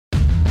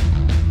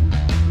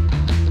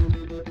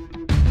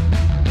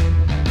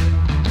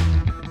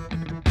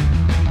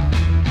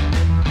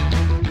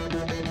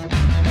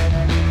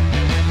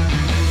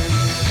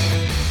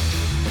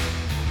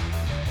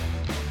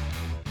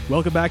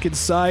Welcome back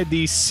inside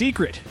the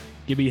secret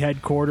Gibby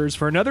headquarters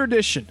for another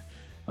edition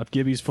of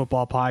Gibby's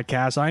Football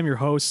Podcast. I'm your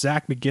host,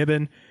 Zach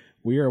McGibbon.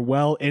 We are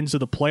well into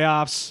the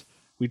playoffs.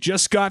 We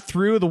just got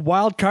through the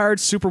Wildcard,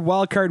 Super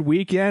Wildcard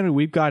weekend, and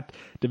we've got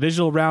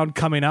divisional round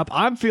coming up.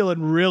 I'm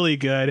feeling really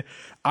good.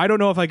 I don't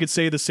know if I could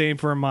say the same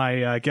for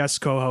my guest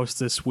co-host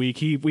this week.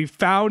 We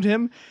found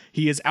him.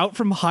 He is out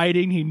from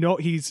hiding.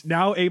 He's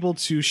now able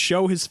to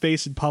show his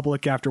face in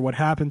public after what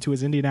happened to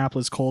his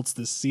Indianapolis Colts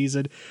this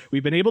season.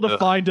 We've been able to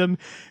find him,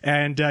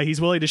 and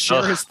he's willing to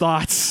share his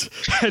thoughts.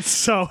 And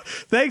so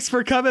thanks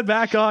for coming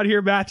back on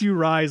here, Matthew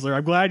Reisler.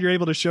 I'm glad you're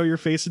able to show your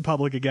face in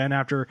public again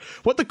after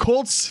what the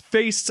Colts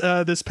faced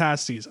this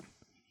past season.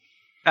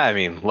 I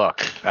mean,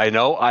 look, I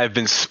know I've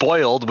been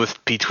spoiled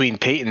with between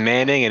Peyton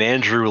Manning and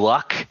Andrew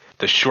Luck,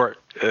 the short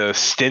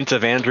stint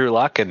of Andrew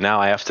Luck, and now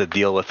I have to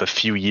deal with a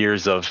few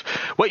years of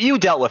what you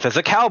dealt with as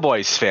a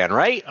Cowboys fan,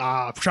 right?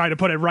 Trying to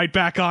put it right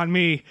back on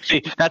me.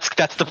 See, that's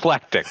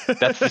deflecting.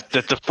 That's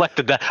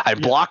deflected. That I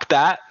blocked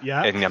that.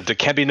 Yeah. And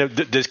Dikembe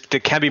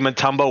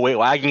Mutombo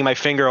wagging my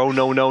finger. Oh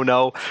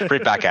no!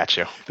 Right back at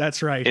you.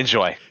 That's right.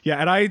 Enjoy.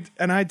 Yeah, and I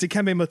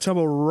Dikembe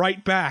Mutombo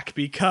right back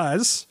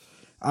because.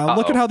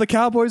 Look at how the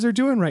Cowboys are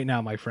doing right now,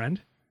 my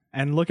friend,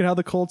 and look at how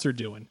the Colts are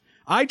doing.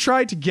 I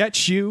tried to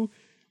get you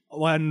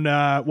when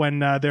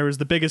there was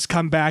the biggest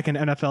comeback in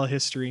NFL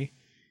history,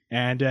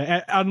 and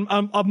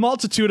a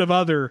multitude of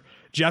other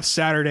Jeff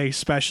Saturday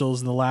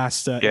specials in the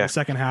last in the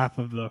second half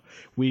of the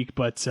week.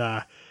 But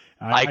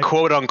I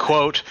quote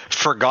unquote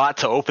forgot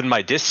to open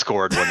my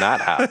Discord when that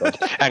happened,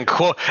 and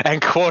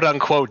quote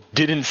unquote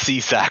didn't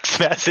see Zach's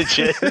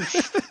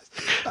messages.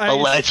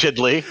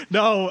 Allegedly.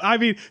 No, I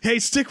mean, hey,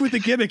 stick with the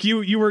gimmick.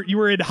 You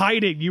were in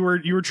hiding. You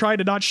were trying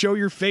to not show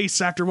your face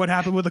after what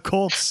happened with the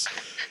Colts.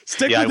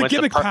 Stick with the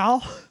gimmick,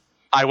 pal.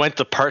 I went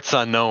to parts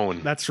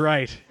unknown. That's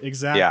right.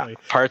 Exactly. Yeah,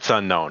 parts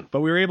unknown. But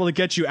we were able to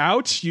get you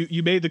out.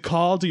 You made the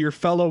call to your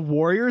fellow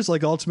Warriors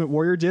like Ultimate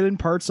Warrior did in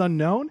parts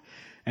unknown.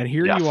 And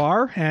here you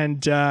are.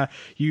 And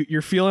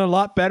you're feeling a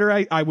lot better,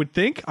 I would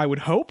think. I would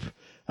hope.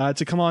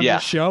 To come on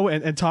this show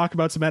and talk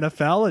about some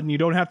NFL, and you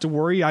don't have to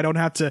worry. I don't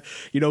have to,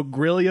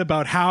 grill you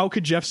about how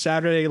could Jeff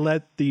Saturday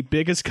let the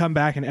biggest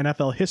comeback in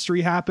NFL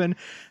history happen?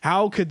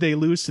 How could they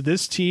lose to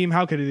this team?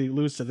 How could they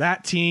lose to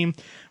that team?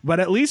 But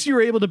at least you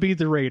were able to beat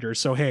the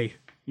Raiders. So, hey,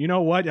 you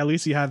know what? At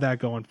least you have that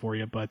going for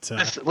you. But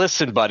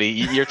listen, buddy,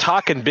 you're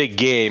talking big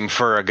game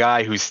for a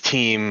guy whose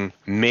team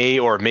may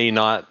or may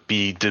not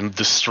be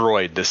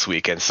destroyed this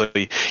weekend. So,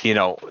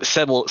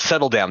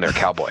 settle down there,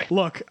 Cowboy.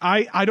 Look,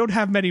 I don't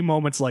have many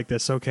moments like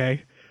this.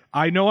 Okay,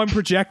 I know I'm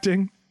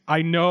projecting.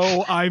 I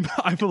know I'm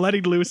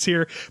letting loose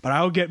here, but I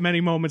don't get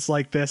many moments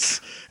like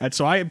this, and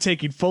so I am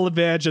taking full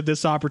advantage of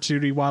this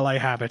opportunity while I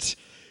have it,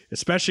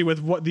 especially with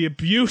what the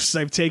abuse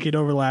I've taken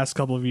over the last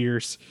couple of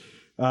years.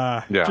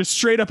 Just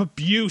straight up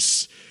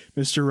abuse,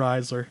 Mr.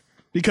 Reisler.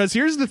 Because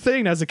here's the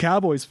thing, as a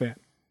Cowboys fan,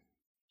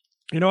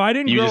 I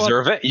didn't. You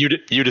deserve it.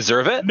 You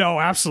deserve it. No,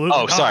 absolutely.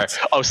 Oh, not.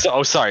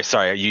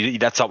 Sorry.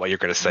 That's not what you're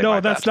going to say.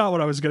 No, that's not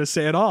what I was going to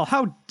say at all.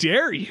 How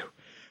dare you?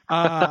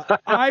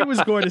 I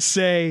was going to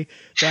say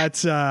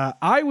that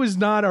I was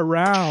not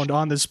around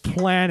on this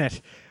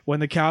planet when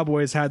the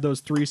Cowboys had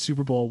those 3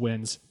 Super Bowl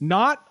wins.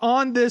 Not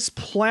on this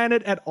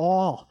planet at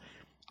all.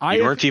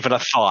 You weren't even a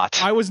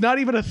thought. I was not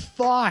even a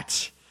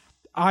thought.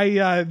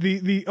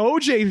 The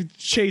OJ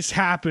chase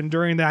happened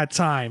during that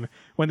time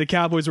when the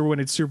Cowboys were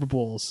winning Super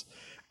Bowls.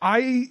 All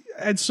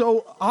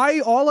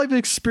I've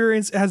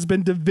experienced has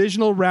been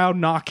divisional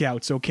round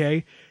knockouts,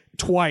 okay?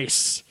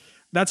 Twice.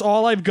 That's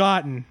all I've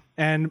gotten.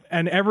 And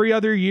every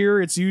other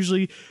year it's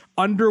usually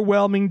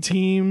underwhelming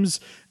teams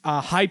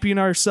hyping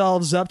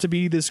ourselves up to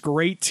be this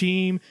great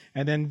team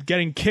and then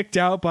getting kicked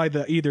out by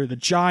either the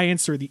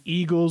Giants or the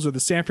Eagles or the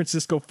San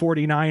Francisco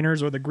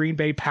 49ers or the Green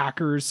Bay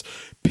Packers.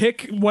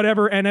 Pick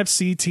whatever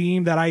NFC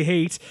team that I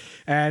hate,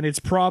 and it's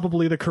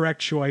probably the correct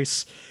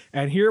choice.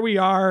 And here we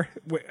are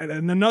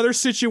in another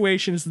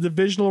situation. It's the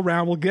divisional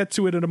round. We'll get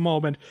to it in a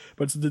moment,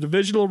 but it's the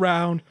divisional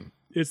round.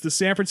 It's the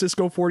San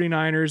Francisco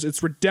 49ers.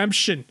 It's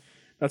redemption.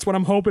 That's what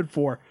I'm hoping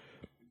for.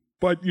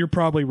 But you're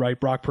probably right.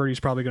 Brock Purdy's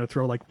probably going to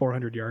throw like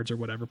 400 yards or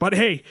whatever. But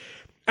hey,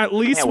 at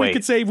least we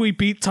could say we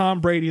beat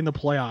Tom Brady in the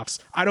playoffs.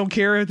 I don't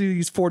care if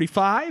he's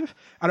 45.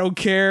 I don't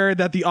care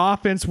that the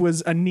offense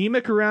was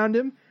anemic around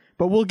him.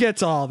 But we'll get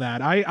to all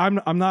that. I'm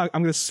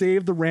going to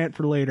save the rant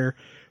for later.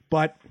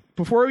 But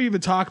before we even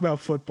talk about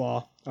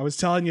football, I was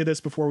telling you this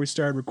before we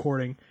started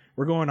recording.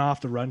 We're going off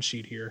the run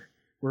sheet here.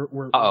 We're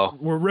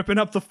ripping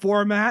up the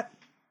format.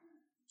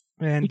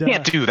 And you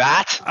can't do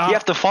that. You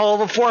have to follow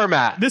the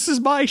format. This is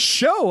my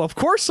show. Of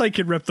course I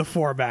can rip the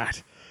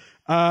format.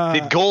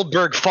 Did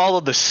Goldberg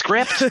follow the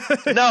script?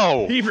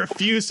 No. He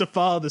refused to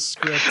follow the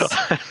script.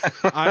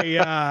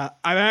 I've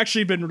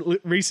actually been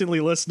recently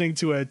listening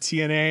to a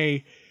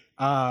TNA,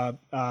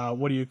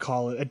 what do you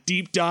call it? A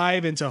deep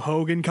dive into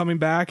Hogan coming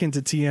back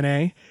into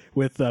TNA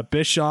with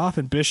Bischoff,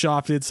 and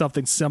Bischoff did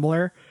something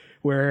similar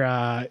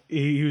where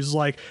he was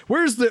like,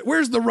 where's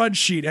the run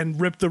sheet,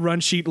 and ripped the run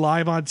sheet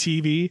live on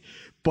TV.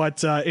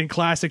 But in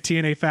classic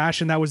TNA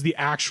fashion, that was the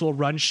actual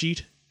run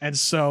sheet And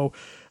so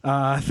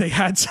they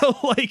had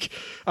to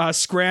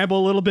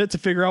scramble a little bit to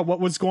figure out what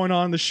was going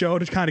on in the show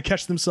to kind of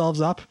catch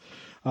themselves up.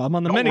 On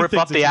the Don't rip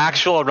up the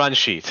actual run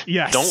sheet.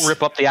 Yes. Don't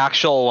rip up the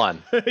actual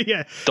one.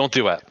 Yeah. Don't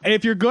do it.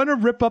 If you're going to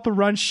rip up a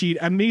run sheet,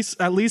 at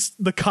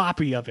least the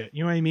copy of it,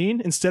 you know what I mean?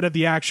 Instead of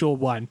the actual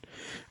one.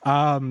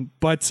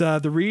 But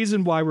the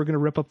reason why we're going to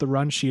rip up the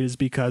run sheet is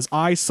because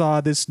I saw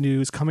this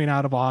news coming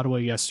out of Ottawa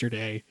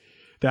yesterday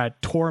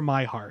that tore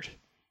my heart.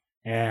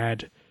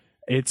 And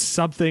it's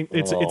something,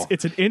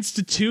 it's an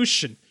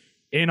institution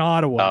in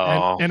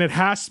Ottawa, and it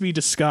has to be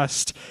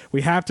discussed.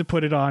 We have to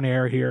put it on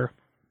air here.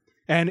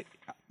 And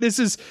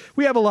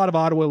we have a lot of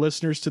Ottawa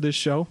listeners to this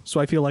show,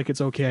 so I feel like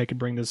it's okay I can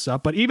bring this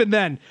up. But even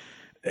then,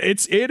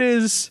 it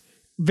is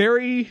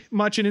very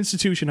much an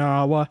institution in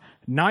Ottawa.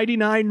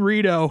 99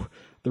 Rideau,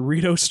 the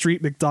Rideau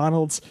Street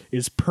McDonald's,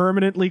 is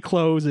permanently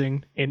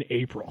closing in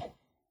April.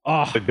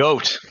 Oh, the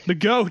GOAT. The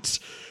GOAT.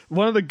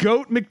 One of the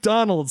GOAT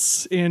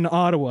McDonald's in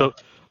Ottawa.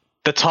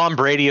 The Tom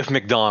Brady of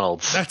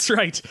McDonald's. That's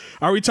right.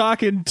 Are we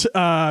talking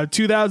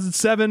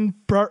 2007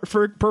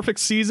 perfect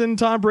season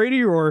Tom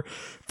Brady, or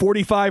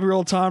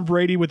 45-year-old Tom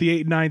Brady with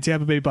the 8-9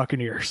 Tampa Bay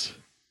Buccaneers?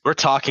 We're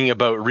talking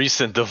about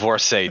recent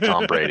divorcee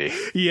Tom Brady.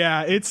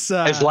 Yeah, it's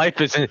his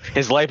life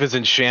is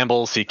in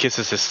shambles. He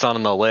kisses his son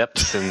on the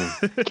lips and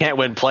can't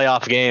win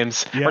playoff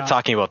games. Yeah. We're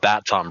talking about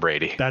that Tom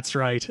Brady. That's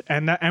right.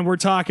 And we're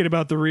talking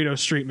about the Rideau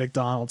Street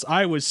McDonald's.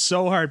 I was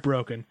so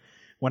heartbroken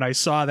when I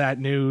saw that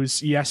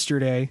news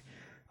yesterday.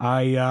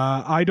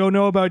 I don't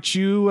know about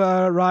you,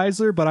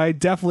 Reisler, but I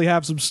definitely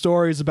have some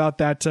stories about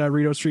that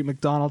Rideau Street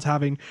McDonald's,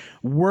 having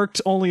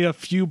worked only a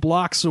few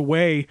blocks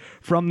away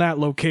from that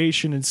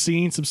location and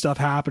seeing some stuff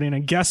happening.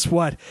 And guess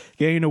what?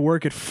 Getting to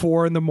work at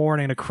 4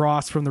 a.m.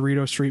 across from the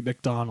Rideau Street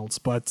McDonald's.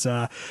 But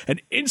an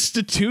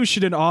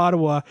institution in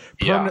Ottawa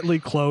permanently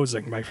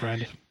closing, my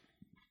friend.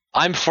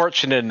 I'm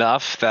fortunate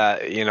enough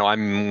that,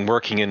 I'm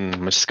working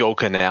in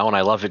Muskoka now and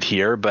I love it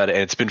here, but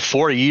it's been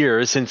 4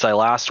 years since I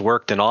last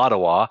worked in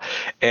Ottawa,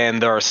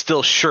 and there are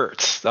still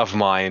shirts of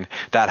mine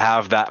that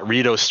have that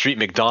Rideau Street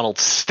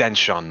McDonald's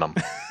stench on them.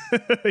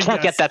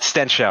 Can't get that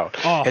stench out.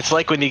 Oh. It's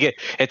like when you get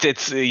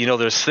it's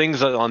there's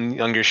things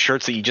on your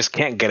shirts that you just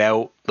can't get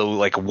out.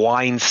 The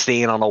wine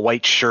stain on a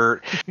white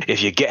shirt.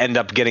 If you end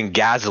up getting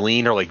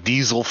gasoline or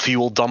diesel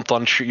fuel dumped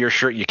on your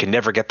shirt, you can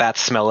never get that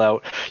smell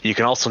out. You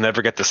can also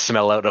never get the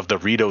smell out of the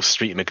Rideau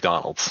Street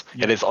McDonald's.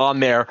 Yeah. It is on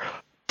there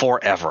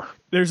forever.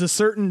 There's a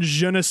certain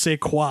je ne sais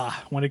quoi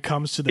when it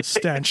comes to the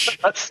stench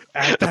at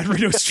that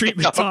Rideau Street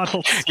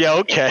McDonald's. Yeah,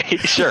 okay,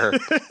 sure.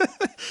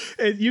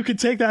 You can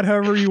take that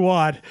however you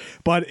want,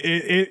 but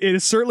it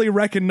is certainly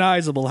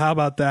recognizable. How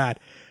about that?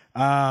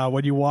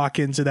 When you walk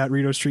into that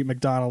Rideau Street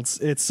McDonald's,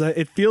 it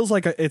smells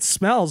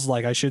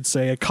like, I should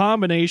say, a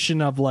combination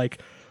of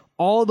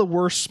all the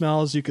worst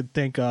smells you could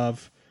think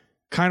of,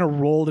 kind of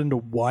rolled into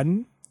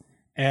one.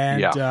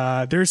 And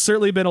there's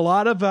certainly been a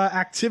lot of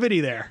activity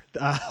there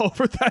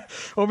over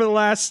the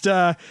last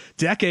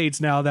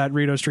decades now, that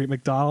Rideau Street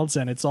McDonald's,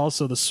 and it's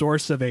also the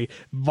source of a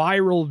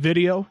viral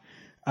video.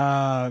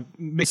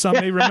 Some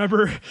may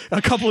remember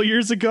a couple of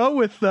years ago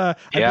with I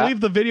believe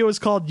the video is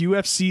called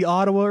UFC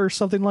Ottawa or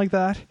something like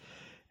that.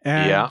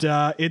 And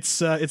it's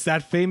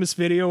that famous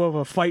video of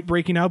a fight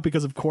breaking out,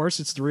 because of course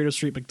it's the Rideau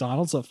Street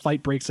McDonald's. A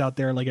fight breaks out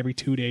there every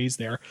 2 days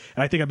there,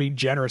 and I think I'm being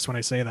generous when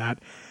I say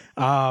that.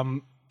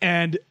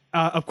 And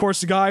of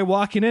course, the guy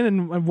walking in,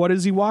 and what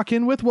does he walk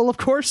in with? Well, of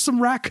course,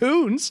 some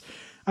raccoons.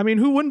 I mean,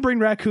 who wouldn't bring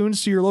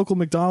raccoons to your local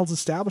McDonald's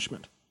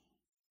establishment?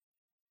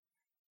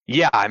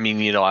 Yeah, I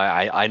mean,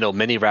 I know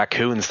many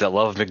raccoons that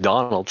love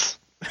McDonald's.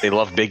 They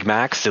love Big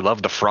Macs. They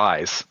love the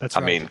fries. That's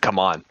right. I mean, come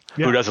on.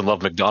 Yeah. Who doesn't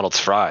love McDonald's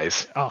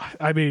fries? Oh,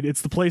 I mean,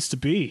 it's the place to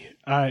be.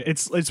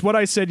 It's what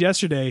I said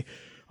yesterday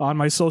on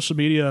my social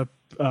media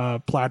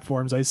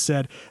platforms. I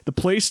said the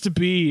place to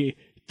be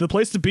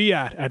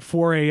at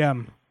 4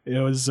 a.m. It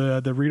was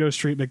the Rideau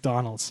Street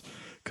McDonald's,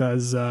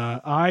 because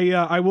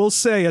I will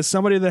say, as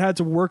somebody that had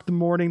to work the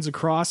mornings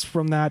across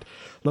from that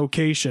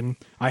location,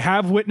 I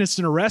have witnessed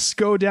an arrest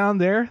go down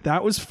there.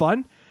 That was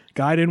fun.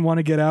 Guy didn't want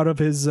to get out of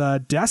his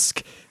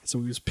desk, so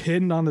he was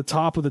pinned on the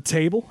top of the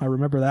table. I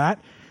remember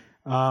that.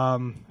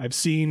 I've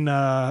seen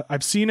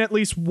at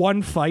least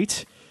one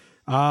fight.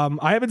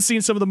 I haven't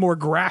seen some of the more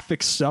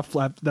graphic stuff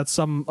that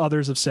some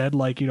others have said,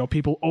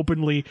 people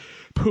openly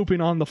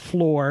pooping on the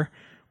floor,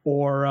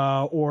 or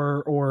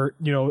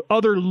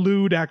other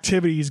lewd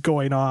activities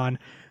going on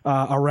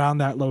around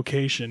that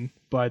location.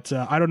 But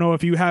I don't know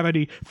if you have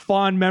any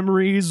fond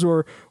memories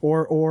or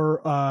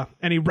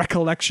any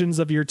recollections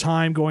of your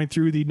time going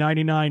through the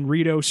 99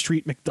 Rideau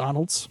Street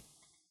McDonald's.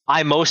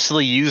 I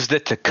mostly used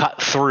it to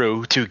cut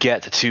through to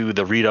get to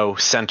the Rideau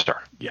Center,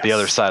 yes. The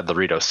other side of the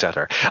Rideau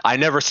Center. I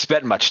never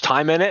spent much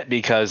time in it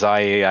because I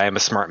am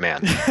a smart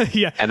man.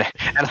 Yeah, and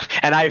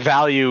I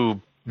value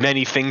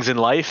many things in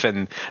life,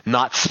 and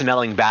not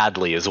smelling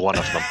badly is one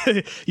of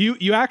them.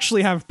 You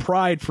actually have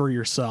pride for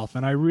yourself,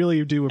 and I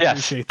really do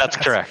appreciate that. Yes, that's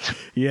correct.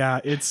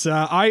 Yeah, it's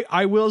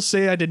I will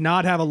say I did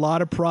not have a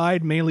lot of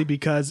pride, mainly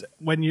because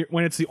when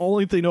it's the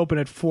only thing open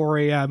at 4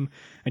 a.m.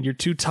 and you're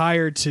too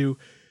tired to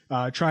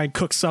try and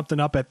cook something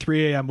up at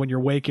 3 a.m. when you're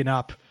waking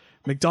up.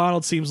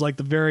 McDonald's seems like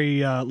the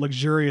very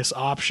luxurious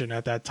option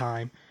at that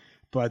time.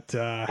 But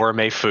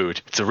gourmet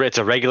food. It's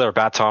a regular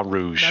Baton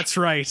Rouge. That's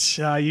right.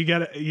 You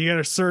get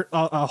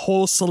a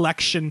whole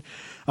selection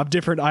of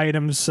different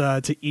items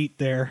to eat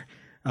there.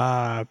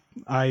 But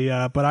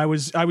I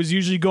was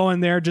usually going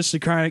there just to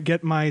kind of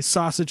get my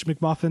sausage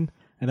McMuffin,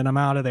 and then I'm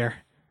out of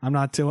there. I'm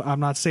not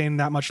staying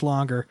that much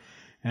longer.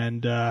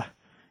 And the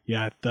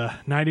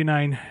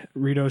 99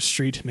 Rideau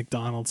Street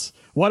McDonald's.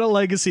 What a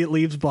legacy it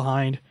leaves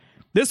behind.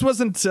 This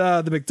wasn't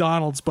the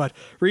McDonald's, but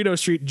Rideau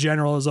Street in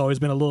general has always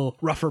been a little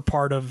rougher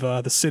part of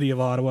the city of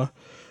Ottawa.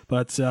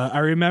 But I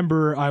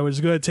remember I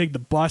was going to take the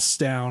bus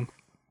down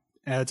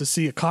to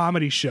see a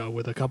comedy show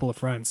with a couple of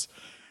friends.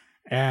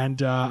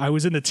 And I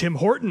was in the Tim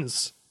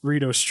Hortons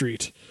Rideau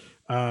Street.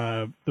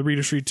 The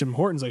Rideau Street Tim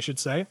Hortons, I should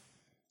say.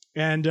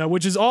 And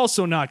which is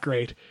also not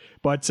great.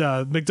 But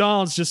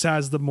McDonald's just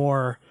has the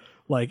more,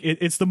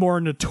 it's the more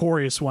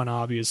notorious one,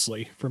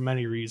 obviously, for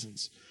many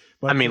reasons.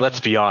 But, I mean, let's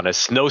be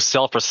honest. No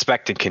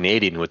self-respecting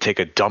Canadian would take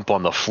a dump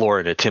on the floor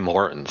in a Tim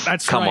Hortons.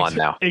 Come on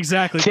now.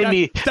 Exactly.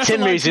 Timmy's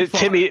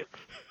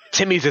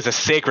is a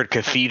sacred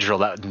cathedral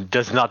that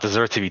does not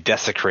deserve to be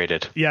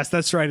desecrated. Yes,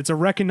 that's right. It's a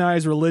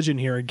recognized religion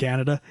here in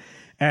Canada,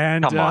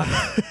 and come on.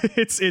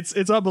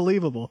 it's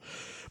unbelievable.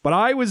 But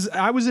I was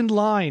in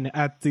line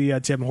at the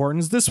Tim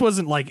Hortons. This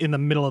wasn't like in the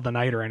middle of the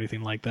night or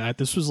anything like that.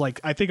 This was like,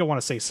 I think I want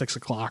to say 6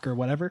 o'clock or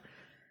whatever.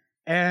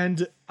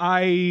 And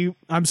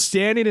I'm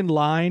standing in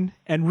line,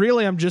 and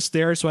really I'm just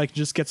there so I can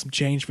just get some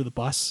change for the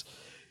bus.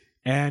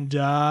 And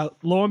lo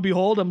and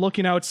behold, I'm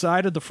looking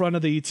outside at the front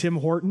of the Tim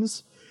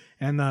Hortons,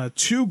 and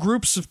two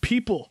groups of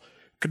people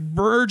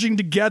converging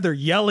together,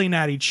 yelling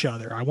at each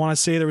other. I want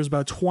to say there was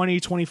about 20,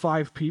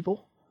 25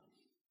 people,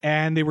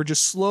 and they were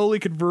just slowly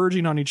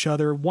converging on each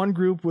other. One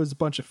group was a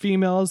bunch of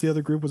females, the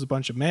other group was a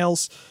bunch of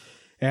males.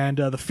 And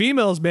the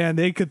females, man,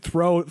 they could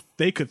throw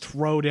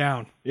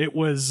down. It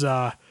was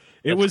something.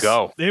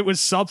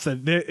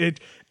 It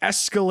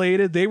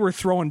escalated. They were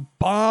throwing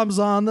bombs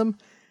on them.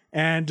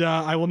 And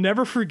I will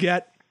never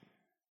forget,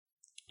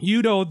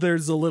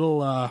 there's a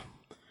little,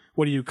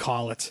 what do you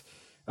call it?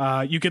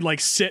 You could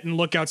sit and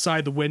look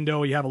outside the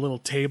window. You have a little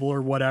table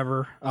or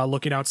whatever,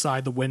 looking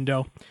outside the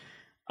window.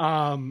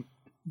 One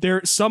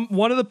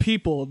of the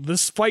people,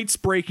 this fight's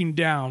breaking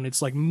down.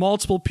 It's like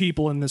multiple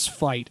people in this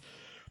fight.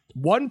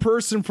 One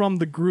person from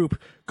the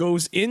group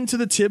goes into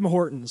the Tim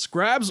Hortons,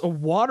 grabs a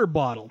water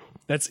bottle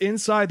that's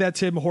inside that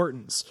Tim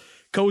Hortons,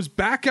 goes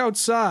back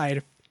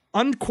outside,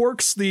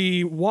 uncorks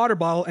the water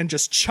bottle, and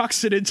just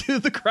chucks it into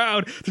the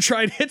crowd to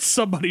try and hit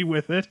somebody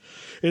with it.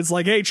 It's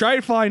like, hey, try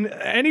to find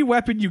any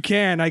weapon you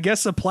can. I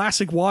guess a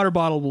plastic water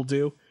bottle will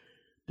do.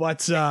 But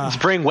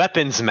spring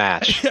weapons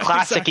match.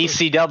 Classic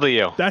exactly.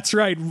 ECW. That's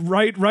right.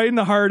 Right in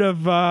the heart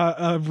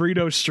of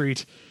Rideau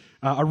Street.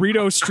 A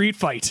Rideau street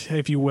fight,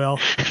 if you will.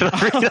 But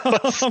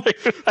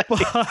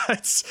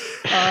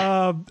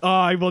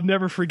I will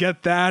never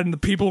forget that, and the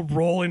people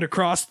rolling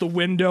across the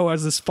window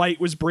as this fight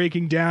was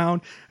breaking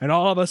down, and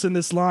all of us in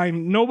this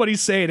line, nobody's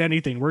saying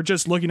anything. We're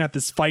just looking at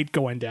this fight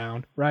going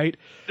down, right?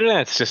 Yeah,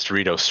 it's just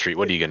Rideau Street.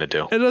 What are you going to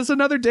do? It was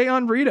another day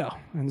on Rideau.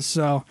 And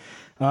so,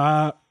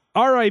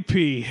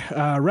 R.I.P.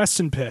 Rest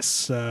in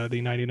piss,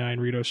 the 99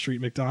 Rideau Street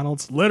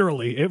McDonald's.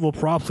 Literally, it will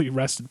probably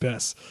rest in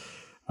piss.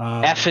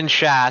 F in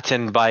chat,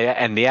 and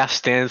the F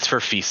stands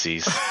for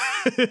feces.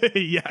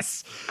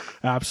 Yes,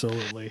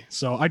 absolutely.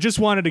 So I just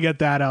wanted to get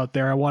that out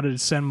there. I wanted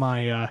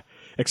to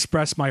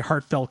express my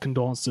heartfelt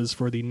condolences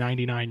for the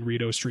 99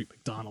 Rideau Street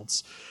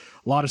McDonald's.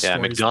 A lot of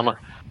stories. Yeah,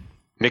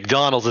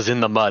 McDonald's is in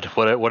the mud.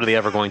 What are they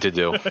ever going to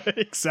do?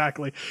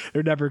 Exactly.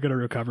 They're never going to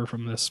recover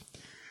from this.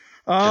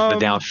 The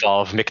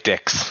downfall of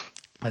McDick's.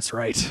 That's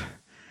right.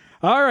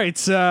 All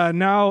right.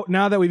 Now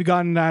that we've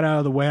gotten that out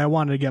of the way, I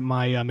wanted to get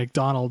my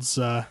McDonald's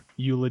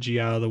eulogy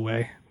out of the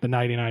way, the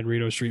 99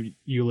 Rideau Street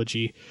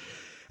eulogy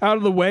out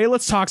of the way.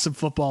 Let's talk some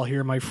football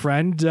here, my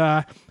friend.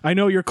 I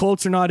know your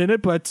Colts are not in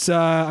it, but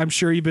I'm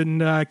sure you've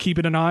been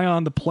keeping an eye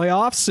on the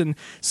playoffs and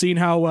seeing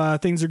how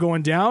things are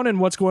going down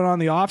and what's going on in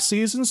the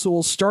offseason. So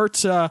we'll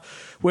start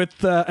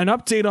with an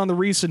update on the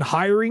recent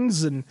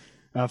hirings and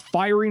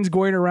firings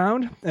going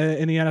around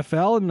in the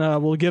NFL,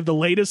 and we'll give the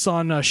latest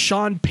on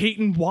Sean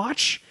Payton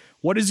watch.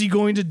 What is he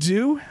going to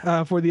do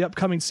for the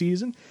upcoming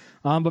season?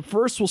 But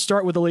first, we'll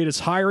start with the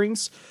latest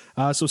hirings.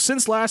 So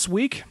since last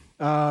week,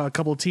 a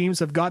couple of teams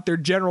have got their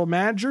general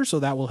manager, so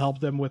that will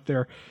help them with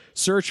their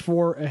search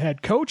for a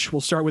head coach.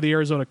 We'll start with the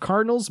Arizona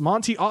Cardinals.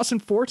 Monty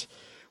Austinfort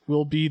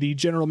will be the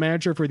general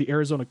manager for the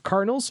Arizona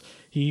Cardinals.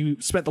 He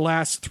spent the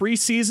last 3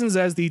 seasons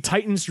as the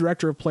Titans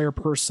director of player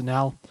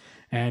personnel,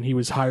 and he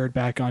was hired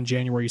back on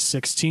January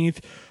 16th.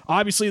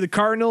 Obviously, the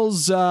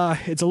Cardinals,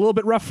 it's a little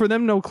bit rough for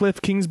them. No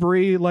Cliff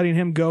Kingsbury, letting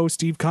him go.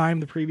 Steve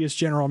Keim, the previous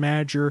general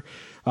manager,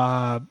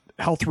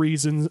 health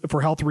reasons,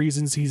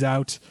 he's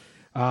out.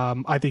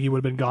 I think he would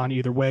have been gone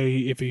either way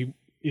if he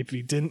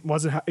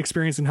wasn't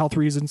experiencing health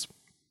reasons.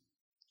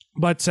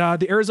 But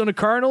the Arizona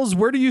Cardinals,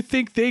 where do you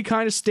think they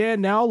kind of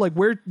stand now? Like,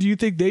 where do you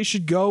think they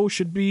should go?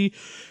 Should be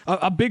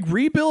a big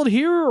rebuild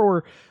here,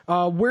 or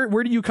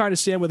where do you kind of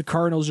stand with the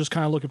Cardinals, just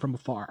kind of looking from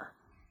afar?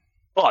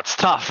 Well, it's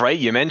tough, right?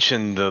 You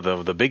mentioned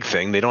the big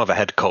thing. They don't have a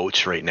head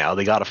coach right now.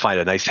 They got to find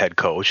a nice head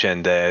coach,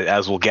 and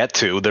as we'll get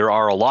to, there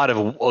are a lot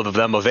of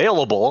them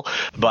available,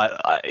 but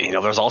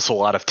there's also a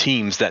lot of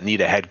teams that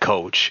need a head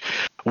coach.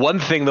 One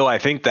thing, though, I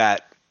think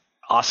that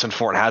Austin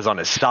Fort has on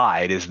his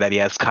side is that he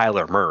has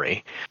Kyler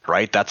Murray,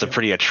 right? That's a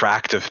pretty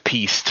attractive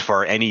piece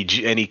for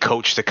any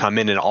coach to come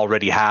in and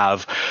already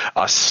have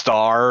a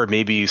star,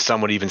 maybe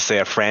some would even say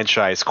a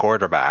franchise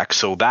quarterback.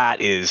 So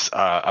that is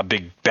a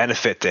big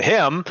benefit to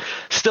him.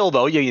 Still,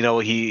 though,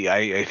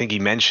 I think he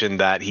mentioned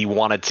that he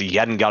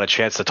hadn't got a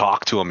chance to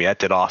talk to him yet,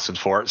 did Austin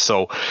Fort.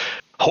 So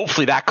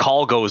hopefully that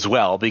call goes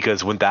well,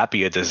 because wouldn't that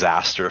be a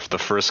disaster if the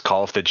first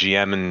call of the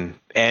GM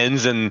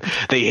ends and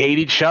they hate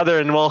each other?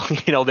 And well,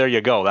 there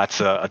you go.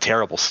 That's a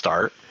terrible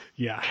start.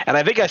 Yeah. And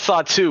I think I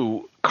saw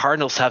too,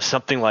 Cardinals have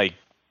something like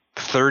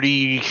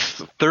 30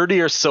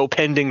 or so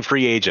pending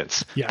free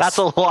agents. Yes. That's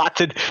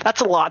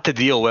a lot to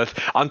deal with,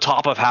 on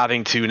top of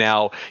having to,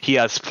 now he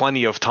has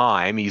plenty of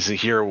time. He's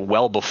here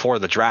well before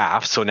the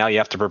draft, so now you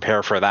have to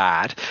prepare for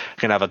that.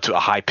 You're gonna have a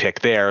high pick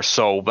there,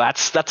 so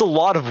that's a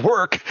lot of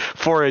work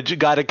for a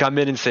guy to come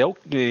in and say,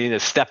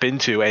 step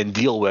into and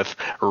deal with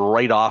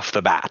right off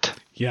the bat.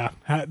 Yeah,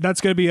 that's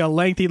going to be a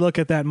lengthy look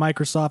at that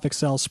Microsoft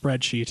Excel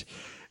spreadsheet,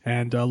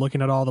 and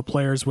looking at all the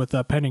players with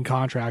pending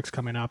contracts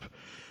coming up.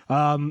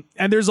 And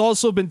there's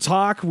also been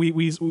talk,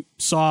 we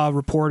saw a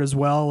report as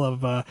well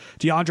of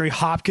DeAndre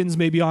Hopkins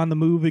maybe on the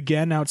move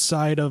again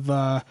outside of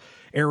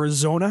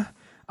Arizona.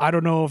 I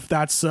don't know if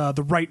that's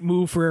the right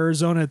move for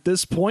Arizona at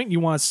this point.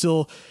 You want to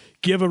still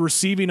give a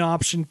receiving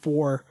option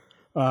for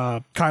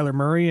Kyler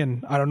Murray,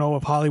 and I don't know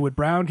if Hollywood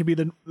Brown could be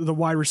the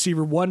wide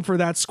receiver one for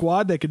that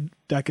squad that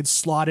could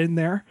slot in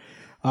there.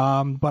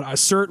 But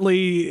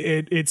certainly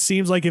it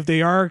seems like if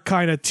they are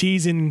kind of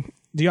teasing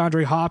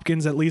DeAndre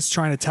Hopkins, at least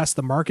trying to test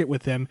the market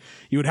with him,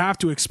 you would have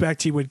to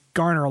expect he would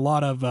garner a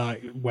lot of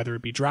whether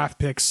it be draft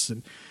picks,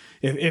 and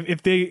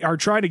if they are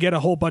trying to get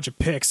a whole bunch of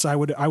picks, I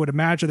would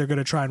imagine they're going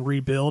to try and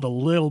rebuild a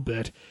little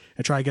bit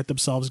and try to get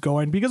themselves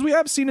going, because we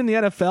have seen in the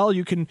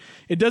NFL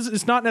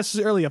it's not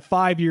necessarily a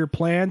 5-year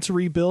plan to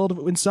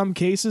rebuild. In some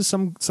cases,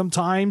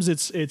 sometimes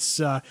it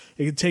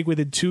can take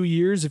within 2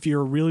 years if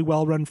you're a really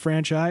well run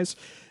franchise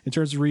in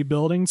terms of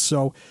rebuilding.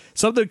 So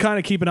something to kind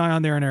of keep an eye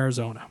on there in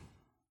Arizona.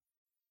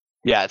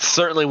 Yeah, it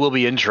certainly will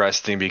be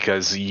interesting,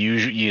 because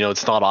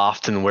it's not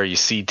often where you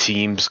see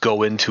teams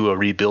go into a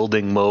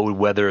rebuilding mode,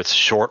 whether it's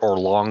short or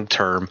long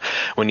term,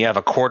 when you have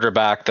a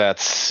quarterback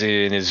that's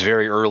in his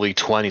very early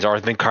 20s, or I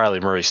think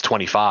Kyler Murray's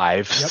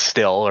 25,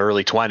 still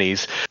early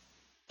 20s,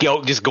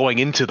 just going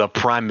into the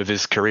prime of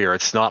his career.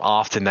 It's not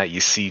often that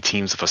you see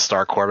teams with a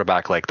star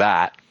quarterback like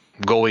that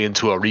going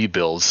into a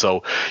rebuild.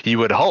 So you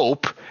would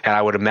hope, and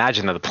I would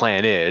imagine that the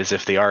plan is,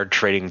 if they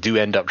do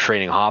end up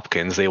trading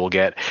Hopkins, they will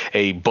get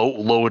a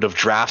boatload of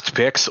draft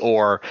picks,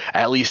 or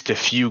at least a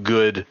few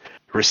good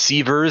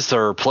receivers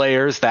or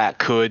players that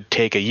could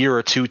take a year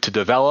or two to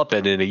develop,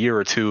 and in a year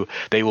or two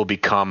they will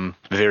become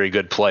very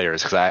good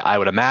players. Because I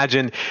would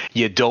imagine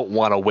you don't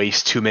want to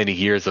waste too many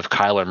years of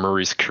Kyler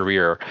Murray's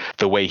career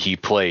the way he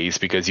plays,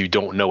 because you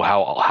don't know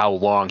how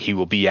long he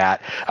will be at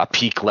a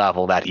peak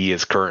level that he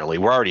is currently.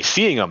 We're already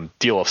seeing him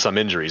deal with some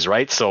injuries,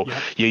 right? So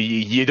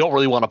you don't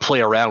really want to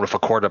play around with a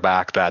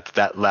quarterback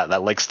that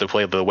likes to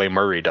play the way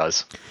Murray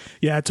does.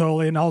 Yeah,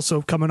 totally. And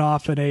also coming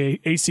off an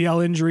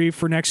ACL injury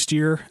for next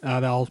year,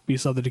 that'll be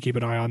something to keep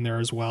an eye on there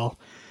as well.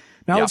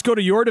 Now let's go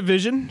to your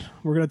division.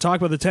 We're going to talk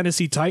about the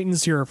Tennessee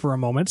Titans here for a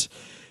moment.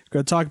 We're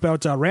going to talk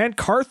about Rand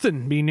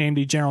Carthen being named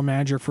the general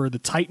manager for the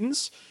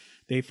Titans.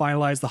 They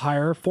finalized the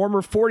hire.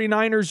 Former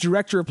 49ers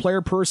director of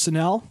player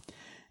personnel.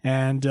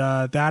 And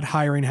that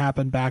hiring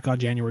happened back on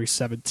January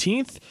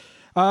 17th.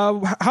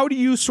 How do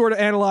you sort of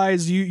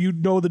analyze, you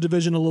know the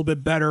division a little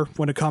bit better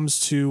when it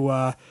comes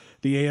to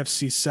the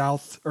AFC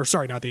South, or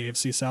sorry, not the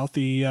AFC South,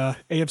 the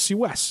AFC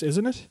West,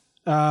 isn't it?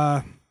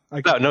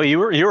 No, you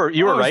were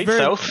right.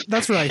 South.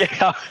 That's right.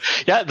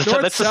 yeah.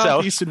 North, that's the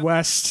South. East, and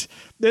West.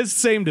 It's the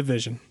same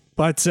division,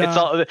 but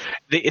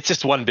it's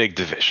just one big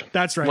division.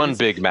 That's right. One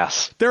big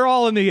mess. They're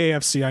all in the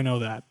AFC. I know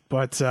that,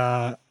 but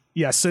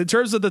yes. In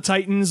terms of the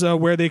Titans,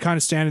 where they kind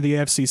of stand in the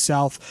AFC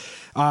South,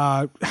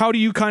 how do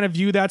you kind of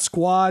view that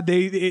squad?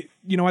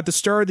 At the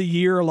start of the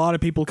year, a lot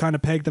of people kind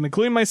of pegged them,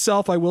 including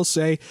myself, I will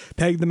say,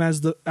 pegged them as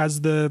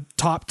the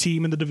top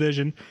team in the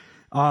division.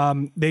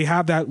 They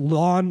have that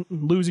long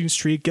losing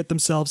streak, get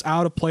themselves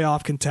out of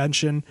playoff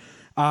contention.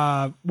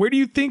 Where do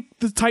you think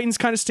the Titans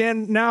kind of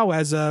stand now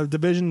as a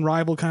division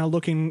rival, kind of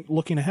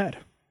looking ahead?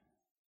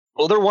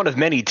 Well, they're one of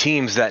many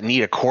teams that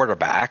need a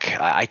quarterback.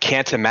 I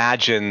can't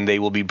imagine they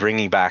will be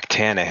bringing back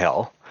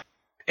Tannehill.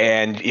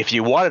 And if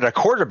you wanted a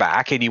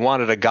quarterback and you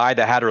wanted a guy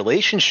that had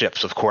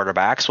relationships with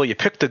quarterbacks, well, you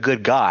picked a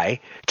good guy,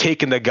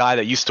 taking the guy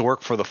that used to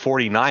work for the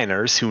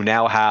 49ers, who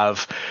now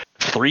have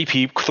three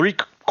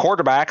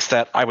quarterbacks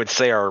that I would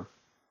say are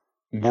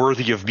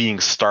worthy of being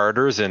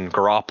starters in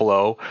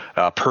Garoppolo,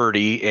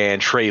 Purdy,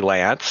 and Trey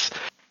Lance.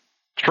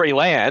 Trey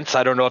Lance,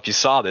 I don't know if you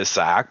saw this,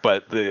 Zach,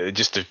 but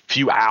just a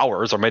few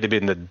hours, or might have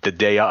been the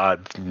day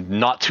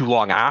not too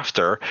long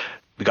after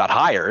we got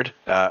hired,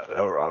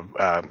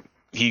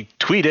 he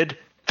tweeted,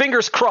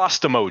 "Fingers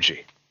crossed"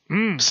 emoji.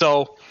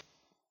 So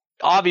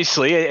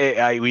obviously,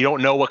 we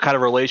don't know what kind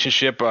of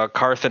relationship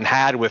Carthen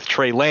had with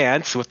Trey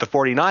Lance with the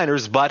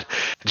 49ers, but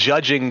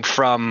judging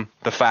from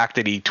the fact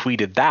that he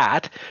tweeted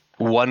that,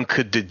 one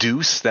could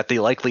deduce that they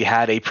likely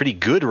had a pretty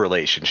good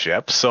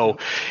relationship. So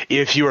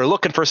if you are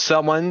looking for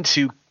someone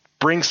to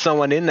bring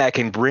someone in that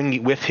can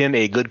bring with him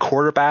a good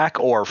quarterback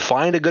or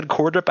find a good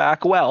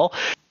quarterback, well,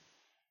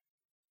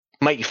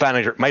 might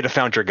have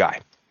found your guy.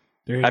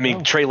 I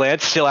mean, Trey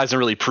Lance still hasn't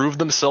really proved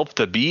himself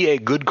to be a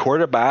good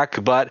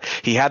quarterback, but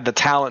he had the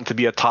talent to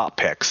be a top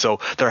pick. So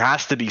there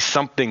has to be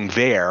something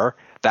there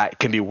that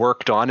can be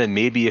worked on, and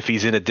maybe if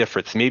he's in a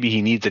difference, maybe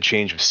he needs a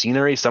change of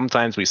scenery.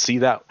 Sometimes we see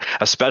that,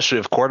 especially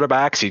with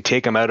quarterbacks. You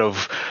take them out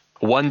of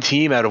one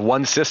team, out of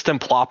one system,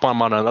 plop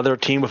them on another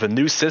team with a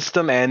new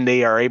system, and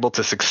they are able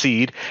to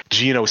succeed.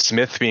 Geno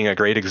Smith being a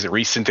great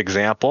recent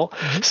example.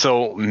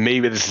 So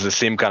maybe this is the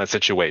same kind of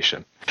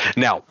situation.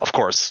 Now, of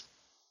course,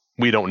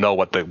 we don't know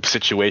what the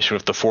situation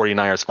with the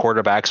 49ers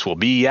quarterbacks will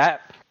be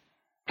yet,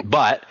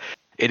 but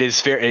it is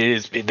fair.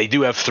 They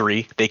do have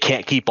three. They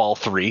can't keep all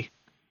three.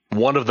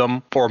 One of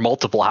them or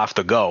multiple have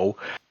to go.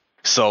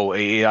 So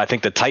I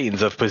think the Titans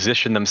have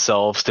positioned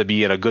themselves to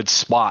be in a good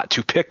spot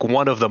to pick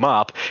one of them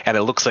up, and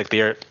it looks like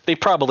they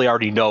probably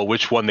already know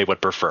which one they would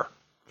prefer.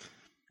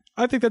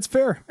 I think that's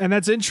fair, and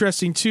that's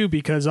interesting too,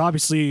 because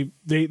obviously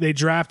they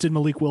drafted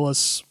Malik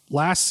Willis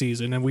last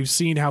season, and we've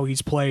seen how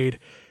he's played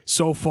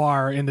so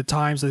far in the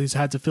times that he's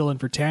had to fill in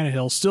for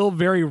Tannehill. Still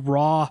very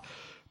raw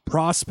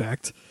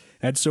prospect,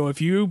 and so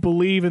if you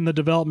believe in the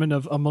development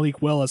of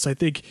Malik Willis, I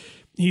think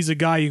he's a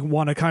guy you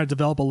want to kind of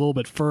develop a little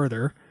bit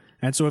further.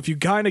 And so if you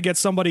kind of get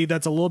somebody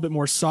that's a little bit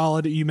more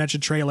solid, you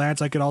mentioned Trey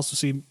Lance, I could also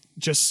see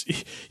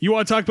you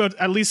want to talk about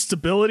at least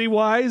stability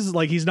wise,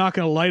 like he's not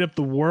going to light up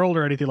the world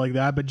or anything like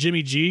that, but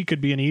Jimmy G could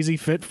be an easy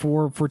fit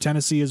for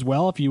Tennessee as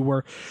well if you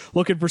were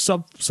looking for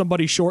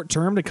somebody short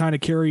term to kind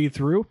of carry you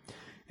through.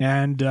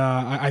 And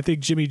I think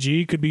Jimmy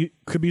G could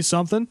be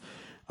something.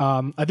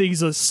 I think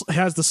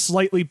has the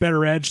slightly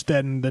better edge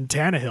than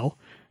Tannehill.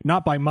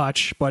 Not by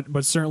much,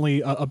 but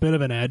certainly a bit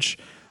of an edge.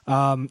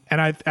 And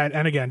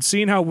again,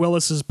 seeing how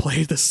Willis has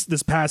played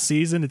this past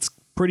season, it's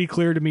pretty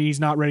clear to me he's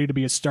not ready to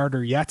be a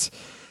starter yet.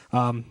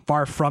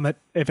 Far from it,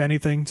 if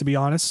anything, to be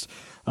honest.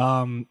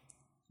 Maybe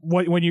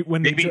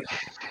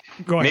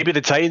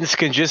the Titans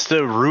can just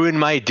ruin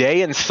my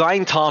day and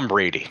sign Tom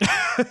Brady.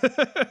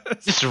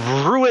 Just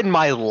ruin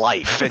my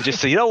life and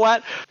just say, you know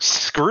what?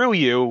 Screw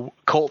you,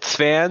 Colts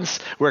fans.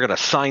 We're gonna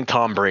sign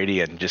Tom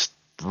Brady and just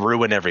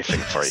ruin everything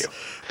for you.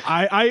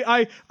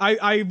 I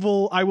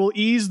will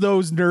ease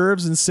those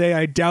nerves and say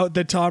I doubt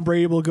that Tom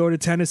Brady will go to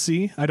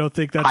Tennessee. I don't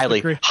think that's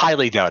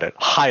highly doubt it.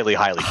 Highly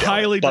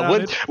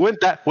doubt it.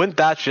 But wouldn't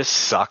that just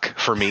suck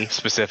for me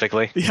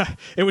specifically? Yeah,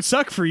 it would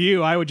suck for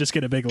you. I would just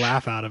get a big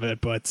laugh out of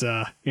it. But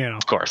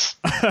of course.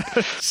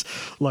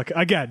 Look,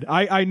 again,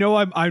 I know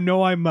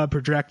I'm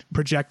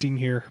projecting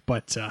here,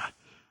 but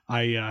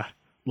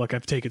look,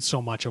 I've taken so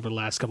much over the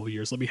last couple of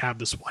years. Let me have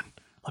this one.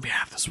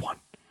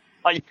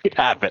 Oh, you can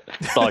have it.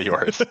 It's all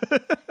yours.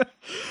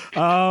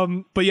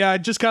 But yeah,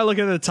 just kind of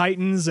looking at the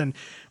Titans, and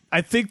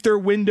I think their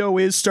window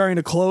is starting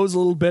to close a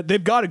little bit.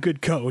 They've got a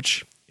good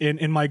coach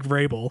in Mike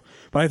Vrabel,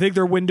 but I think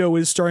their window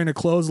is starting to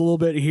close a little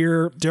bit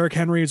here. Derrick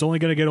Henry is only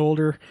going to get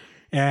older,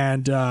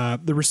 and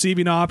the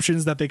receiving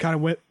options that they kind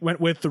of went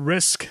with the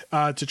risk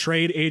to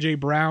trade A.J.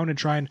 Brown and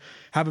try and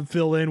have him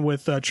fill in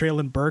with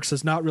Treylon Burks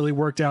has not really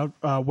worked out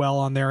well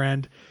on their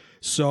end.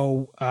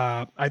 So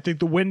I think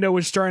the window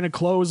is starting to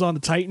close on the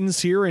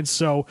Titans here. And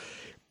so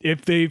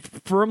if they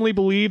firmly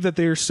believe that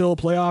they're still a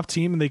playoff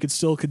team and they could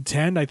still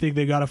contend, I think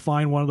they got to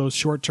find one of those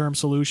short-term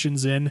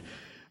solutions in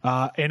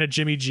a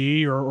Jimmy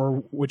G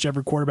or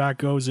whichever quarterback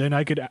goes in.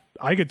 I could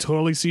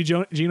totally see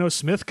Geno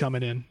Smith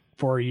coming in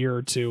for a year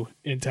or two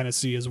in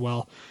Tennessee as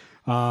well.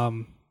 But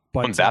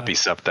wouldn't that be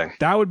something?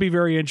 That would be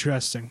very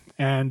interesting.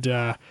 And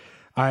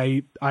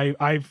I've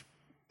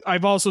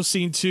also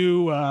seen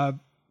too,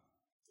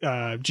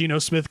 Geno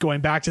Smith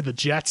going back to the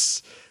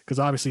Jets, because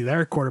obviously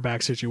their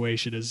quarterback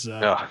situation is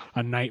a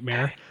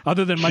nightmare.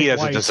 Other than Mike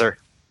White,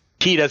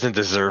 he doesn't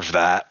deserve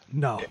that.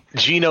 No,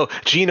 Geno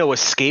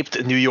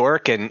escaped New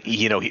York, and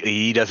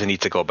he doesn't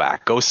need to go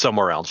back. Go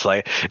somewhere else.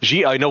 I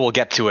know we'll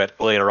get to it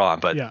later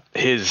on, but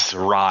his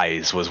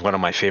rise was one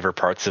of my favorite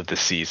parts of the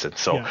season.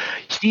 So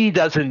he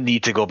doesn't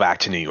need to go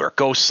back to New York.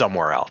 Go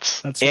somewhere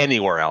else.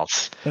 Anywhere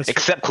else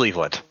except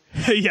Cleveland.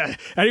 Yeah,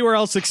 anywhere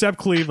else except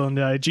Cleveland.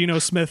 Geno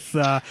Smith,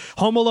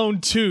 Home Alone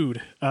 2'd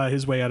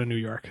his way out of New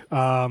York.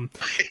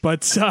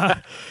 But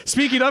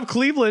speaking of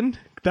Cleveland,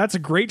 That's a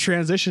great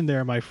transition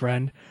there, my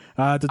friend.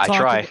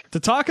 To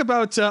talk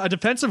about a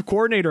defensive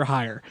coordinator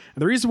hire.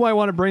 And the reason why I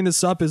want to bring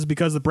this up is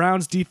because the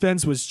Browns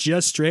defense was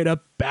just straight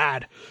up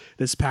bad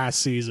this past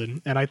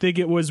season. And I think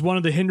it was one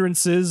of the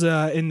hindrances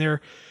in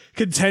their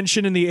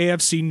contention in the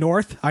AFC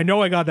North. I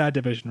know I got that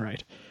division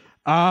right.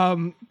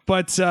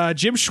 But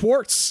Jim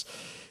Schwartz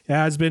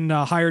has been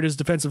hired as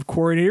defensive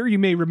coordinator. You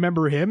may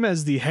remember him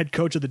as the head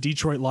coach of the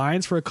Detroit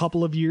Lions for a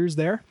couple of years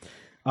there.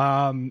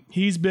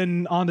 He's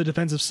been on the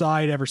defensive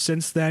side ever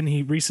since then.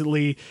 He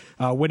recently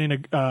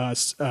winning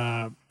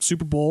a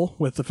Super Bowl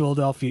with the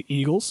Philadelphia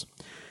Eagles.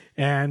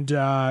 And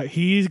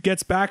he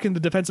gets back in the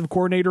defensive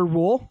coordinator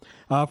role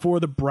for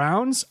the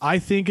Browns. I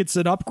think it's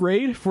an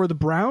upgrade for the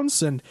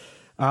Browns, and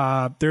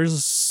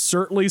there's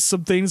certainly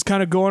some things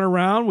kind of going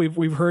around.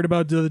 We've heard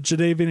about the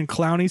Jadeveon and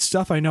Clowney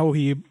stuff. I know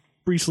he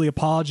recently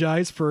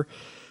apologized for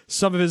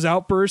some of his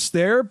outbursts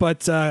there,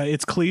 but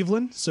it's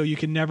Cleveland, so you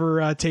can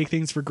never take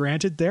things for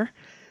granted there.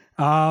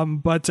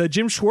 But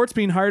Jim Schwartz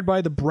being hired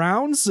by the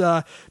Browns,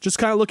 just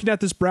kind of looking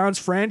at this Browns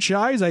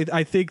franchise,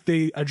 I think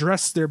they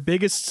addressed their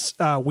biggest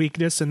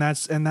weakness, and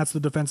that's the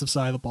defensive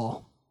side of the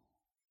ball.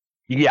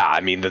 Yeah, I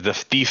mean,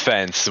 the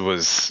defense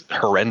was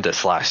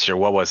horrendous last year.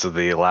 What was it?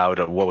 They allowed,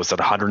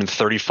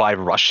 135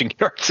 rushing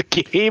yards a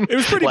game? It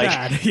was pretty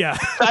bad, yeah.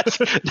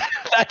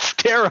 That's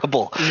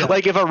terrible. Yeah.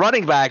 Like, if a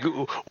running back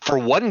for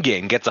one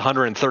game gets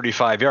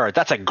 135 yards,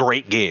 that's a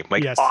great game.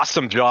 Like, yes.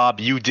 Awesome job.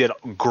 You did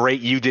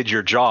great. You did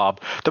your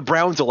job. The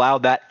Browns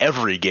allowed that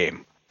every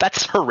game.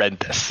 That's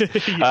horrendous.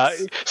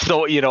 Yes.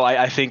 So,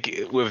 I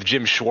think with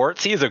Jim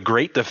Schwartz, he is a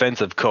great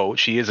defensive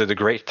coach. He is a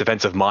great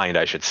defensive mind,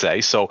 I should say.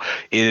 So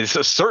it is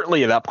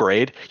certainly an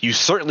upgrade. You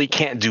certainly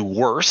can't do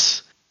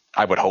worse,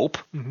 I would hope.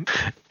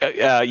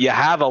 Mm-hmm. You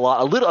have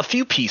a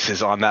few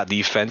pieces on that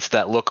defense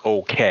that look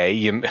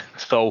okay.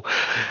 So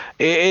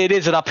it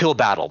is an uphill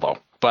battle, though.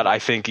 But I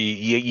think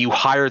you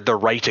hired the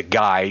right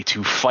guy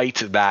to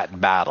fight that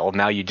battle.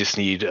 Now you just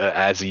need,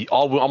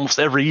 almost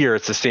every year,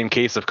 it's the same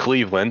case of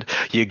Cleveland.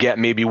 You get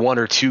maybe one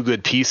or two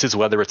good pieces,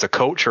 whether it's a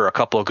coach or a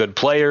couple of good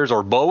players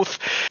or both.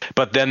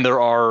 But then there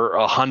are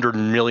 100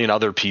 million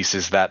other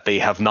pieces that they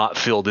have not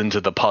filled into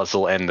the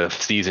puzzle, and the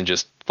season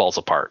just falls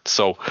apart.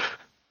 So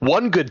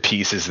one good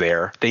piece is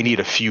there. They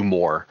need a few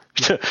more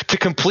to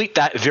complete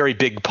that very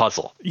big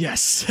puzzle.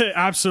 Yes,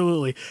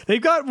 absolutely.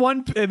 They've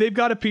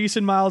got a piece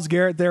in Myles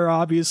Garrett there,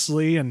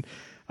 obviously, and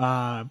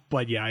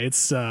but yeah,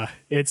 it's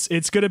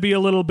going to be a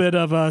little bit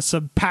of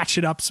some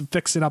patching up, some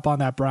fixing up on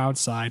that Brown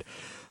side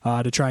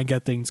to try and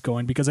get things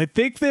going, because I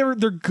think they're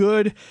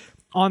good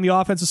on the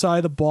offensive side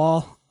of the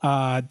ball,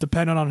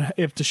 depending on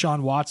if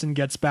Deshaun Watson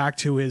gets back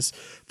to his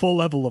full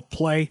level of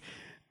play.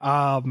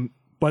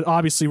 But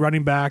obviously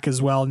running back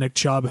as well, Nick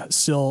Chubb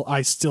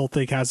I still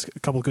think has a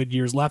couple good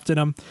years left in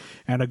him,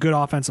 and a good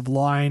offensive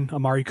line.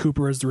 Amari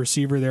Cooper is the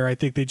receiver there. I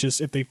think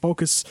if they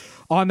focus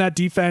on that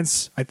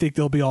defense, I think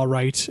they'll be all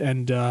right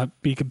and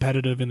be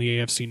competitive in the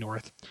AFC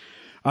North.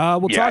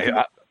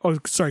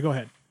 Sorry, go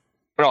ahead.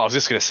 No, I was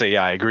just going to say,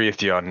 I agree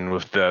with you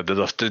with the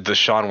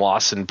Deshaun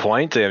Watson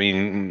point. I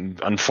mean,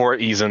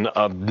 he's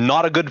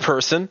not a good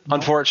person,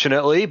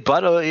 unfortunately,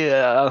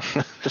 but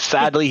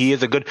sadly, he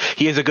is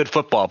a good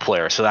football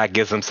player. So that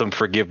gives him some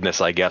forgiveness,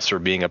 I guess, for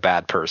being a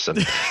bad person.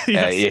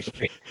 Yes.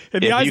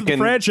 In the eyes of the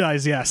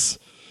franchise, yes.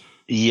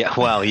 Yeah,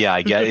 well, yeah,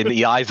 I get in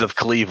the eyes of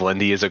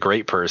Cleveland, he is a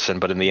great person,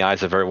 but in the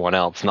eyes of everyone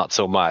else, not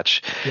so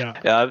much.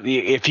 Yeah.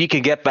 If he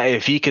can get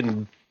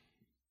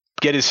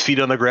his feet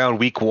on the ground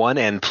week one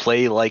and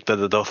play like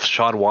the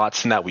Sean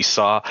Watson that we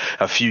saw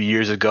a few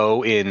years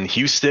ago in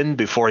Houston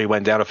before he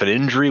went down with an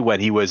injury when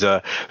he was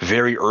a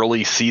very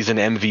early season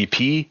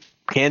MVP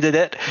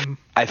candidate,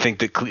 I think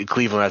that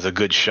Cleveland has a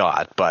good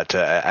shot. But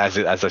as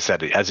I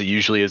said, as it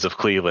usually is of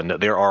Cleveland,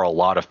 there are a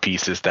lot of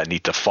pieces that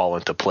need to fall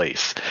into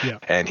place. Yeah.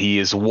 And he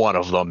is one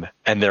of them.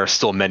 And there are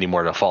still many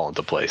more to fall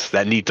into place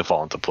that need to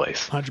fall into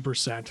place.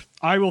 100%.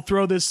 I will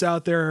throw this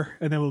out there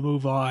and then we'll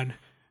move on.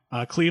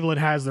 Cleveland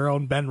has their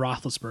own Ben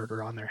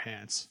Roethlisberger on their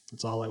hands.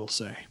 That's all I will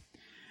say.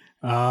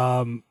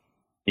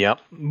 Yep.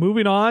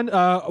 Moving on,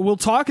 we'll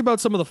talk about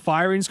some of the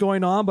firings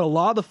going on, but a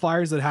lot of the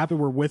firings that happened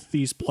were with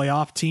these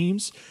playoff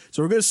teams.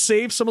 So we're going to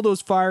save some of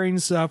those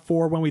firings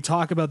for when we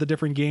talk about the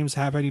different games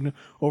happening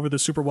over the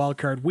Super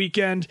Wildcard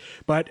weekend.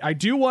 But I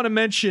do want to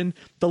mention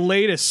the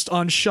latest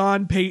on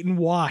Sean Payton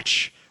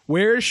watch.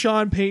 Where is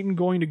Sean Payton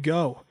going to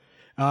go?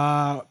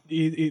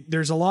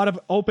 There's a lot of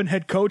open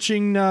head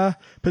coaching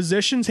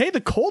positions. Hey,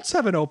 the Colts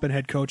have an open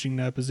head coaching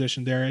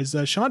position there. Is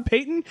Sean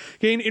Payton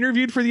getting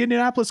interviewed for the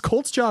Indianapolis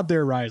Colts job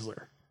there,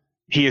 Reisler?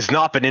 He has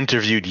not been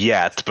interviewed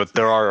yet, but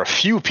there are a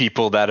few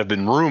people that have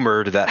been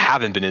rumored that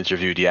haven't been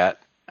interviewed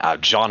yet.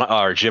 Jim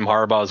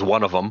Harbaugh is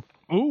one of them.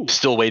 Ooh.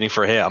 Still waiting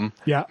for him.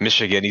 Yeah.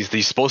 Michigan.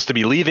 He's supposed to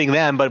be leaving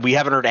them, but we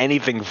haven't heard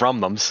anything from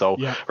them. So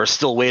we're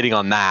still waiting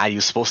on that.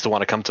 He's supposed to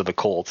want to come to the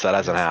Colts. That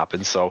hasn't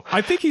happened. So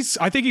I think he's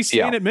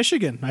staying at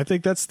Michigan. I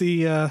think that's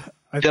the.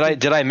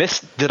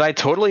 Did I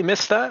totally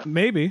miss that?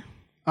 Maybe.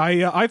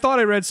 I thought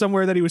I read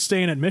somewhere that he was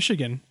staying at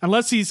Michigan,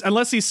 unless he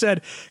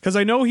said, because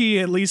I know he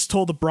at least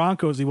told the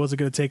Broncos he wasn't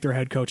going to take their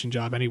head coaching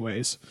job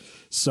anyways.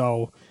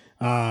 So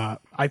I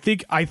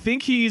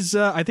think he's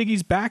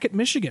back at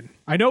Michigan.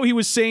 I know he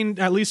was saying,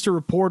 at least to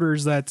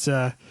reporters,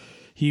 that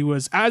he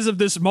was, as of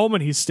this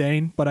moment, he's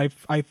staying. But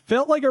I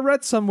felt like I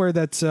read somewhere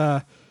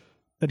that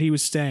he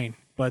was staying.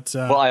 But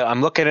well,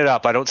 I'm looking it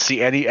up. I don't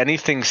see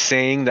anything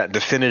saying that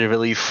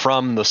definitively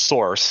from the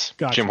source,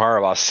 Gotcha. Jim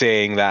Harbaugh,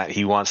 saying that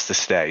he wants to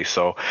stay.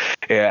 So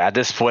at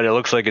this point, it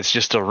looks like it's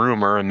just a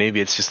rumor, and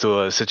maybe it's just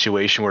a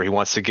situation where he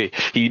wants to get.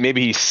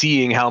 Maybe he's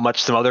seeing how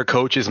much some other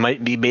coaches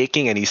might be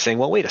making, and he's saying,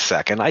 "Well, wait a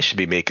second, I should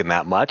be making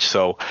that much."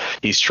 So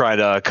he's trying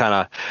to kind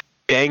of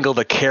dangle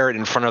the carrot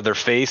in front of their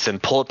face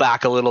and pull it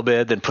back a little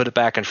bit, then put it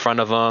back in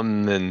front of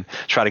them, and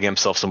try to get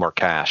himself some more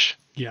cash.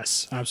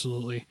 Yes,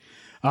 absolutely.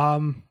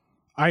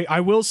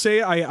 I will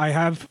say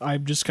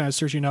I'm just kind of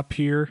searching up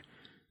here.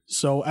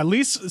 So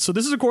this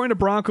is according to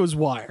Broncos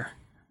Wire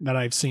that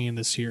I've seen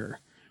this year.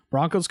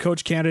 Broncos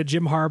coach candidate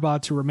Jim Harbaugh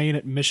to remain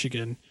at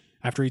Michigan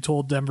after he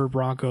told Denver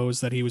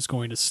Broncos that he was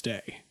going to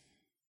stay.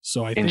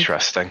 So I think,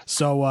 interesting.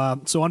 So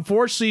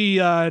unfortunately,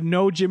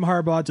 no Jim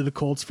Harbaugh to the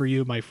Colts for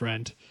you, my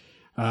friend.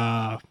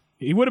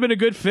 He would have been a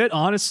good fit,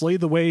 honestly,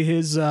 the way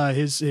his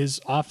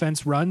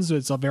offense runs.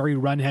 It's a very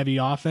run-heavy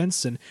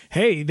offense. And,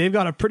 hey, they've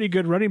got a pretty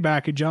good running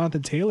back in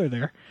Jonathan Taylor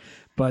there.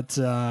 But,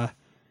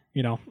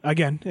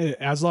 again,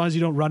 as long as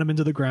you don't run him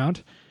into the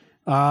ground.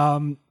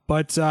 It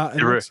looks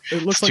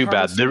it's like too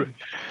bad.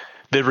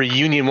 The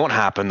reunion won't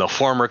happen. The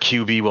former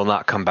QB will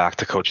not come back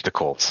to coach the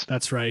Colts.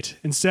 That's right.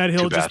 Instead,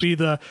 he'll just be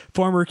the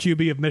former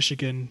QB of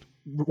Michigan,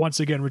 once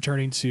again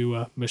returning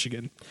to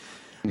Michigan.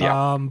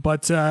 Yeah.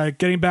 But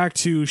getting back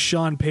to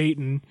Sean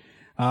Payton,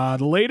 the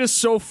latest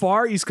so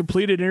far, he's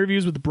completed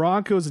interviews with the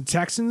Broncos and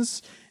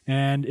Texans.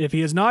 And if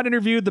he has not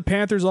interviewed the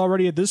Panthers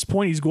already at this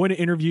point, he's going to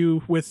interview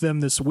with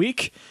them this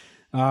week.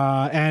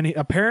 And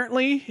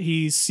apparently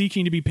he's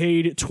seeking to be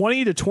paid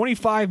 $20 to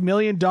 $25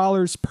 million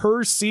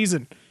per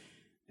season.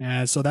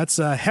 So that's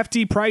a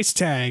hefty price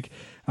tag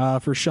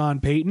for Sean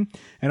Payton.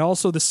 And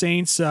also the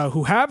Saints,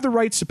 who have the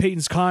rights to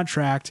Payton's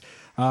contract,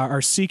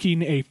 are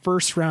seeking a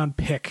first-round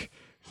pick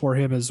for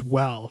him as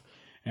well.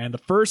 And the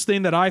first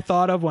thing that I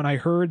thought of when I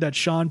heard that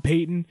Sean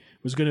Payton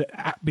was going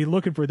to be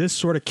looking for this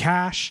sort of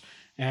cash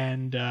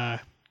and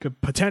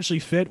could potentially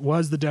fit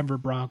was the Denver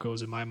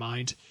Broncos in my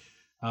mind.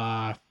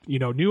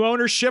 New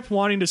ownership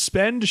wanting to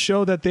spend to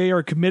show that they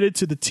are committed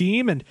to the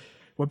team, and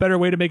what better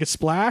way to make a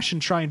splash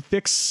and try and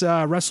fix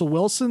Russell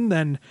Wilson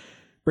than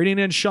bringing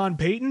in Sean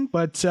Payton.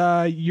 But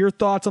your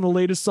thoughts on the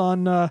latest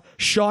on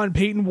Sean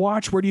Payton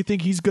watch? Where do you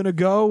think he's going to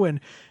go? And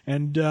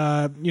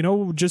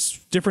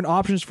just different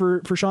options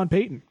for Sean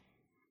Payton.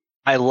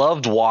 I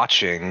loved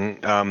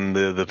watching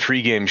the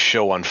pregame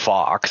show on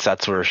Fox.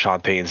 That's where Sean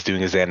Payton's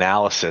doing his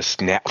analysis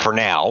for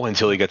now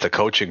until he gets a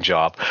coaching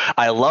job.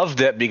 I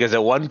loved it because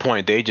at one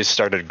point they just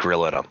started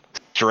grilling him.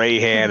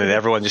 Strahan and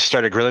everyone just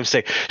started grilling him,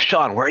 saying,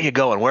 "Sean, where are you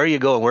going? Where are you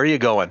going? Where are you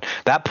going?"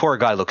 That poor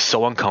guy looks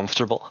so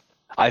uncomfortable.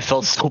 I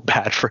felt so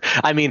bad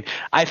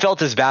I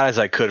felt as bad as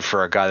I could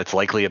for a guy that's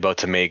likely about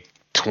to make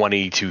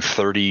 $20 to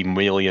 $30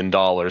 million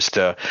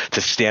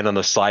to stand on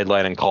the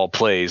sideline and call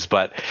plays,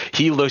 but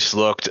he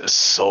looked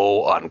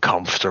so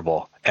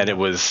uncomfortable, and it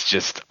was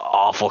just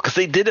awful because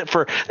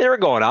they were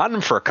going on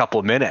him for a couple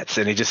of minutes,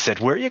 and he just said,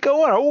 "Where are you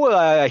going?" "Oh,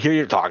 I hear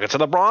you're talking to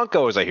the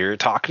Broncos. I hear you're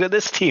talking to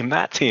this team,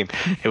 that team."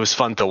 It was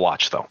fun to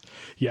watch though.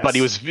 Yes. But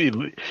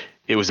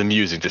it was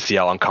amusing to see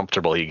how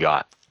uncomfortable he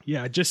got.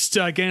 Yeah, just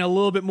getting a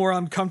little bit more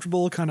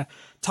uncomfortable, kind of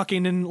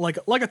tucking in like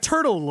a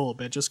turtle a little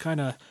bit, just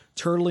kind of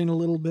turtling a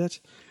little bit.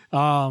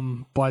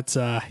 Sean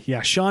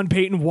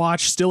Payton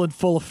watch still in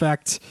full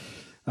effect.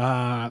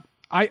 I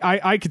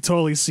could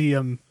totally see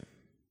him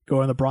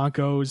going to the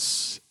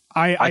Broncos.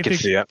 I can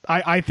see it.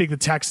 I think the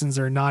Texans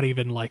are not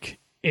even like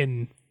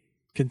in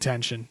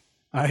contention.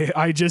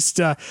 I just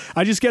get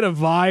a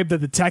vibe that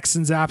the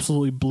Texans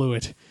absolutely blew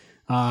it.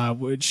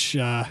 Which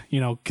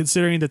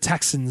considering the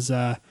Texans,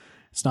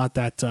 it's not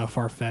that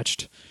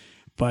far-fetched.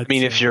 But I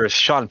mean, if you're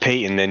Sean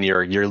Payton, then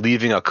you're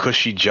leaving a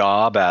cushy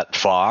job at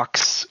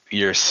Fox.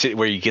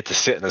 Where you get to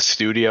sit in the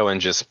studio and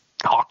just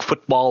talk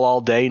football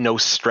all day, no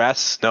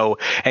stress, no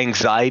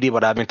anxiety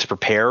about having to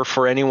prepare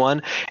for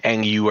anyone,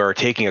 and you are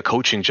taking a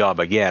coaching job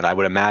again. I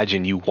would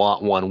imagine you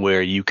want one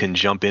where you can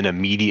jump in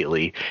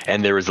immediately,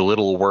 and there is a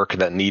little work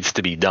that needs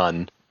to be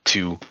done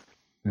to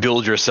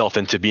build yourself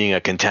into being a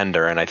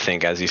contender. And I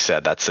think, as you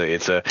said,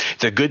 it's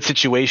a good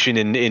situation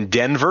in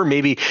Denver.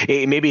 Maybe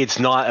it's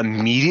not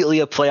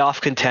immediately a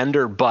playoff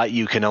contender, but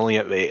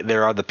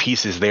there are the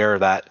pieces there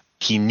that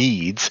he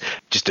needs,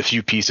 just a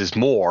few pieces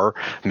more,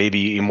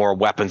 maybe more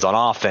weapons on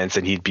offense,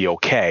 and he'd be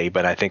okay.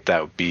 But I think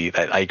I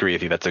agree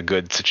with you. That's a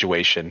good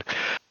situation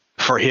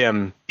for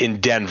him in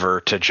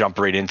Denver to jump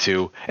right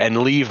into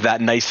and leave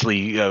that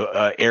nicely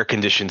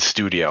air-conditioned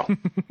studio.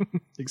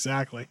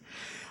 Exactly.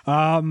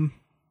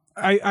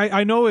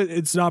 I know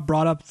it's not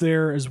brought up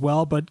there as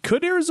well, but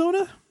could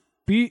Arizona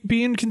be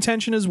in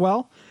contention as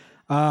well?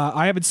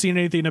 I haven't seen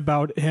anything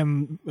about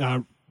him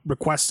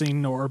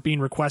requesting or being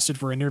requested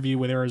for an interview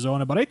with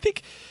Arizona. But I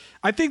think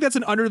that's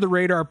an under the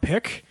radar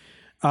pick.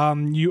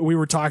 We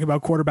were talking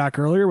about quarterback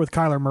earlier with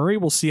Kyler Murray.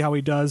 We'll see how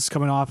he does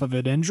coming off of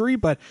an injury,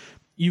 but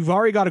you've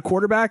already got a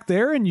quarterback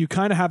there, and you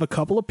kind of have a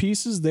couple of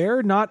pieces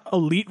there, not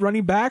elite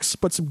running backs,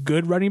 but some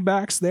good running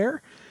backs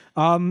there.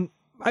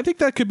 I think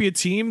that could be a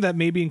team that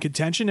may be in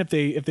contention if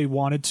they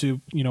wanted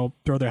to,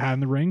 throw their hat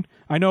in the ring.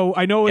 I know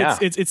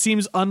it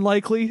seems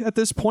unlikely at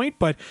this point,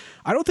 but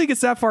I don't think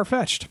it's that far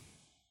fetched.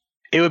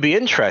 It would be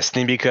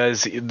interesting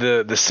because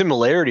the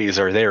similarities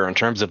are there in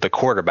terms of the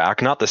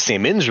quarterback, not the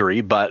same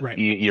injury, but right.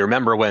 You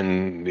remember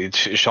when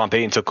Sean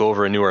Payton took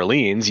over in New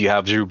Orleans, you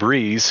have Drew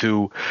Brees,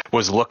 who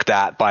was looked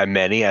at by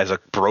many as a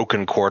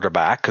broken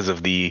quarterback because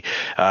of the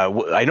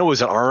I know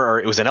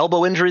it was an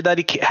elbow injury that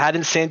he had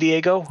in San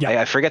Diego.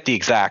 Yeah. I forget the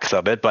exacts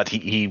of it, but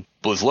he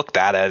was looked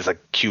at as a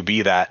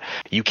QB that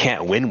you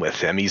can't win with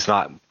him. He's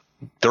not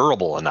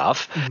durable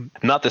enough.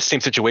 Mm-hmm. Not the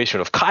same situation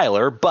of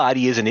Kyler, but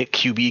he is an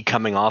QB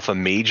coming off a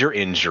major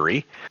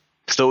injury.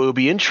 So it would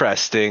be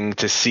interesting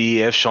to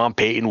see if Sean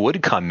Payton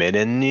would come in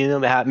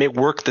and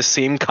work the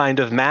same kind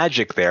of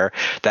magic there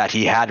that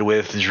he had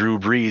with Drew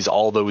Brees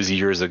all those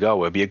years ago. It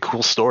would be a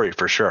cool story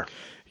for sure.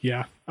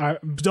 Yeah.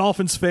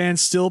 Dolphins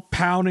fans still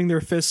pounding their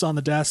fists on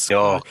the desk,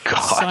 God.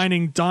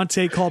 Signing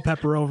Dante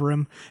Culpepper over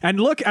him. And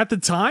look, at the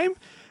time,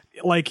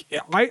 like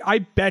I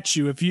bet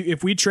you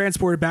if we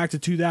transported back to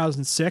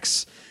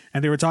 2006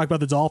 and they were talking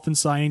about the Dolphins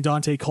signing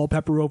Dante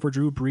Culpepper over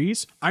Drew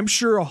Brees, I'm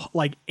sure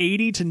like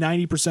 80 to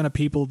 90% of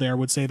people there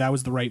would say that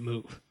was the right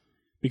move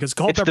because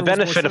Culpepper. It's the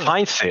benefit of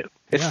hindsight.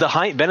 It's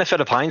the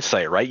benefit of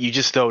hindsight, right? You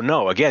just don't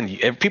know. Again,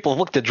 if people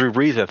looked at Drew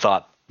Brees and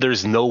thought,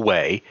 there's no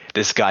way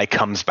this guy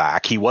comes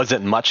back. He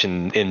wasn't much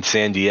in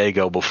San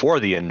Diego before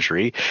the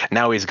injury.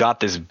 Now he's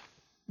got this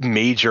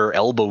major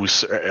elbow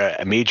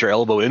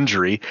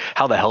injury.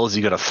 How the hell is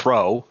he going to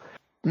throw?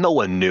 No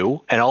one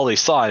knew, and all they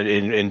saw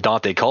in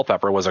Dante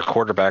Culpepper was a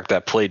quarterback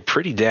that played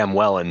pretty damn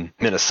well in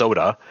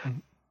Minnesota.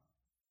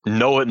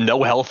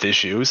 No health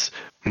issues,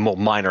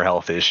 minor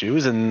health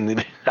issues,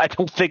 and I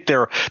don't think they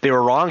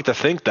were wrong to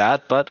think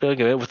that. But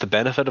with the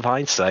benefit of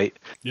hindsight,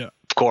 of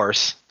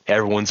course,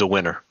 everyone's a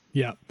winner.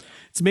 Yeah,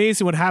 it's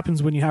amazing what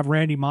happens when you have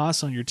Randy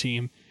Moss on your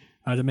team.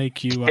 To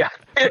make you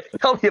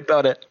tell me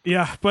about it.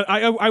 Yeah, but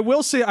I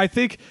will say I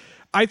think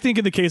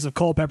in the case of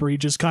Culpepper, he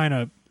just kind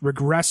of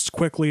regressed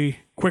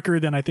quicker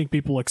than I think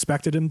people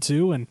expected him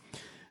to, and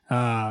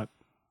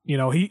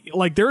he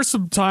like there are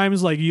some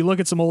times like you look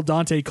at some old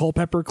Dante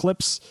Culpepper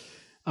clips,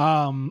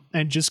 and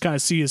just kind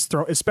of see his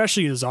throw,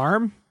 especially his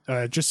arm,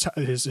 just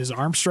his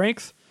arm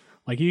strength.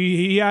 Like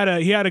he had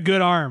a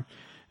good arm.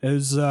 It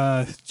was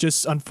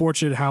just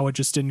unfortunate how it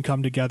just didn't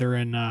come together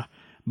in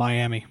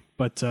Miami.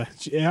 But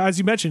as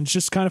you mentioned, it's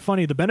just kind of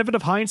funny. The benefit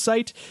of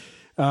hindsight,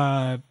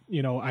 I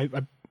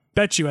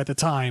bet you at the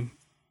time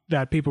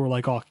that people were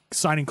like, oh,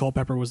 signing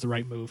Culpepper was the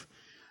right move.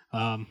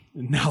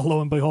 Now,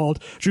 lo and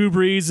behold, Drew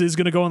Brees is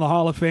going to go in the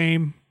Hall of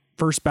Fame,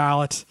 first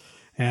ballot.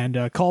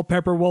 And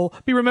Culpepper will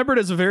be remembered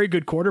as a very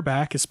good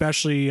quarterback,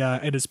 especially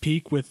at his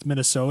peak with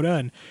Minnesota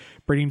and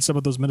bringing some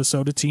of those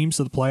Minnesota teams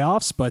to the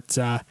playoffs. But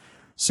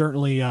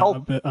certainly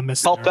a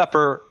miss.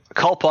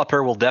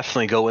 Culpepper will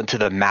definitely go into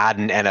the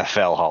Madden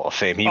NFL Hall of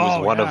Fame. He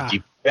was one of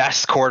the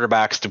best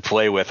quarterbacks to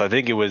play with. I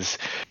think it was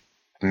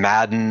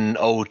Madden 02.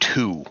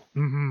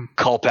 Mm-hmm.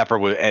 Culpepper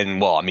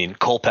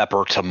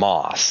Culpepper to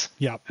Moss.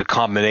 Yeah, the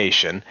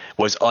combination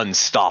was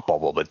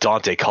unstoppable. But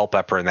Dante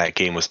Culpepper in that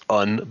game was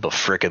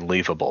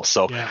unbefrickin-leavable.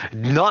 So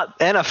not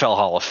NFL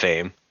Hall of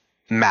Fame,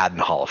 Madden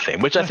Hall of Fame,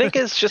 which I think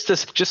is just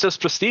as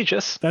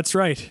prestigious. That's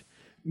right.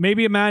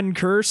 Maybe a Madden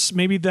curse.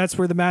 Maybe that's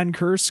where the Madden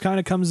curse kind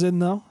of comes in,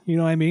 though. You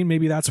know what I mean?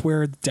 Maybe that's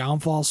where the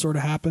downfall sort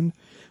of happened.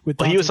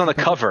 He was on the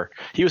cover.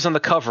 He was on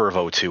the cover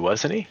of 02,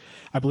 wasn't he?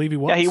 I believe he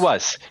was. Yeah, he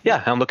was.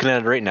 Yeah, I'm looking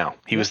at it right now.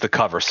 He was the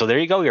cover. So there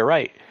you go. You're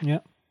right. Yeah.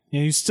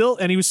 He was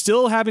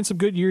still having some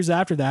good years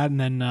after that, and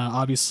then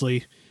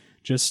obviously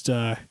just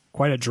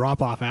quite a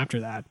drop off after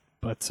that.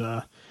 But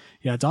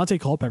Dante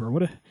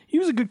Culpepper, he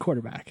was a good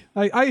quarterback.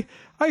 I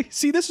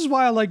see. This is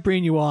why I like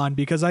bringing you on,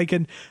 because I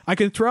can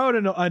throw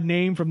out a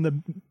name from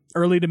the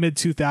early to mid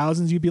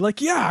 2000s. You'd be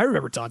like, yeah, I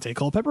remember Dante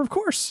Culpepper, of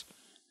course.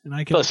 And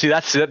I can. Well, see,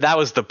 that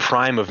was the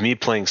prime of me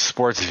playing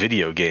sports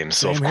video games.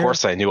 So of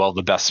course I knew all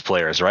the best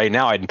players. Right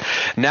now,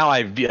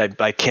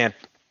 I can't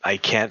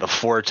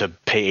afford to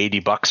pay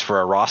 $80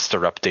 for a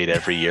roster update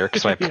every year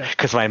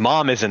because my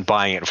mom isn't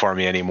buying it for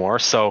me anymore.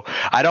 So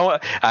I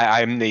don't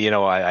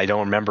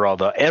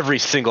remember every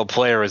single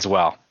player as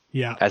well.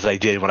 Yeah, as I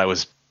did when I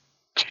was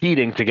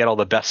cheating to get all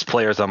the best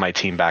players on my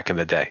team back in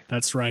the day.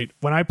 That's right.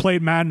 When I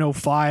played Madden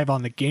 05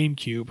 on the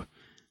GameCube,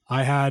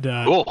 I had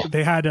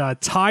they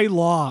had Ty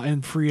Law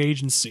in free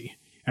agency,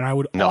 and I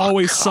would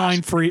always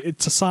sign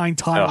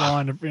Ty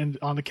Law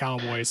on the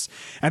Cowboys.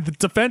 And the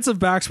defensive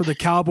backs for the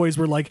Cowboys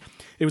were like,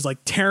 it was like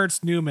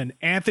Terrence Newman,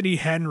 Anthony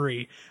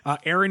Henry,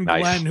 Aaron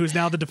Glenn, who's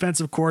now the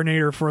defensive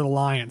coordinator for the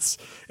Lions.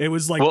 It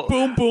was like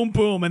boom, boom,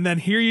 boom, and then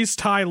here's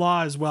Ty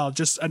Law as well.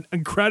 Just an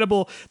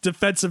incredible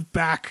defensive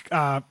back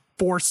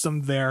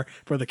foursome there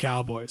for the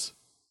Cowboys.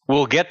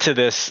 We'll get to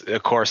this,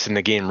 of course, in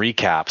the game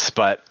recaps,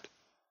 but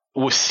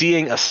was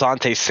seeing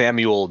Asante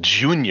Samuel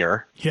Jr.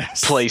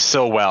 play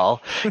so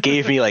well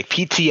gave me like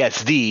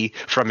PTSD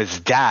from his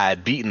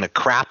dad beating the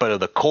crap out of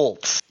the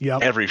Colts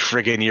every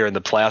friggin' year in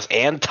the playoffs,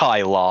 and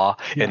Ty Law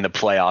in the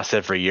playoffs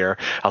every year.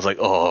 I was like,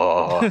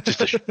 oh,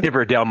 just a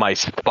shiver down my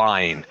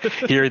spine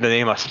hearing the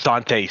name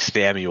Asante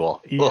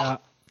Samuel. Yeah. Ugh.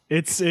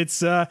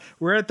 It's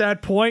we're at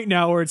that point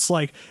now where it's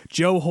like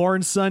Joe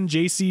Horn's son,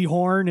 JC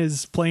Horn,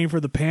 is playing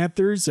for the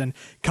Panthers, and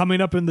coming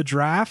up in the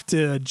draft,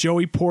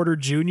 Joey Porter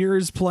Jr.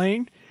 is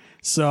playing.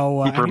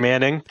 So Cooper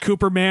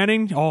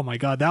Manning. Oh my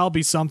God, that'll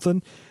be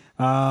something.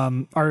 Arch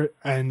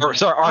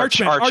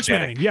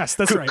Manning. Yes,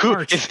 that's right.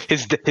 Arch.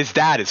 His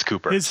dad is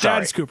Cooper. His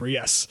dad is Cooper.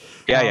 Yes.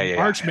 Yeah.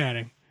 Arch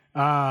Manning.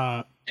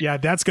 Yeah,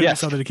 that's going to be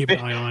something to keep an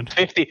eye on.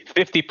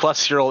 50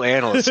 plus year old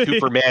analyst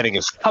Cooper Manning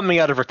is coming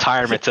out of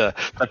retirement to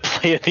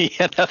play in the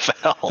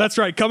NFL. That's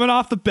right. Coming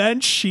off the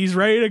bench, he's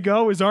ready to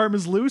go. His arm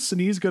is loose,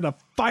 and he's going to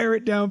fire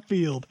it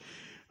downfield.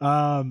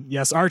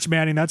 Yes, Arch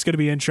Manning, that's going to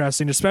be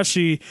interesting,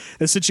 especially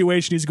the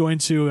situation he's going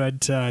to at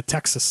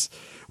Texas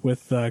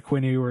with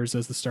Quinn Ewers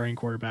as the starting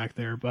quarterback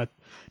there. But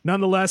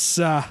nonetheless,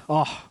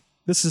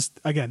 this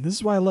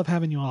is why I love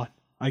having you on.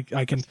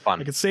 I can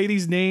say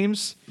these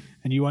names,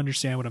 and you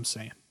understand what I'm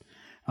saying.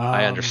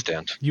 I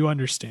understand. You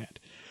understand.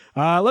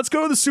 Let's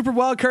go to the Super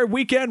Wildcard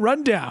Weekend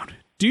rundown.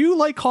 Do you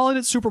like calling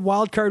it Super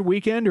Wildcard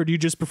Weekend, or do you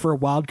just prefer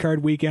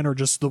Wildcard Weekend, or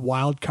just the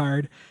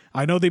Wildcard?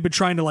 I know they've been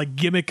trying to like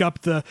gimmick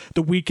up the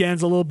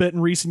weekends a little bit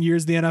in recent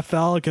years, the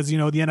NFL, because the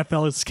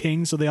NFL is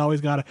king, so they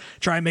always got to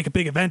try and make a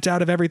big event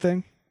out of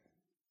everything.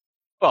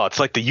 Well, it's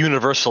like the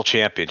Universal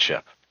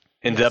Championship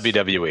in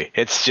WWE.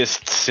 It's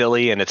just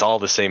silly, and it's all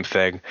the same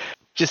thing.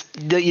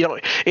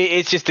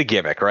 It's just a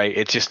gimmick, right?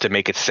 It's just to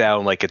make it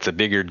sound like it's a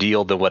bigger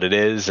deal than what it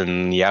is,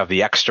 and you have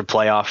the extra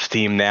playoff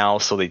team now,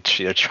 so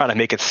they're trying to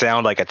make it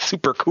sound like it's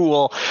super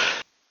cool.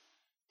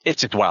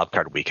 It's just Wild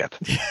Card Weekend.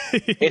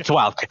 It's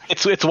Wild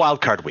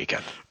Card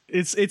Weekend.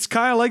 It's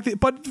kind of like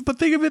but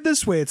think of it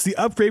this way: it's the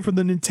upgrade from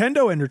the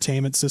Nintendo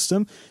Entertainment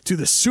System to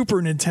the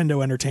Super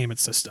Nintendo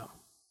Entertainment System.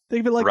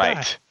 Think of it like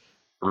that.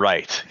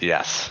 Right.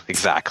 Yes.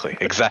 Exactly.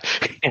 I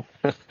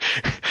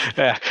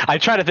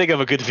try to think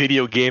of a good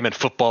video game and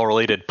football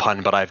related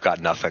pun, but I've got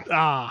nothing.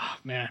 Ah,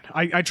 man.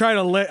 I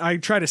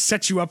try to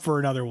set you up for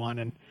another one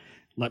and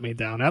let me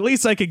down. At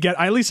least I could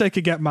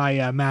get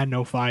my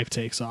Madden 05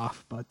 takes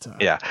off. But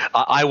yeah,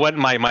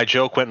 my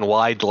joke went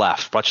wide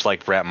left, much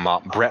like Brett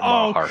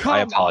Maher. I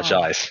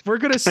apologize. We're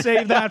gonna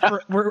save that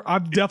for.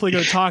 I'm definitely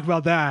gonna talk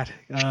about that.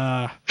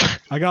 I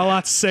got a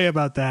lot to say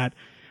about that,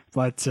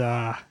 but.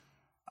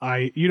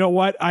 You know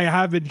what? I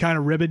have been kind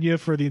of ribbing you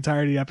for the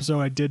entirety of the episode.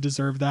 I did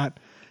deserve that,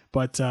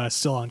 but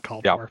still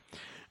uncalled for.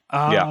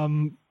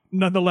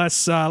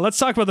 Nonetheless, let's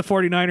talk about the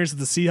 49ers and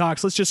the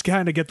Seahawks. Let's just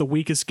kind of get the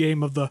weakest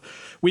game of the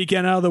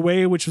weekend out of the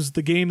way, which was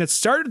the game that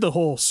started the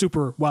whole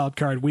Super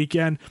Wildcard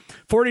Weekend.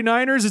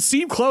 49ers, it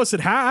seemed close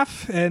at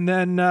half, and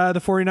then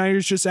the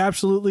 49ers just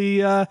absolutely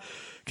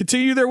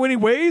continue their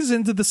winning ways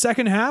into the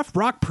second half.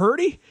 Brock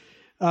Purdy,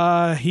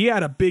 he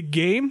had a big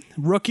game.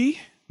 Rookie.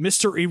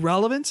 Mr.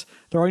 Irrelevant,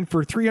 throwing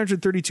for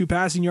 332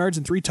 passing yards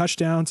and 3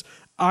 touchdowns.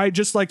 I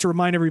just like to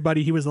remind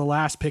everybody he was the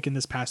last pick in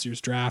this past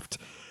year's draft,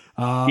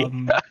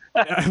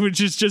 which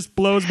just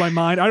blows my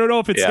mind. I don't know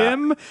if it's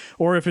him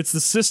or if it's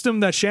the system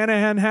that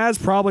Shanahan has,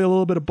 probably a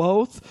little bit of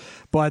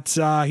both, but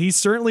he's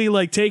certainly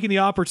like taking the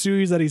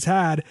opportunities that he's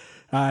had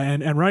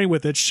and running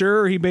with it.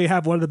 Sure, he may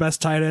have one of the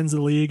best tight ends in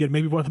the league and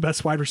maybe one of the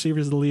best wide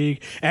receivers in the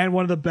league and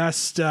one of the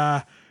best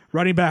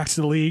running backs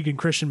in the league in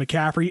Christian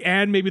McCaffrey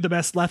and maybe the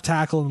best left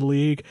tackle in the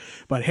league.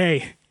 But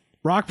hey,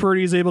 Brock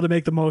Purdy is able to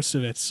make the most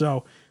of it.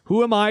 So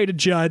who am I to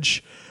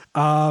judge?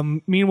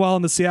 Meanwhile,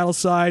 on the Seattle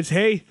side,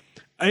 hey,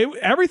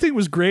 everything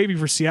was gravy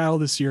for Seattle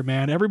this year,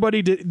 man. It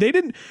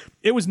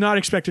was not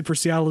expected for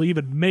Seattle to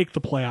even make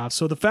the playoffs.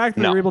 So the fact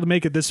that they were able to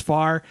make it this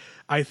far,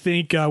 I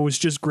think was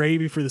just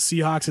gravy for the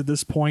Seahawks at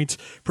this point,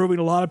 proving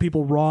a lot of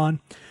people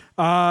wrong.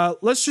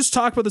 Let's just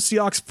talk about the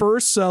Seahawks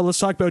first. Let's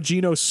talk about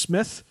Geno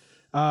Smith.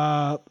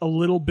 A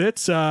little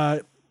bit,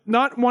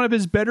 not one of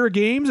his better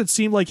games. It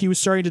seemed like he was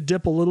starting to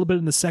dip a little bit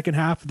in the second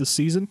half of the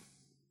season,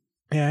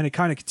 and it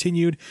kind of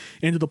continued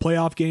into the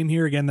playoff game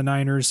here. Again, the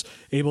Niners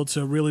able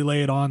to really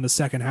lay it on the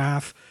second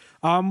half.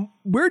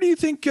 Where do you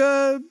think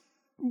the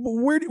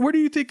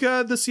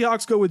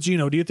Seahawks go with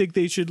Geno? Do you think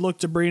they should look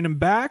to bring him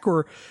back,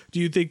 or do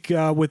you think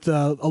with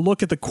a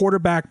look at the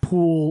quarterback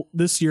pool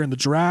this year in the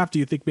draft, do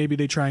you think maybe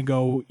they try and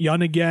go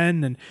young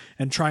again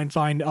and try and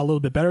find a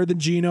little bit better than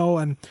Geno?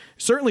 And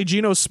certainly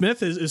Geno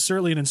Smith is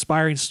certainly an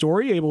inspiring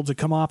story, able to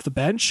come off the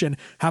bench and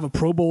have a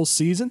Pro Bowl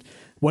season,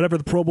 whatever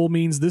the Pro Bowl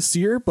means this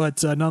year,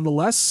 but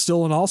nonetheless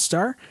still an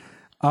all-star.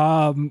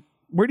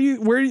 Where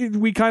do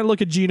we kind of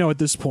look at Geno at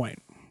this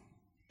point?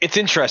 It's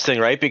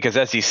interesting, right? Because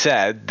as you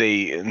said,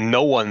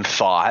 no one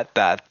thought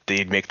that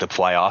they'd make the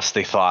playoffs.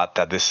 They thought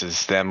that this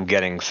is them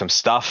getting some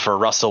stuff for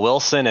Russell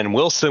Wilson, and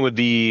Wilson would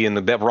be in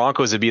the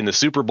Broncos would be in the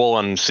Super Bowl,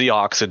 and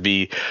Seahawks would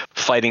be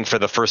fighting for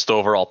the first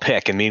overall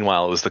pick. And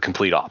meanwhile, it was the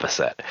complete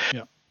opposite.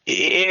 Yeah.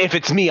 If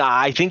it's me,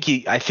 I think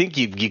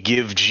you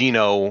give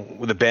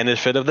Gino the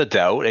benefit of the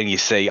doubt, and you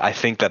say, I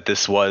think that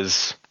this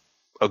was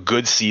a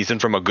good season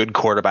from a good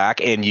quarterback.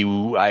 And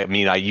I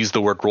mean, I use the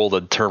word roll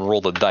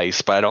the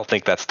dice, but I don't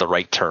think that's the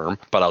right term,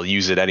 but I'll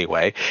use it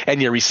anyway.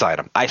 And you re-sign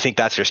him. I think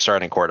that's your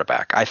starting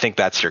quarterback. I think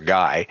that's your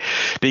guy,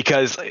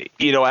 because,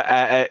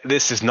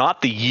 this is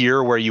not the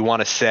year where you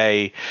want to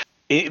say,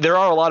 there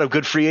are a lot of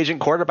good free agent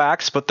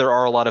quarterbacks, but there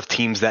are a lot of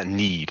teams that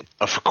need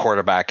a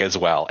quarterback as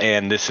well.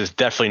 And this is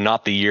definitely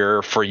not the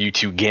year for you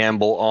to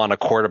gamble on a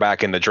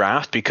quarterback in the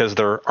draft, because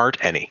there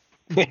aren't any.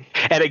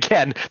 And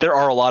again, there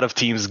are a lot of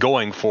teams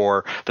going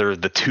for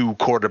the two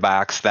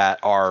quarterbacks that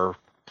are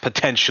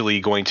potentially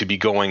going to be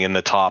going in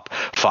the top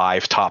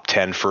 5, top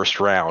 10 first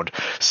round.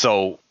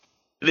 So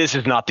this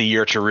is not the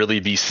year to really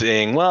be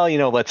saying, well,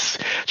 let's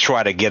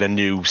try to get a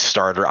new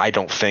starter. I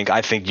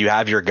think you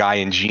have your guy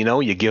in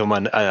Gino. You give him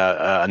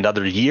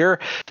another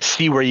year,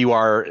 see where you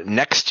are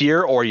next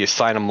year, or you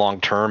sign him long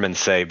term and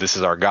say, this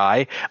is our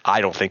guy.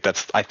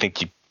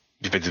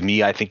 If it's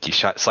me, I think you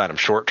sign him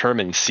short term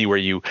and see where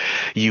you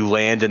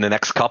land in the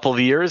next couple of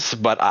years.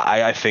 But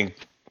I think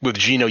with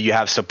Gino, you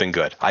have something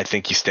good. I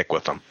think you stick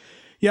with him.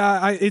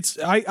 Yeah,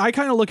 I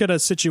kind of look at a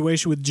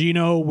situation with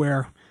Gino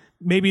where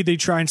maybe they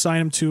try and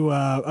sign him to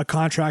a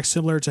contract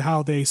similar to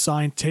how they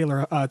signed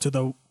Taylor to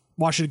the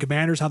Washington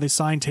Commanders, how they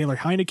signed Taylor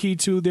Heineke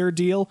to their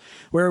deal,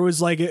 where it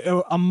was like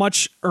a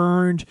much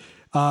earned,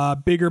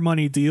 bigger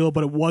money deal,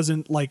 but it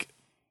wasn't like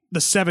the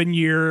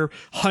 7-year,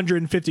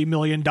 $150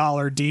 million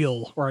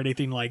deal or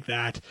anything like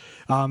that.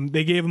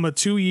 They gave him a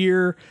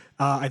 2-year,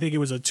 I think it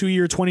was a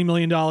 2-year, $20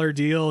 million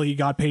deal. He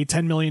got paid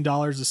 $10 million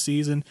a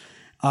season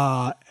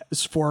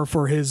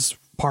for his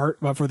part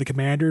for the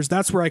Commanders.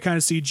 That's where I kind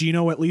of see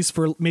Gino, at least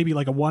for maybe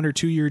like a 1 or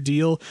 2 year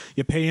deal.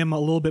 You pay him a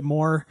little bit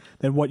more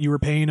than what you were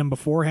paying him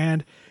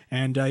beforehand.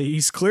 And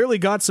he's clearly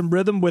got some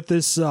rhythm with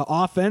this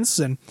offense,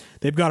 and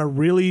they've got a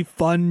really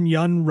fun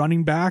young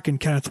running back in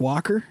Kenneth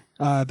Walker.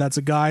 That's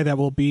a guy that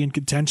will be in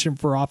contention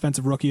for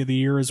Offensive Rookie of the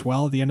Year as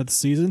well at the end of the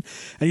season.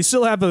 And you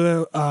still have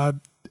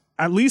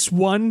at least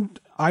one,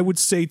 I would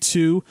say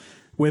two,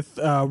 with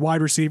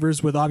wide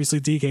receivers, with obviously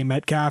DK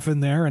Metcalf in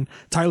there, and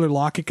Tyler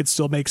Lockett could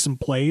still make some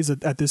plays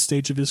at this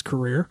stage of his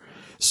career.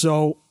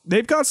 So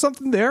they've got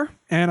something there.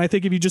 And I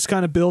think if you just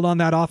kind of build on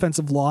that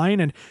offensive line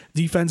and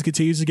defense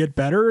continues to get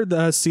better,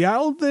 the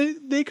Seattle,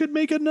 they could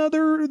make a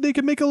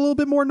little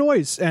bit more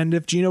noise. And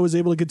if Gino is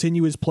able to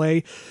continue his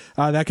play,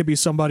 that could be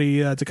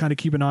somebody to kind of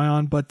keep an eye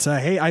on. But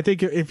hey, I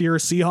think if you're a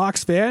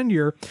Seahawks fan,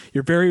 you're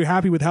very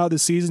happy with how the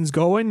season's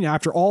going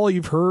after all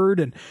you've heard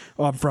and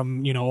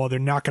from, they're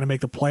not going to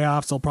make the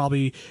playoffs. They'll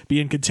probably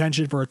be in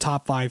contention for a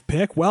top 5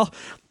 pick. Well,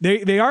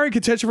 they are in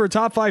contention for a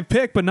top 5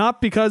 pick, but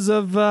not because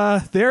of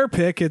their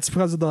pick. It's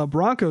because of the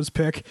Broncos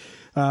pick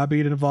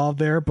being involved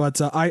there. But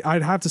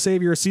I'd have to say,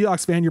 if you're a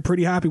Seahawks fan, you're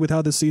pretty happy with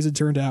how this season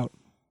turned out.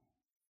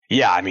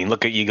 Yeah, I mean,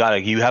 look at you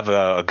have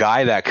a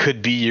guy that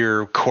could be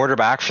your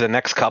quarterback for the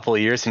next couple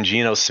of years in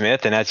Geno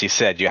Smith, and as you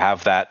said, you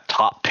have that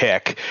top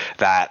pick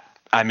that,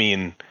 I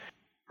mean,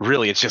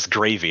 really, it's just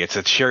gravy. It's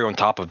a cherry on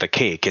top of the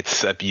cake.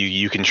 It's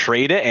you can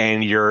trade it,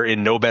 and you're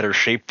in no better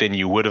shape than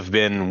you would have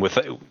been with.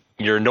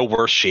 You're in no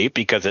worse shape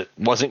because it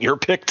wasn't your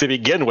pick to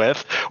begin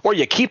with, or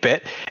you keep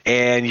it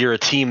and you're a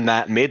team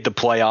that made the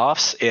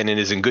playoffs and it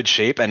is in good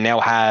shape and now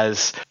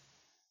has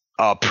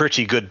a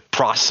pretty good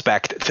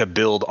prospect to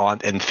build on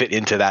and fit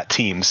into that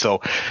team.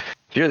 So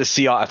if you're if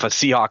a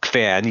Seahawk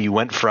fan, you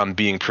went from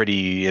being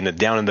pretty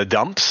down in the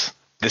dumps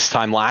this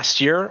time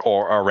last year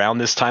or around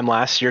this time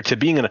last year to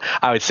being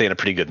I would say in a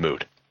pretty good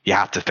mood. You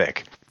have to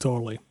think.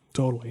 Totally.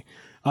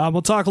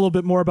 We'll talk a little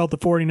bit more about the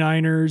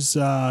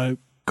 49ers,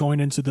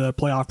 going into the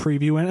playoff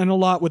preview and a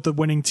lot with the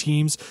winning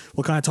teams.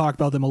 We'll kind of talk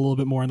about them a little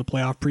bit more in the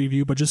playoff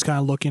preview, but just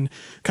kind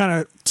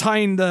of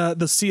tying the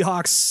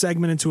Seahawks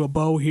segment into a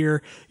bow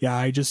here. Yeah,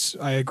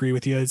 I agree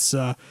with you. It's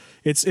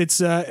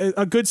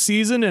a good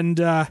season, and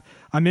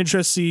I'm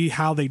interested to see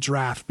how they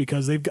draft,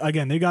 because they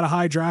got a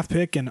high draft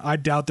pick, and I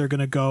doubt they're going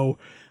to go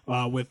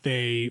with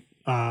a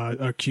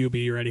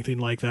QB or anything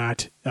like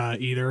that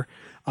either.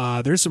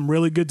 There's some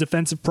really good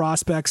defensive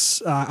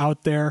prospects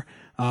out there.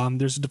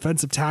 There's a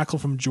defensive tackle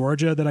from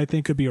Georgia that I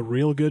think could be a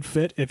real good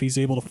fit if he's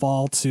able to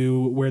fall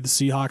to where the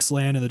Seahawks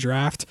land in the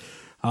draft.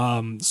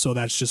 So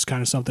that's just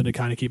kind of something to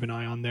kind of keep an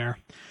eye on there.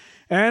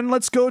 And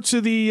let's go to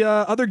the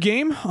other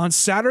game on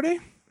Saturday.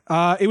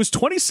 It was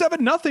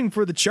 27-0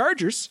 for the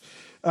Chargers,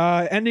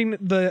 ending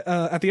at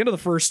the end of the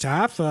first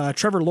half.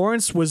 Trevor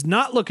Lawrence was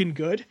not looking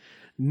good.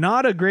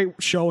 Not a great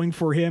showing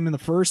for him in the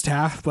first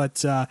half,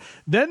 but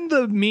then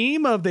the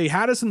meme of they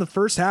had us in the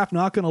first half,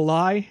 not going to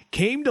lie,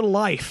 came to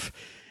life,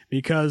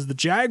 because the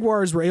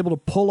Jaguars were able to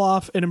pull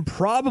off an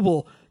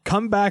improbable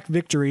comeback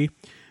victory,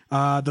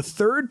 the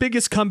third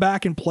biggest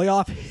comeback in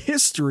playoff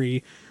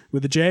history,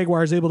 with the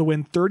Jaguars able to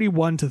win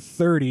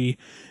 31-30.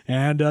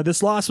 And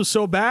this loss was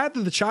so bad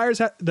that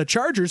the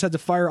Chargers had to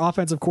fire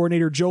offensive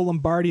coordinator Joe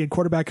Lombardi and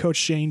quarterback coach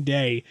Shane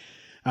Day.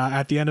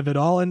 at the end of it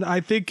all. And I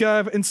think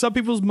in some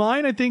people's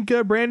mind, I think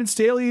Brandon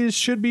Staley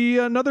should be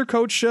another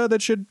coach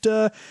that should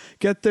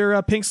get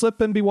their pink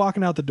slip and be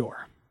walking out the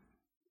door.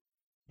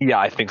 Yeah,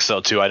 I think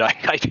so too. I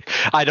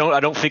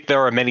don't think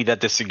there are many that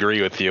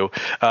disagree with you.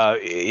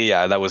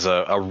 Yeah, that was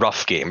a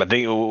rough game. I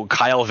think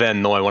Kyle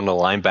Van Noy, one of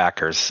the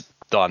linebackers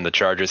on the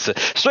Chargers,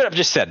 straight up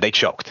just said they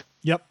choked.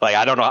 Yep. Like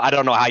I don't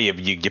know how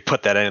you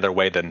put that any other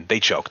way than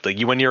they choked. Like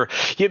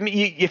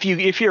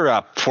if you're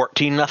up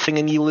 14-0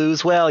 and you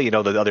lose, well,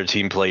 the other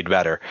team played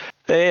better.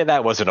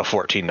 That wasn't a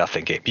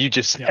 14-0 game. You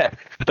just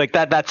like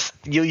that. That's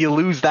you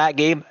lose that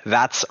game.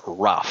 That's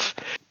rough.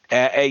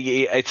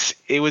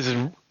 It was,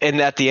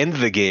 and at the end of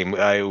the game,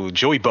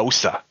 Joey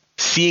Bosa,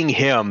 seeing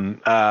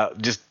him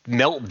just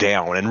melt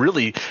down, and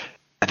really,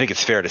 I think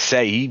it's fair to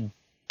say he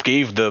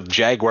gave the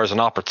Jaguars an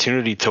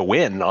opportunity to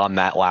win on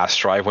that last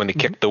drive when they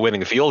kicked the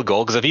winning field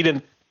goal. Because if he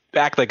didn't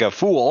act like a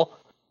fool,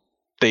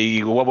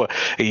 he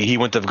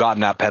wouldn't have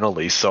gotten that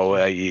penalty. So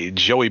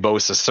Joey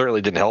Bosa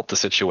certainly didn't help the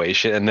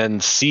situation. And then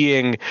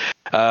seeing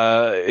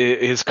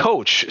his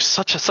coach,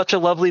 such a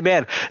lovely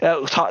man,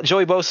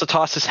 Joey Bosa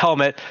tossed his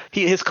helmet.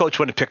 His coach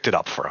wouldn't have picked it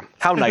up for him.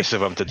 How nice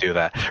of him to do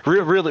that.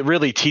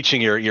 Really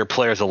teaching your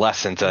players a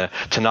lesson to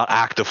not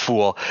act a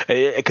fool.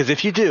 Because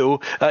if you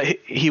do,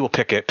 he will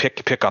pick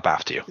up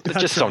after you.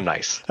 It's just so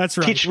nice. That's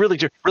right.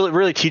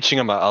 Really teaching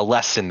him a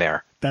lesson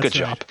there. That's Good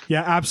job.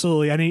 Yeah,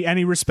 absolutely. And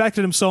he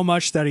respected him so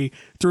much that he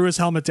threw his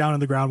helmet down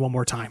on the ground one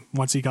more time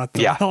once he got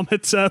the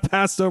helmet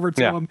passed over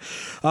to him.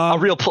 A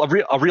real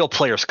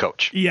player's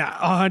coach. Yeah,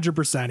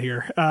 100%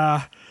 here.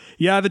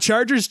 The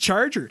Chargers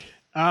chargered.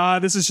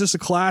 This is just a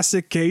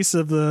classic case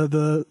of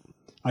the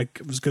I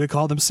was going to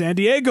call them San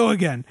Diego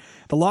again.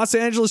 The Los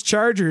Angeles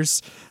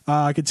Chargers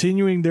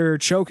continuing their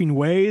choking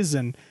ways,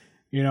 and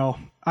there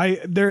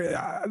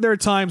are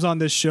times on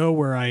this show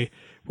where I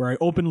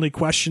openly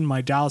question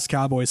my Dallas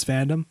Cowboys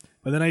fandom,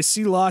 but then I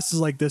see losses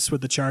like this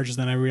with the Chargers,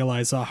 then I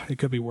realize, it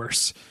could be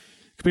worse.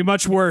 It could be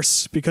much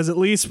worse, because at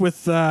least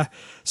with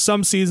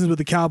some seasons with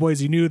the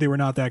Cowboys, you knew they were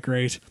not that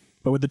great.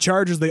 But with the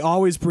Chargers, they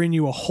always bring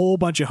you a whole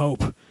bunch of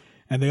hope,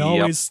 and they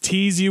always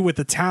tease you with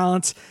the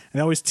talent, and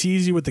they always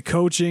tease you with the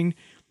coaching.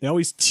 They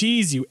always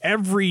tease you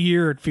every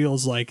year. It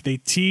feels like they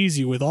tease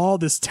you with all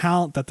this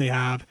talent that they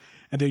have,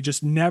 and they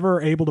just never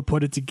are able to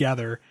put it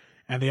together,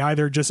 and they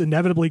either just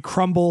inevitably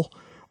crumble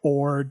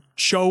or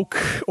choke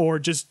or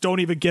just don't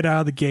even get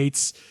out of the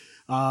gates,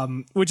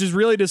 which is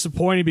really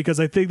disappointing, because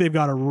I think they've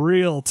got a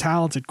real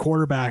talented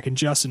quarterback in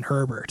Justin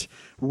Herbert.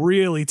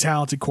 Really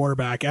talented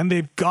quarterback, and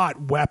they've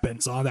got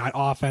weapons on that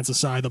offensive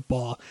side of the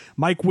ball.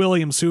 Mike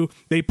Williams, who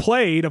they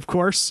played, of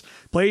course,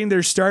 playing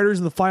their starters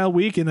in the final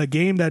week in a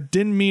game that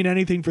didn't mean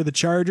anything for the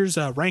Chargers,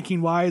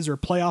 ranking-wise or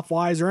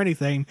playoff-wise or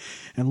anything,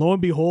 and lo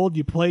and behold,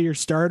 you play your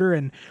starter,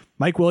 and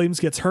Mike Williams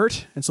gets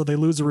hurt, and so they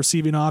lose a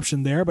receiving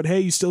option there. But hey,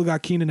 you still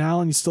got Keenan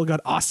Allen, you still got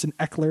Austin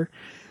Eckler,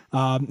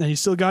 and you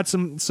still got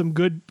some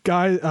good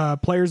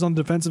players on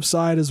the defensive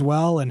side as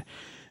well. And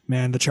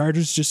man, the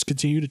Chargers just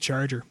continue to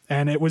charger.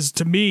 And it was,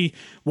 to me,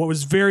 what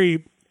was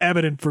very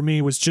evident for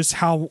me was just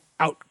how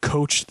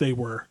out-coached they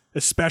were,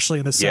 especially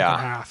in the second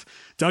half.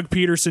 Doug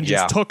Peterson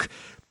just took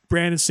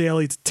Brandon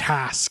Staley to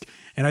task,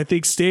 and I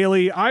think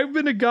Staley. I've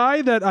been a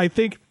guy that I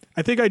think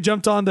I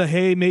jumped on the,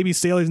 hey, maybe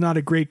Staley's not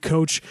a great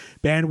coach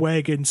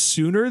bandwagon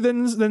sooner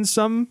than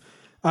some,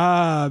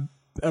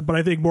 but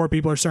I think more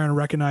people are starting to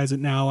recognize it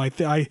now. I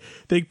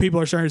think people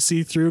are starting to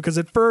see through, because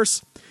at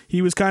first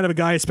he was kind of a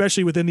guy,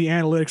 especially within the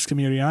analytics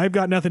community. And I've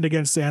got nothing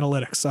against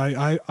analytics.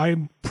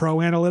 I'm pro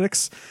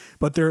analytics,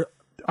 but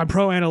I'm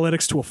pro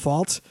analytics to a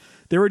fault.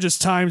 There were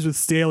just times with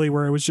Staley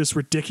where it was just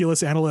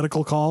ridiculous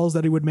analytical calls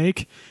that he would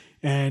make,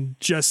 and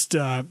just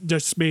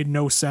made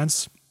no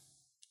sense.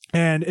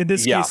 And in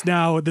this case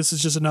now, this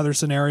is just another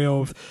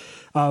scenario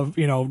of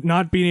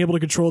not being able to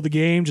control the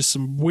game, just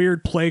some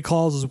weird play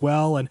calls as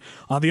well. And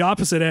on the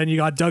opposite end, you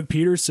got Doug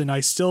Peterson.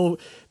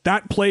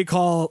 That play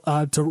call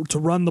to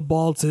run the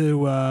ball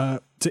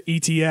to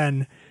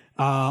ETN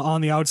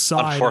on the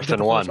outside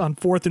on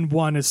 4th and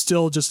 1 is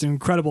still just an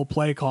incredible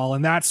play call,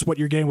 and that's what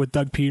you're getting with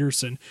Doug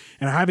Peterson.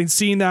 And having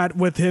seen that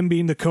with him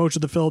being the coach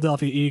of the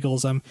Philadelphia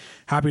Eagles, I'm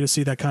happy to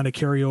see that kind of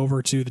carry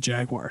over to the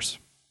Jaguars.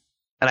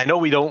 And I know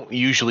we don't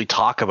usually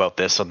talk about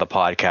this on the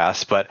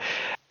podcast, but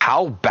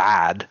how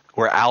bad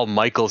were Al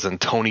Michaels and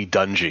Tony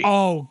Dungy?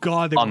 Oh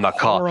God, they were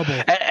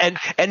horrible.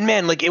 And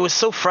man, like, it was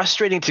so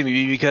frustrating to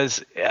me,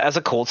 because as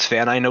a Colts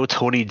fan, I know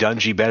Tony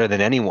Dungy better than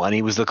anyone.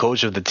 He was the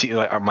coach of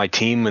my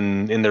team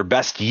in their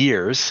best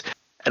years.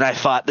 And I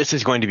thought, this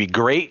is going to be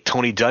great.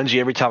 Tony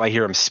Dungy, every time I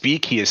hear him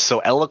speak, he is so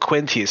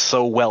eloquent. He is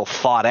so well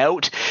thought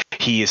out.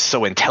 He is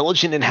so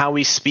intelligent in how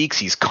he speaks.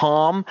 He's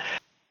calm.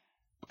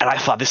 And I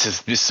thought,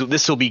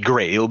 this will be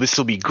great. This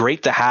will be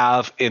great to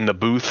have in the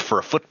booth for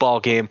a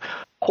football game.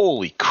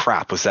 Holy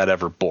crap, was that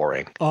ever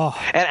boring? Oh.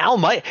 And Al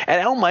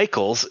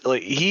Michaels,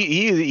 like,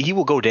 he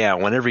will go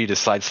down whenever he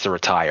decides to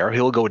retire.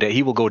 He will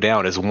go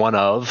down as one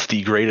of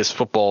the greatest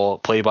football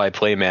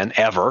play-by-play men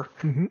ever.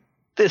 Mm-hmm.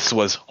 This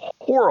was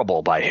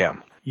horrible by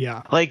him.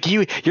 Yeah. Like,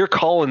 you're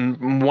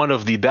calling one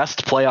of the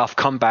best playoff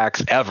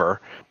comebacks ever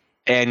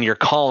and you're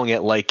calling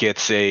it like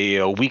it's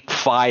a week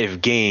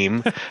 5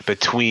 game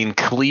between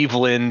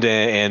Cleveland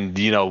and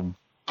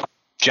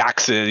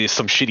Jackson,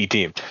 some shitty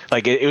team.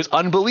 Like it was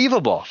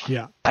unbelievable.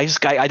 Yeah. I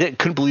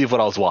couldn't believe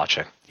what I was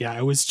watching. Yeah,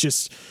 it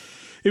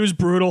was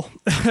brutal.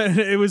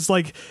 It was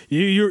like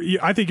you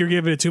I think you're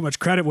giving it too much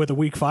credit with a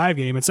week 5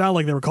 game. It sounded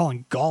like they were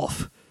calling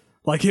golf.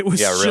 Like it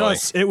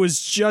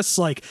was just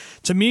like,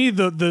 to me,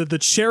 the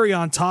cherry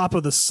on top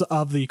of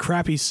the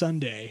crappy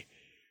Sunday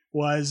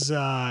was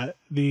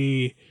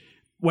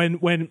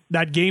when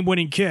that game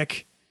winning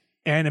kick,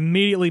 and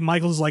immediately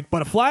Michael's like,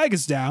 but a flag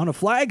is down.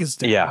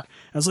 Yeah. I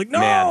was like,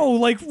 no,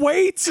 like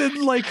wait,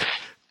 and like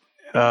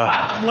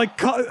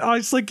I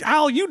was like,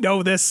 Al, you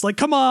know this, like,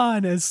 come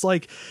on. It's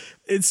like,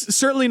 it's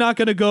certainly not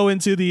going to go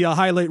into the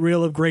highlight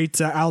reel of great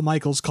Al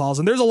Michaels calls.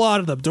 And there's a lot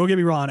of them. Don't get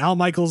me wrong. Al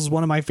Michaels is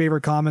one of my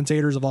favorite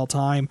commentators of all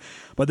time,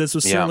 but this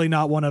was certainly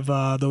not one of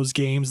those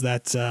games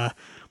that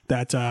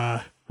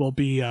will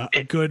be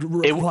a good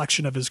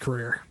reflection of his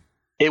career.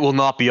 It will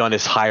not be on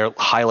his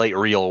highlight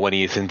reel when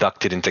he is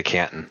inducted into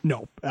Canton.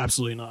 No,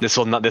 absolutely not. This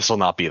will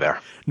not be there.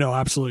 No,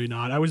 absolutely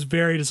not. I was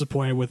very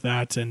disappointed with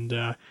that. And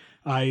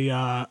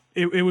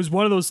it was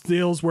one of those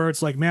deals where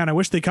it's like, man, I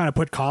wish they kind of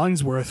put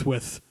Collingsworth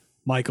with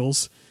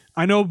Michaels.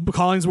 I know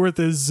Collingsworth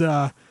is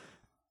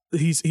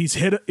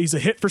he's a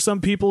hit for some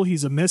people,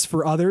 he's a miss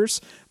for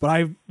others, but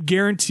I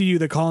guarantee you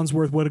that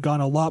Collingsworth would have gotten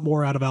a lot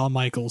more out of Al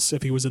Michaels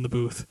if he was in the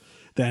booth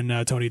than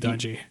Tony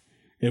Dungy.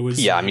 It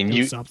was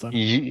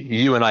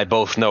you and I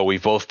both know,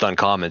 we've both done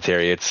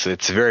commentary.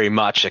 It's very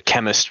much a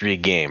chemistry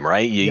game,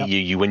 right?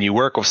 You when you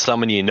work with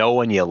someone you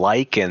know and you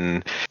like,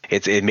 and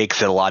it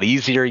makes it a lot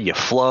easier. You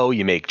flow,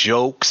 you make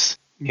jokes,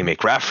 you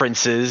make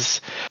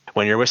references.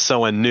 When you're with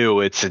someone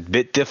new, it's a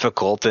bit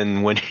difficult,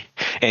 and when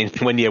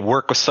you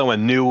work with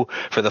someone new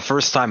for the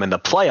first time in the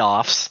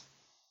playoffs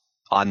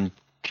on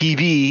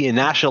TV, in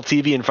national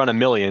TV in front of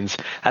millions,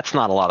 that's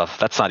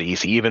not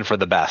easy, even for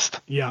the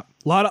best. Yeah,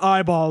 a lot of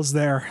eyeballs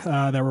there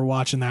that were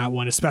watching that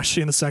one,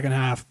 especially in the second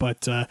half.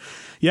 But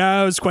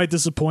yeah, it was quite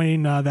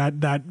disappointing,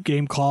 that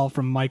game call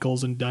from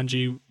Michaels and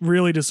Dungy.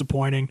 Really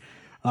disappointing.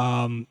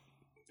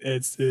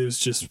 It was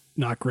just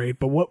not great.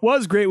 But what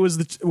was great was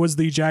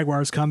the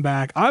Jaguars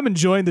comeback. I'm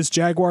enjoying this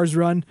Jaguars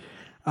run.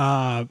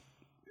 Have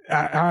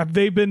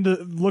they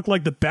look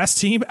like the best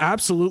team?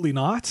 Absolutely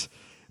not.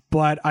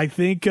 But I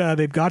think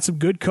they've got some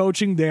good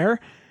coaching there,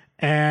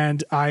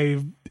 and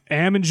I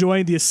am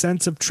enjoying the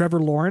ascent of Trevor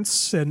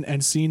Lawrence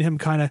and seeing him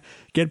kind of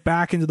get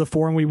back into the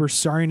form we were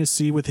starting to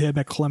see with him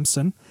at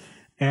Clemson.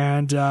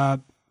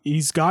 And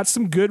he's got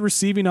some good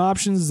receiving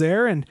options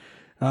there, and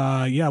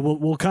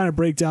we'll kind of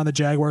break down the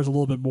Jaguars a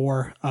little bit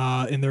more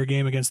in their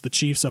game against the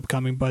Chiefs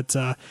upcoming. But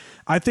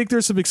I think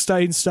there's some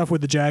exciting stuff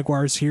with the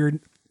Jaguars here,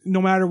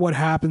 no matter what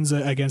happens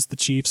against the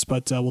Chiefs.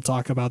 But we'll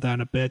talk about that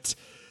in a bit.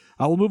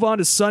 We'll move on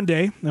to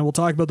Sunday, and we'll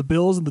talk about the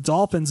Bills and the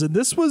Dolphins. And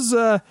this was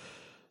a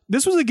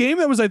game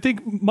that was, I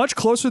think, much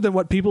closer than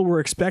what people were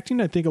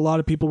expecting. I think a lot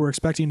of people were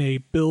expecting a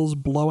Bills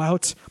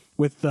blowout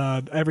with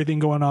everything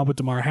going on with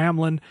Damar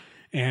Hamlin,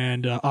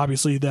 and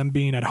obviously them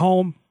being at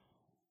home.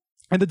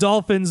 And the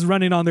Dolphins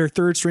running on their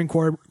third-string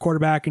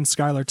quarterback in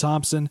Skylar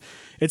Thompson.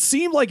 It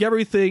seemed like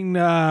everything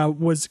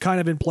was kind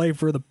of in play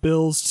for the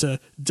Bills to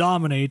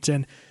dominate,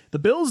 and the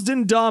Bills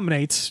didn't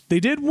dominate. They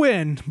did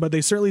win, but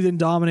they certainly didn't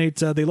dominate.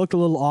 They looked a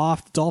little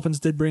off. The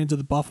Dolphins did bring into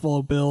the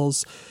Buffalo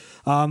Bills.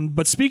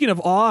 But speaking of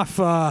off,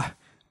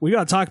 we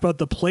got to talk about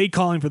the play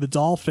calling for the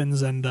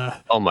Dolphins and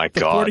oh my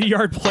God,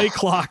 40-yard play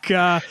clock.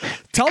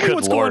 Tell me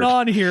what's going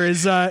on here.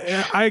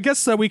 I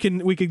guess we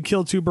can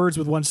kill two birds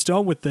with one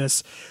stone with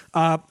this.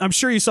 I'm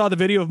sure you saw the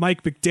video of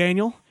Mike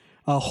McDaniel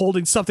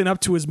holding something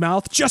up to his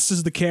mouth just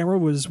as the camera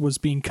was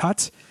being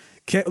cut.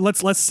 Okay,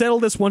 let's settle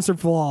this once and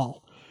for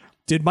all.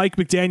 Did Mike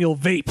McDaniel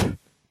vape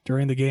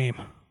during the game?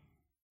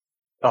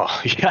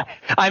 Oh, yeah.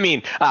 I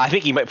mean, I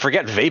think he might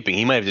forget vaping.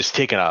 He might have just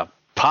taken a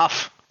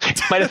puff. He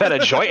might have had a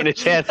joint in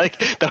his hand, like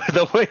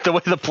the way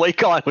the play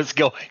calling was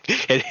going.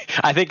 And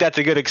I think that's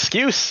a good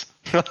excuse.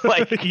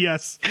 Like,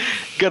 yes.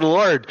 Good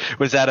Lord,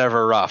 was that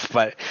ever rough?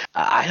 But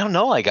I don't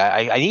know. Like,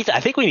 I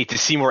think we need to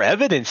see more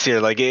evidence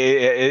here. Like,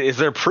 is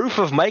there proof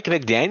of Mike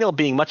McDaniel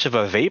being much of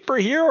a vapor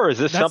here, or is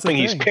this something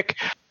he's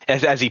picked?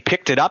 As he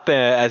picked it up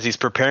as he's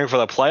preparing for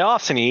the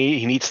playoffs, and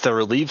he needs to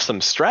relieve some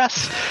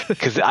stress,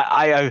 because you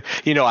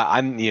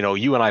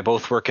and I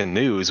both work in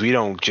news. We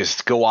don't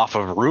just go off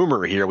of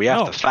rumor here. We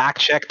have to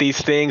fact check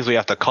these things. We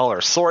have to call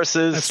our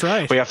sources. That's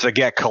right. We have to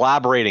get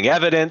collaborating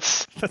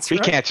evidence. We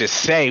can't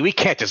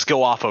just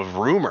go off of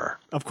rumor.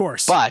 Of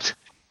course. But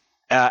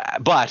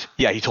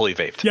yeah, he totally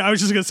vaped. Yeah, I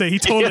was just gonna say he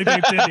totally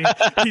vaped, didn't he?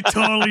 He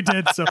totally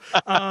did. So,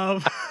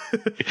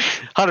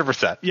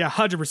 100%. Yeah,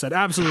 100%.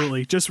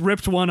 Absolutely, just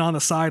ripped one on the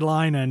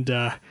sideline, and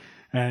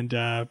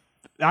I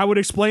would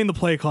explain the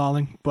play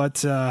calling,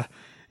 but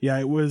yeah,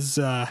 it was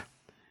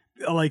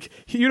like,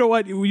 you know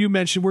what you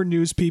mentioned, we're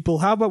news people.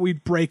 How about we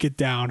break it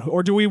down,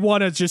 or do we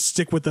want to just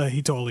stick with the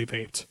he totally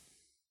vaped?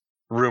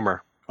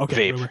 Rumor.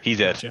 Okay, vape. Rumor. He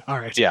did. Gotcha. All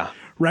right. Yeah.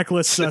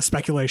 Reckless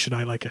speculation.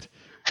 I like it.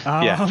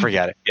 Yeah,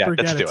 forget it. Yeah,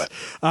 let's do it.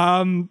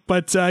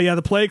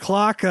 The play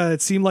clock,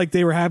 it seemed like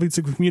they were having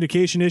some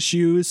communication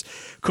issues.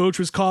 Coach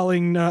was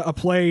calling a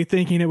play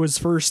thinking it was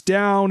first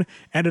down,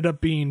 ended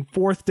up being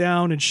fourth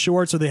down and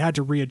short, so they had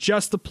to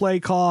readjust the play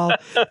call.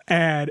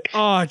 And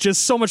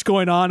just so much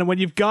going on. And when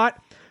you've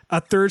got a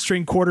third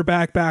string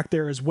quarterback back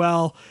there as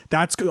well,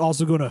 that's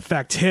also going to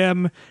affect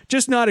him.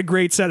 Just not a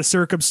great set of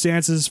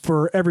circumstances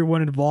for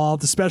everyone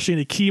involved, especially in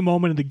a key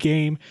moment of the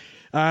game.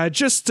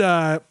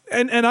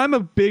 And I'm a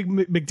big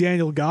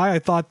McDaniel guy. I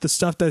thought the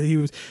stuff that he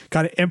was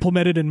kind of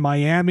implemented in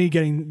Miami,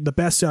 getting the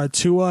best out of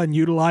Tua and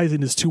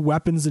utilizing his two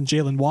weapons in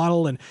Jalen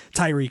Waddle and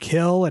Tyreek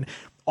Hill and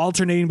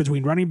alternating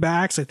between running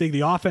backs. I think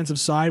the offensive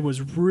side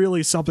was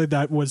really something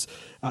that was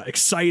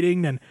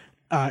exciting and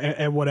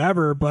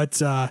whatever.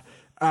 But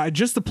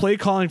just the play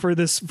calling for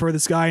this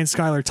guy and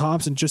Skylar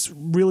Thompson just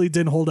really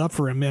didn't hold up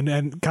for him.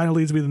 And kind of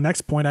leads me to the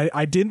next point.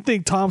 I didn't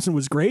think Thompson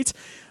was great,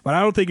 but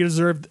I don't think he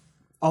deserved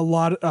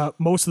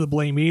most of the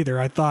blame either.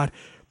 I thought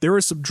there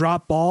were some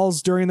drop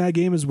balls during that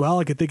game as well.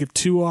 I could think of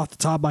two off the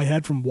top of my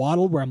head from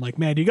Waddle where I'm like,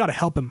 man, you got to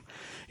help him.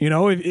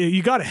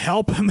 You got to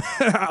help him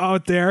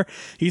out there.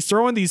 He's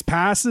throwing these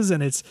passes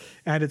and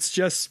it's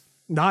just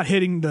not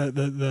hitting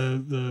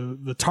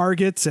the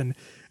targets and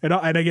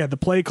again, the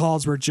play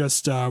calls were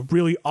just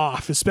really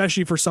off,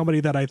 especially for somebody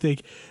that I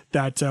think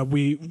that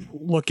we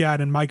look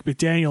at in Mike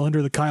McDaniel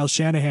under the Kyle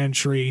Shanahan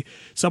tree,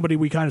 somebody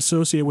we kind of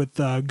associate with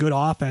good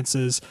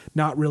offenses,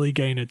 not really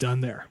getting it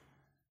done there.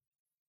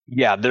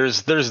 Yeah,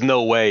 there's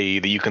no way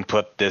that you can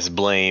put this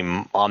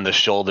blame on the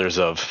shoulders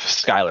of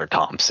Skylar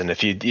Thompson.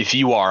 If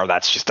you are,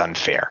 that's just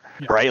unfair,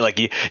 right? Like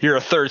you're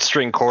a third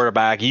string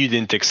quarterback. You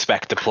didn't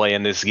expect to play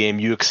in this game.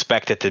 You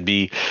expected to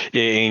be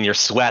in your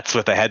sweats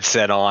with a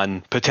headset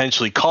on,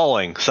 potentially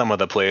calling some of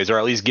the plays, or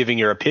at least giving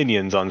your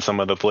opinions on some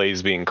of the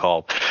plays being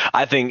called.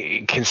 I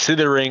think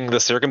considering the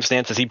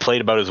circumstances, he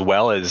played about as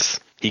well as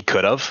he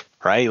could have,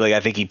 right? Like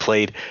I think he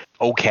played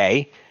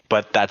okay.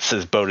 But that's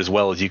about as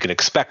well as you can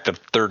expect a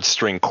third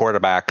string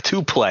quarterback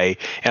to play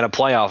in a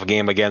playoff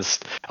game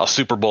against a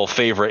Super Bowl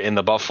favorite in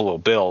the Buffalo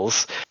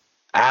Bills.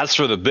 As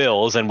for the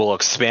Bills, and we'll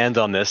expand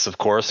on this, of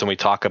course, when we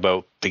talk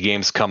about the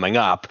games coming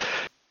up,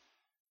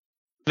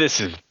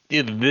 this is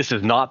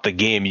not the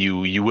game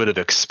you would have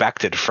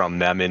expected from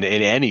them in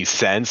any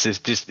sense. It's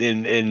just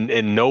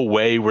in no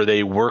way were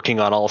they working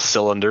on all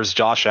cylinders.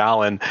 Josh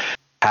Allen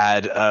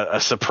had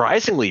a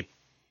surprisingly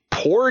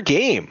poor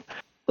game.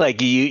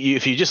 Like you,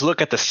 if you just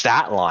look at the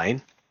stat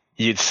line,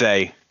 you'd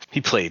say he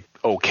played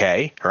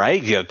okay,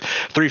 right? You had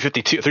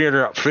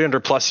 300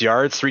 plus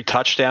yards, 3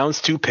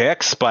 touchdowns, 2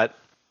 picks, but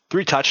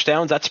 3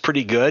 touchdowns, that's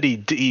pretty good.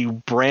 He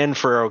ran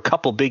for a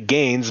couple big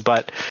gains,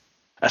 but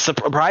a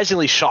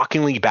surprisingly,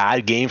 shockingly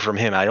bad game from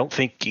him. I don't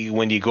think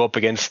when you go up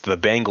against the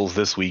Bengals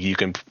this week,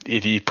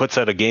 if he puts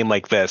out a game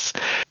like this,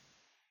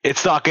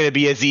 it's not going to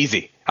be as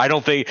easy. I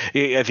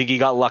think he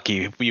got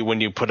lucky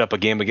when you put up a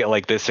game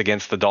like this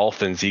against the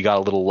Dolphins. He got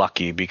a little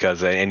lucky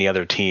because any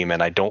other team,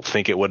 and I don't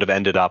think it would have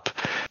ended up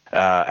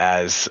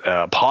as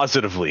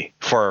positively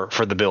for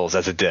the Bills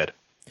as it did.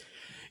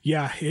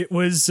 Yeah, it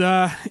was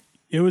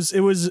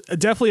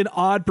definitely an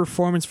odd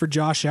performance for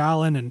Josh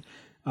Allen, and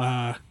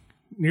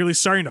nearly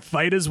starting to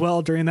fight as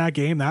well during that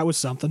game. That was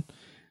something.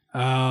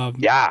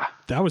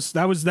 That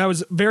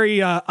was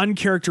very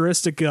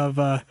uncharacteristic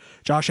of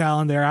Josh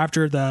Allen there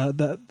after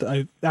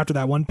after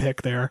that one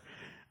pick there.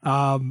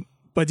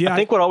 But yeah, I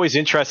think what always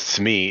interests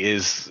me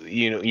is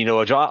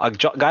a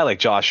guy like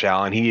Josh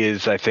Allen. He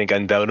is, I think,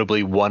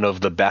 undoubtedly one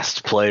of the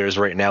best players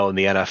right now in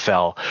the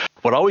NFL.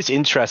 What always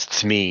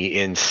interests me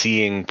in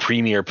seeing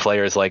premier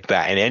players like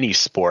that in any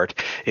sport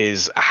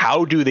is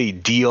how do they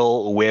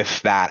deal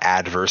with that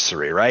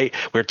adversary, right?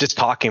 We're just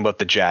talking about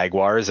the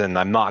Jaguars, and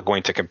I'm not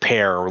going to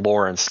compare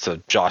Lawrence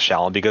to Josh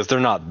Allen because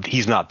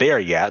he's not there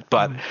yet.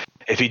 But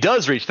if he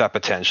does reach that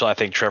potential, I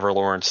think Trevor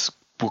Lawrence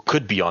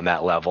could be on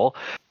that level.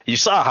 You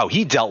saw how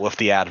he dealt with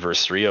the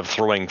adversary of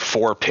throwing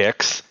 4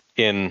 picks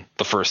in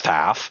the first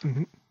half.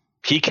 Mm-hmm.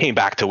 He came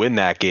back to win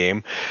that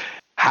game.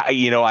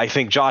 I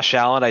think Josh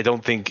Allen, I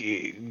don't think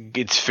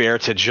it's fair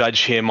to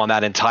judge him on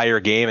that entire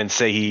game and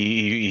say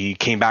he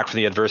came back from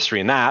the adversary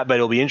in that, but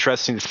it'll be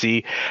interesting to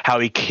see how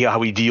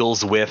he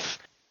deals with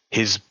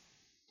his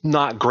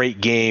not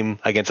great game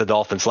against the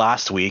Dolphins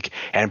last week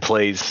and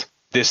plays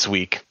this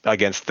week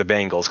against the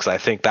Bengals, because I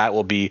think that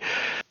will be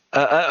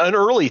an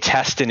early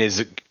test in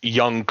his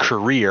young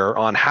career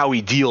on how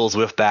he deals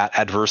with that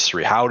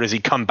adversary. How does he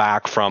come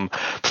back from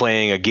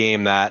playing a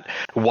game that,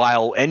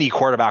 while any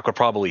quarterback would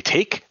probably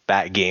take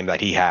that game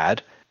that he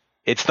had,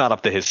 it's not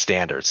up to his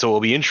standards. So it'll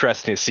be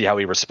interesting to see how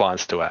he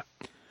responds to it.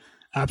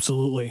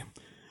 Absolutely.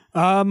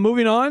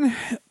 Moving on,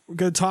 we're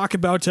going to talk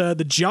about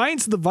the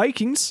Giants and the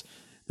Vikings.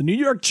 The New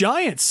York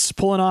Giants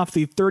pulling off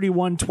the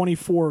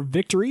 31-24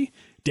 victory.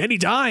 Danny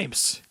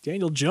Dimes,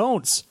 Daniel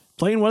Jones,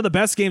 playing one of the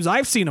best games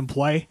I've seen him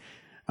play.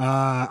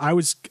 I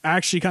was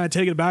actually kind of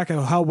taken aback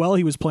at how well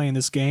he was playing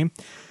this game.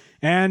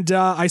 And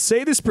I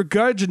say this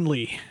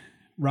begrudgingly,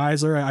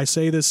 Reisler. I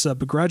say this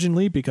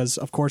begrudgingly because,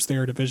 of course, they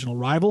are a divisional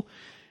rival.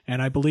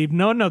 and I believe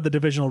none of the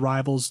divisional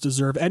rivals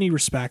deserve any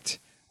respect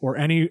or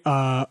any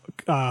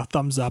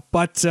thumbs up.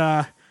 But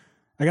I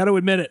got to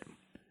admit it.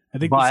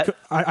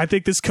 I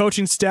think this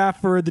coaching staff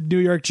for the New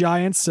York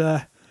Giants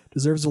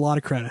deserves a lot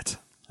of credit.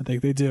 I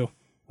think they do.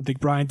 I think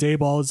Brian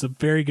Daboll is a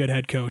very good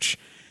head coach,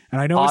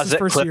 and I know it's his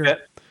first year. It.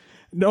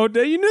 No,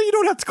 you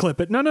don't have to clip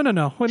it. No.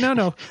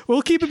 No.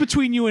 We'll keep it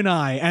between you and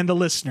I and the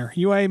listener.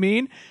 You know what I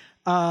mean?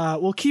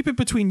 We'll keep it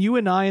between you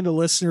and I and the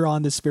listener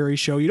on this very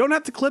show. You don't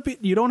have to clip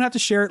it. You don't have to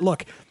share it.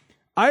 Look,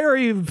 I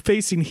already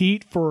facing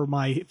heat for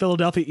my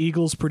Philadelphia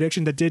Eagles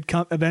prediction that did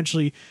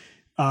eventually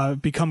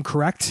become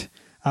correct.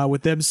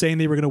 With them saying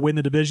they were going to win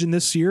the division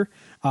this year.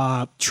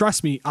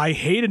 Trust me, I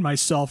hated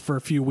myself for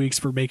a few weeks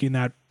for making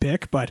that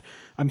pick, but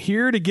I'm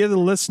here to give the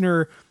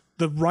listener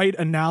the right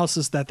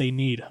analysis that they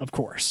need, of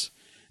course.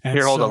 And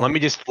here, hold on. Let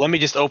me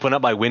just open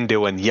up my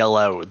window and yell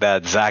out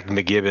that Zach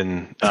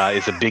McGibbon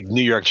is a big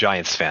New York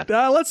Giants fan.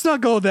 Let's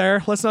not go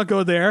there. I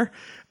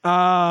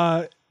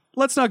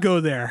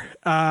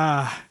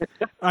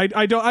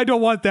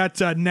don't want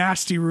that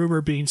nasty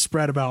rumor being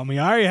spread about me.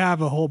 I already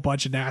have a whole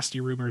bunch of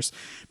nasty rumors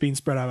being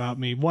spread about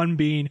me. One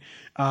being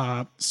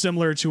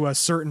similar to a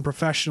certain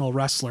professional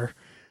wrestler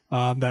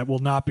that will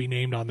not be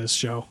named on this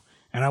show,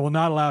 and I will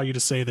not allow you to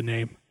say the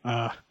name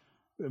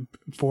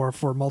for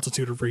a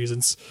multitude of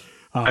reasons.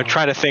 I'm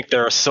trying to think.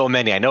 There are so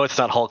many. I know it's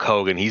not Hulk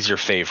Hogan. He's your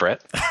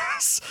favorite.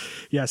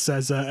 Yes,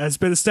 as has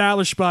been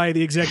established by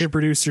the executive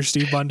producer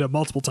Steve Bunda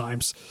multiple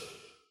times.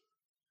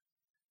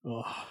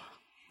 Oh,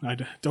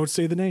 don't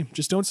say the name.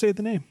 Just don't say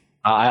the name.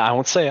 I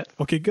won't say it.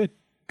 Okay, good.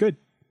 I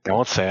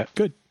won't say it.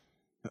 Good.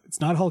 It's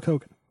not Hulk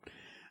Hogan.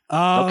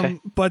 Okay.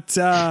 But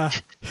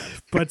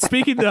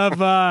speaking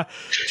of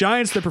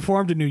Giants that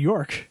performed in New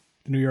York,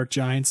 the New York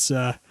Giants,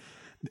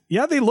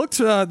 they looked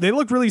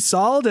really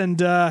solid, and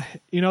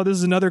this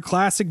is another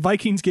classic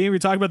Vikings game. We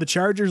talked about the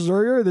Chargers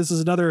earlier. This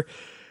is another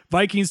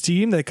Vikings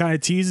team that kind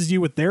of teases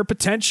you with their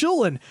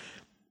potential, and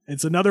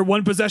it's another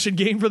one-possession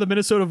game for the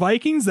Minnesota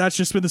Vikings. That's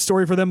just been the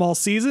story for them all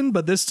season,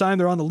 but this time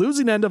they're on the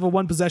losing end of a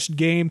one-possession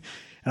game.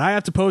 And I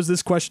have to pose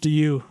this question to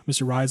you,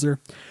 Mr. Reiser.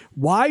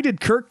 Why did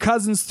Kirk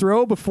Cousins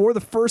throw before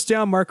the first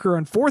down marker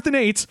on 4th and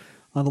 8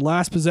 on the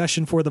last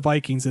possession for the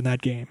Vikings in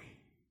that game?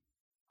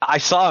 I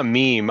saw a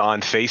meme on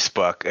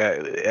Facebook.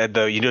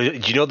 Do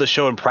you know the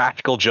show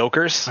Impractical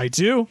Jokers? I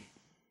do.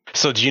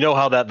 So do you know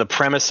how the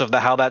premise of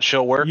how that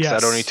show works? Yes. I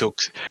don't need to.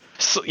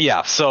 So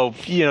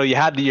you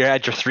had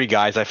your 3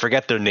 guys. I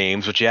forget their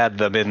names, but you had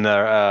them in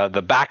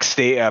the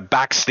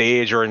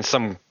backstage or in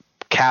some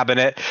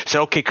cabinet.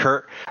 Said, okay,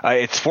 Kurt,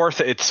 it's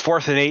fourth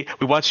and 8.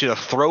 We want you to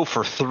throw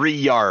for 3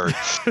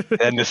 yards.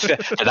 and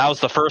that was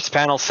the first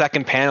panel.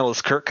 Second panel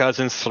is Kirk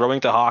Cousins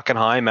throwing to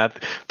Hockenheim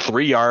at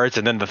 3 yards,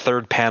 and then the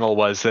third panel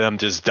was them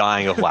just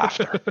dying of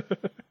laughter.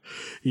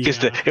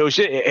 Yeah.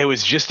 It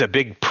was just a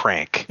big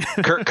prank.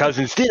 Kirk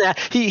Cousins did that.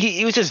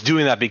 He was just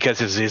doing that because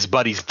his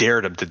buddies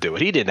dared him to do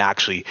it. He didn't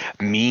actually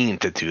mean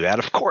to do that.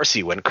 Of course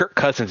he wouldn't. Kirk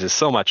Cousins has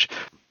such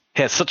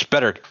a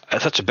better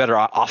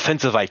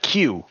offensive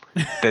IQ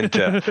than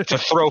to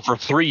throw for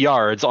 3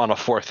 yards on a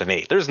 4th and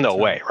 8. There's no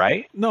way,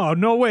 right?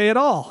 No way at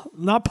all.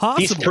 Not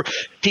possible.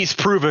 He's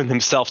proven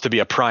himself to be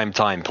a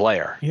primetime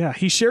player. Yeah,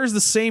 he shares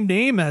the same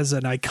name as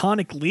an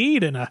iconic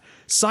lead in a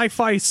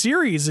sci-fi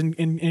series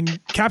in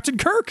Captain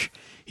Kirk.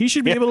 He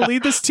should be able to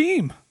lead this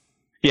team.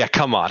 Yeah,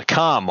 come on.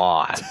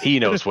 He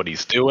knows what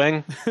he's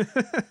doing.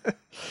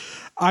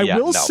 I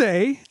will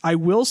say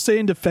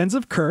in defense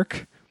of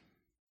Kirk,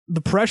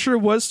 the pressure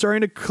was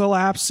starting to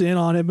collapse in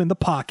on him in the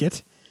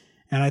pocket,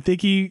 and I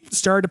think he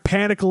started to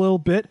panic a little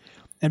bit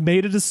and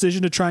made a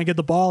decision to try and get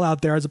the ball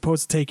out there as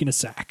opposed to taking a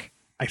sack.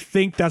 I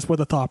think that's what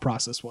the thought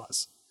process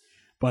was.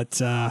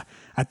 But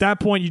at that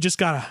point, you just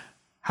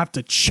have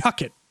to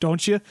chuck it,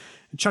 don't you?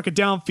 And chuck it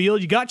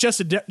downfield. You got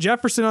Justin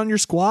Jefferson on your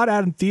squad,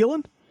 Adam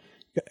Thielen,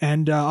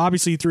 and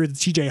obviously through the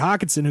TJ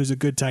Hawkinson, who's a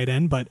good tight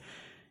end, but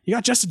you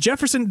got Justin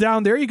Jefferson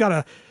down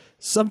there.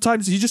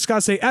 Sometimes you just got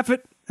to say F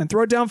it and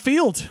throw it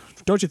downfield.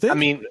 Don't you think? I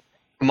mean,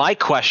 my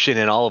question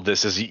in all of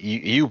this is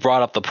you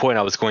brought up the point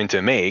I was going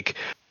to make.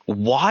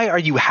 Why are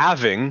you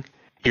having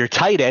your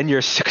tight end,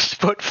 your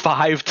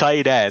 6'5"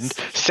 tight end,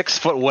 6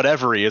 foot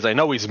whatever he is? I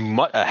know he's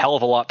a hell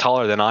of a lot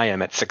taller than I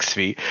am at 6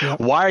 feet. Yep.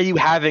 Why are you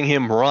having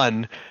him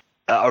run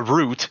a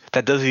route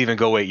that doesn't even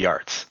go 8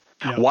 yards?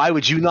 Yep. Why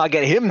would you not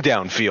get him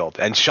downfield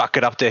and chuck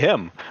it up to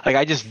him?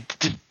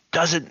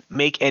 Doesn't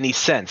make any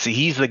sense.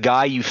 He's the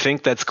guy you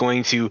think that's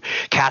going to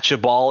catch a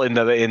ball in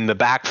the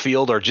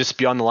backfield or just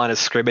beyond the line of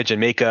scrimmage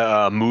and make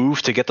a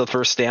move to get the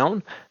first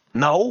down?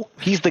 No,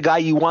 he's the guy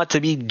you want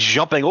to be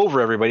jumping over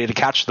everybody to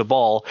catch the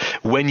ball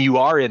when you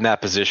are in that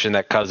position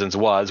that Cousins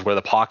was, where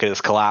the pocket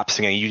is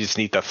collapsing and you just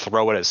need to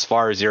throw it as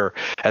far as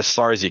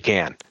you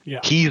can.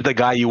 Yeah. He's the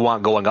guy you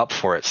want going up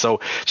for it. So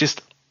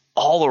just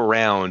all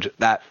around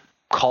that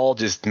call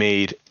just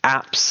made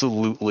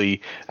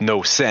absolutely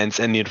no sense.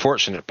 And the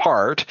unfortunate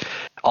part,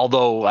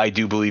 although I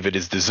do believe it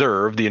is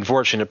deserved, the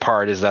unfortunate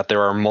part is that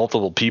there are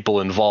multiple people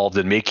involved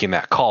in making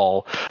that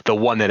call. The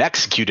one that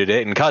executed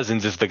it, and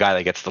Cousins, is the guy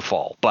that gets the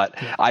fall. But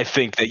I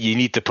think that you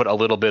need to put a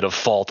little bit of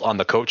fault on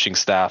the coaching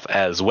staff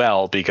as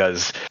well,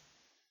 because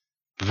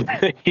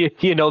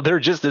they're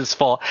just as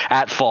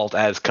at fault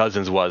as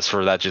Cousins was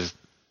for that just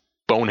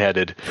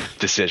boneheaded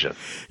decision.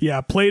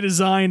 Yeah, play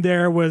design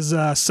there was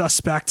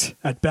suspect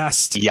at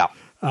best. Yeah.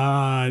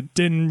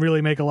 Didn't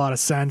really make a lot of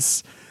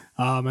sense.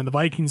 And the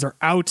Vikings are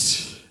out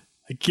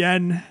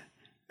again.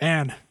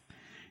 Man,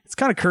 it's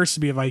kind of cursed to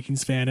be a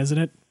Vikings fan, isn't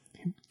it?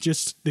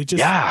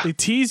 They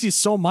tease you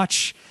so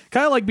much.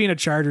 Kind of like being a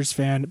Chargers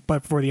fan,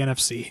 but for the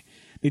NFC.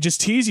 They just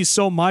tease you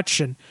so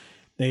much, and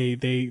they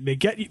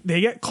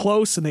get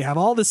close, and they have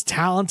all this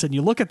talent, and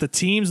you look at the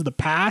teams of the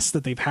past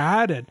that they've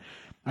had, and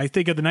I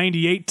think of the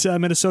 98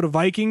 Minnesota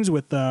Vikings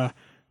with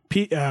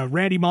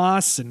Randy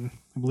Moss and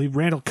I believe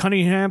Randall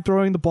Cunningham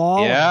throwing the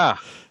ball. Yeah.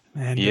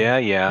 And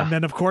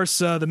then, of course,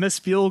 the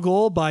missed field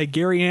goal by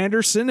Gary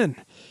Anderson and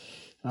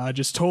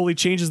just totally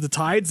changes the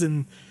tides.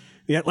 And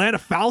the Atlanta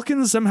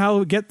Falcons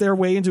somehow get their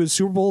way into a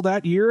Super Bowl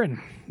that year.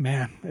 And,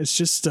 man, it's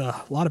just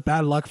a lot of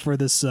bad luck for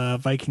this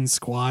Vikings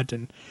squad.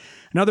 And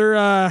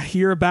another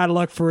year of bad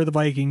luck for the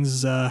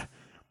Vikings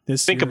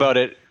Think about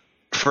it.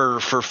 For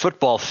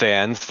football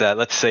fans, that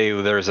let's say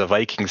there's a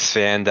Vikings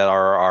fan that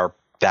are our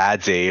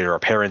dad's age or our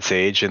parents'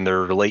 age in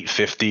their late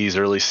 50s,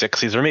 early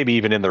 60s, or maybe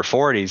even in their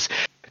 40s,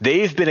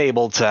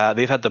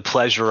 they've had the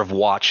pleasure of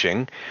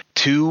watching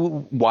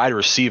two wide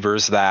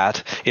receivers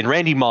that, in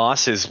Randy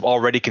Moss, is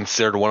already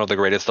considered one of the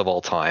greatest of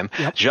all time.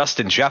 Yep.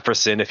 Justin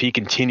Jefferson, if he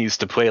continues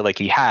to play like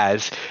he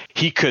has,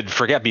 he could,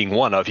 forget being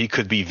he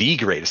could be the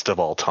greatest of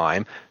all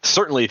time.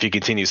 Certainly, if he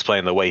continues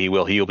playing the way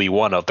he'll be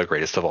one of the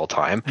greatest of all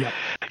time. Yep.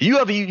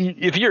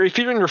 If you're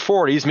in your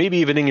 40s, maybe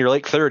even in your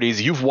late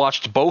 30s, you've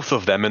watched both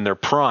of them in their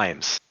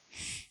primes.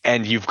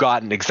 And you've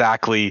gotten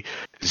exactly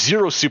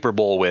 0 Super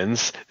Bowl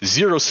wins,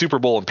 0 Super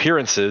Bowl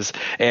appearances,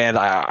 and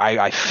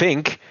I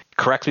think,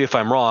 correct me if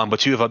I'm wrong,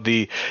 but you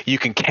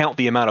can count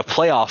the amount of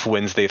playoff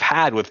wins they've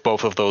had with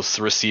both of those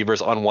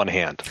receivers on one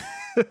hand.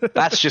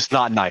 That's just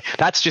not nice.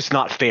 That's just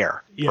not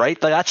fair, right?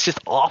 That's just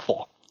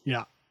awful.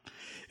 Yeah,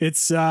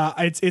 it's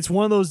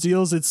one of those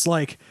deals. It's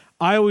like,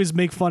 I always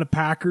make fun of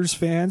Packers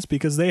fans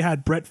because they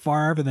had Brett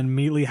Favre and then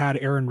immediately had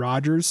Aaron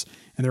Rodgers,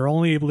 and they're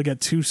only able to get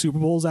 2 Super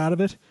Bowls out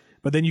of it.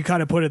 But then you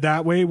kind of put it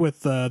that way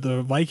with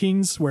the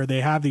Vikings, where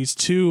they have these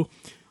 2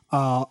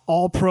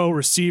 all-pro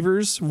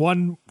receivers,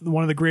 one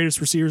of the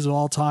greatest receivers of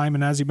all time,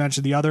 and as you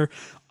mentioned, the other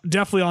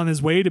definitely on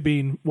his way to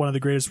being one of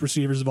the greatest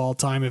receivers of all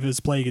time if his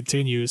play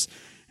continues,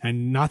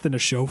 and nothing to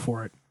show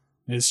for it.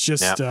 It's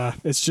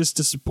just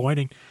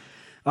disappointing.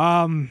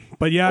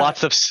 But yeah,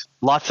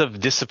 lots of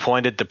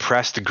disappointed,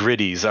 depressed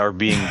gritties are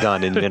being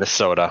done in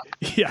Minnesota.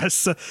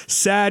 Yes,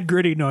 sad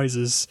gritty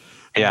noises.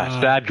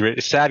 Yeah,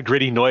 sad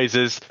gritty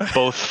noises,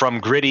 both from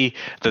Gritty,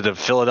 the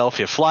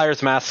Philadelphia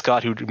Flyers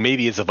mascot, who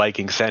maybe is a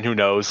Vikings fan, who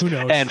knows,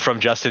 and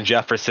from Justin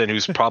Jefferson,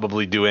 who's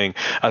probably doing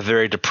a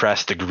very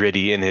depressed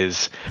Gritty in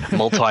his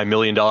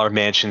multi-million-dollar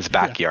mansion's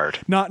backyard.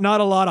 Yeah. Not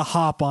a lot of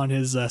hop on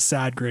his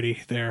sad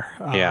Gritty there.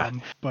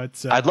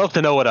 But I'd love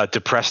to know what a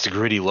depressed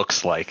Gritty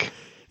looks like.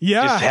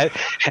 Yeah,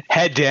 just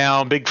head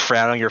down, big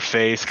frown on your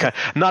face.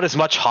 Not as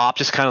much hop,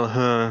 just kind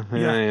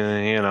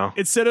of,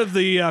 Instead of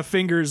the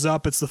fingers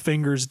up, it's the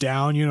fingers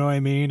down. You know what I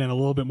mean, and a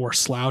little bit more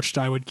slouched,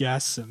 I would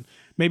guess, and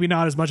maybe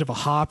not as much of a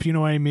hop. You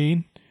know what I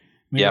mean?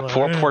 Maybe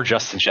poor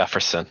Justin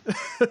Jefferson.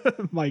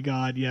 My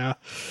God, yeah.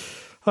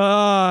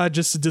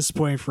 Just a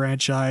disappointing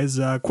franchise.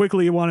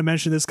 Quickly, I want to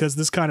mention this because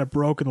this kind of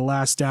broke in the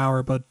last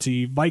hour, but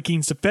the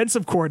Vikings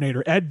defensive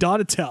coordinator Ed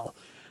Donatel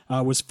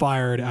was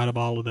fired out of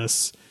all of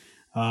this.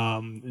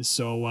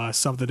 So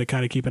something to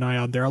kind of keep an eye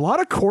on there. A lot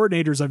of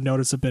coordinators I've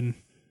noticed have been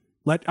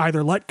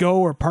either let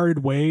go or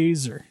parted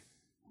ways or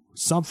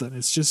something.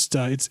 It's just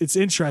it's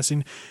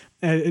interesting.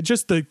 It's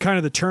just the kind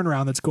of the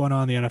turnaround that's going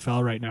on in the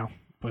NFL right now.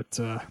 But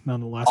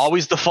nonetheless,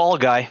 always the fall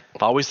guy,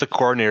 always the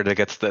coordinator that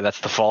gets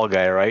that's the fall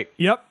guy, right?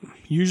 Yep,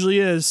 usually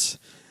is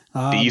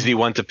the easy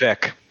one to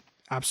pick.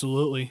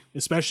 Absolutely,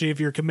 especially if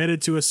you're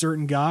committed to a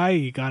certain guy,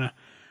 you kind of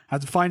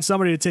have to find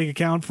somebody to take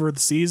account for the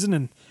season,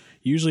 and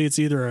usually it's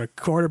either a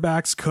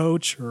quarterback's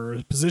coach or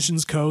a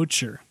positions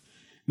coach, or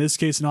in this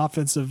case, an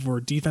offensive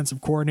or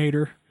defensive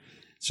coordinator.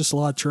 It's just a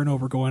lot of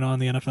turnover going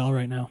on in the NFL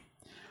right now.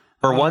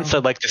 For once,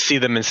 I'd like to see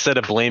them, instead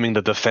of blaming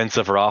the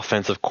defensive or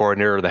offensive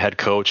coordinator or the head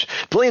coach,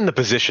 blame the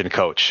position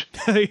coach.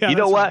 You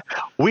know what?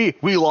 Right.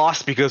 We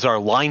lost because our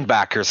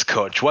linebackers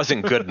coach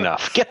wasn't good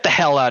enough. Get the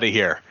hell out of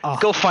here.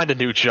 Go find a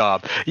new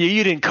job.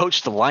 You didn't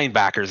coach the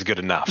linebackers good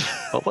enough.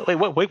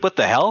 Wait, what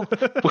the hell?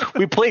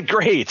 We played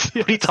great.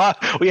 Yes.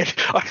 What are you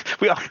talking?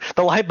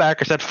 The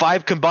linebackers had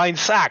 5 combined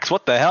sacks.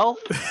 What the hell?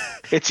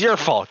 It's your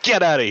fault.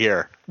 Get out of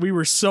here. We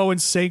were so in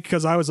sync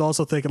because I was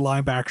also thinking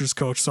linebackers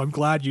coach, so I'm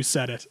glad you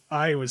said it.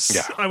 I was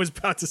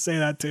about to say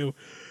that too.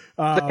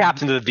 The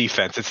captain of the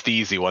defense, it's the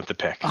easy one to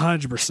pick.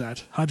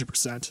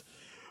 100%.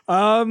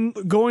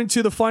 Going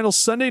to the final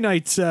Sunday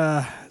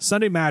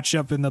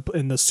matchup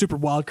in the Super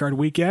Wildcard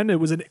weekend. It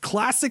was a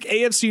classic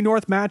AFC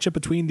North matchup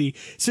between the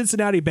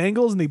Cincinnati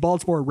Bengals and the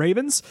Baltimore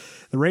Ravens.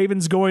 The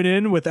Ravens going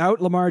in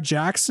without Lamar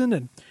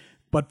Jackson,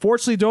 but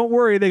fortunately, don't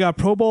worry, they got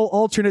Pro Bowl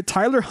alternate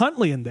Tyler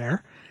Huntley in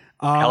there.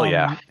 Hell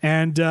yeah.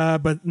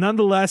 But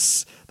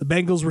nonetheless, the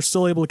Bengals were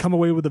still able to come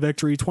away with the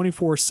victory,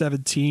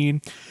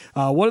 24-17.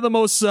 One of the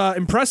most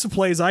impressive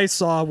plays I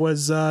saw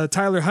was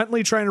Tyler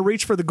Huntley trying to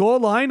reach for the goal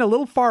line a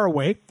little far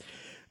away,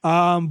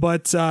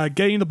 but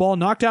getting the ball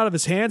knocked out of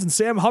his hands, and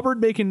Sam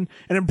Hubbard making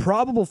an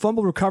improbable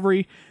fumble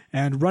recovery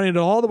and running it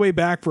all the way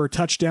back for a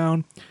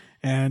touchdown.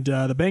 And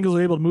the Bengals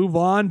are able to move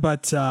on,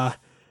 but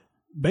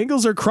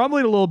Bengals are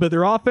crumbling a little bit.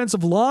 Their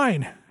offensive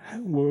line,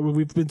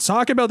 we've been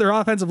talking about their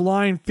offensive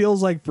line,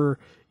 feels like for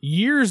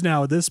years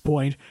now at this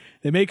point.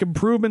 They make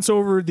improvements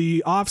over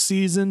the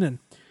offseason and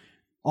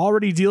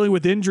already dealing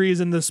with injuries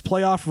in this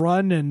playoff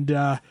run,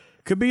 and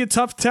could be a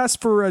tough test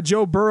for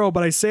Joe Burrow,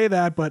 but I say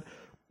that, but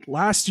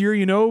last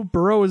year,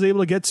 Burrow was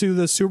able to get to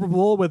the Super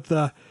Bowl with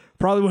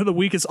probably one of the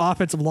weakest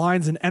offensive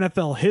lines in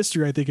NFL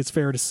history, I think it's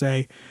fair to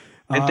say.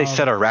 Didn't they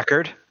set a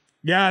record?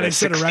 Yeah, they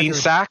set a record. 16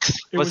 sacks?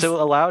 Was it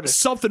allowed?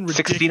 Something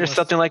ridiculous. 16 or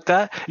something like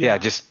that? Yeah,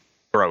 just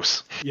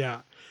gross.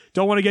 Yeah.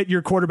 Don't want to get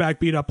your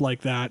quarterback beat up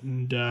like that.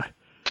 And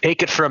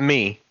take it from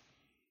me.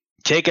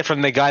 Take it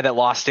from the guy that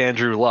lost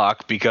Andrew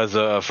Luck because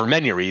for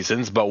many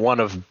reasons, but one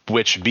of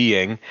which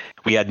being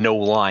we had no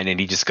line and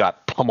he just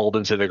got pummeled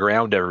into the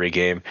ground every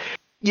game.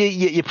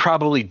 You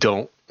probably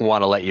don't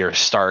want to let your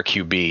star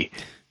QB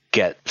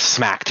get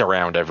smacked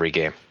around every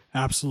game.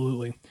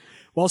 Absolutely.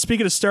 Well,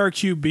 speaking of star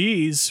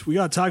QBs, we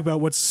got to talk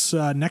about what's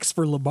next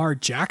for Lamar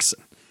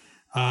Jackson,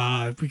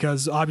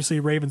 because obviously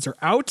Ravens are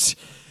out.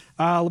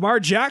 Lamar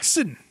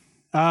Jackson,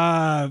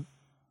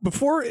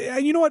 before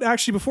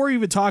we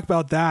even talk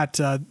about that,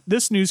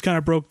 this news kind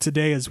of broke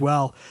today as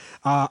well.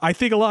 I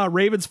think a lot of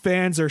Ravens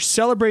fans are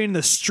celebrating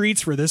the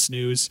streets for this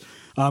news.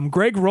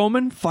 Greg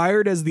Roman,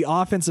 fired as the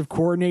offensive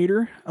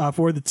coordinator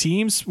for the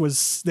teams,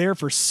 was there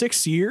for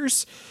 6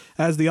 years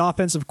as the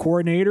offensive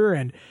coordinator,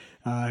 and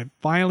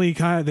finally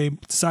they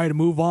decided to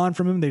move on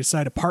from him. They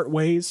decided to part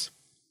ways,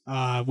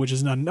 which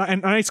is a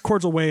nice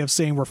cordial way of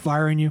saying we're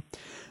firing you.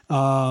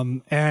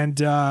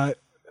 I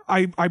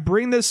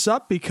bring this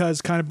up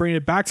because, kind of bringing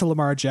it back to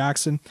Lamar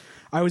Jackson,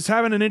 I was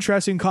having an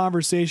interesting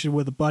conversation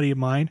with a buddy of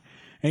mine,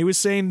 and he was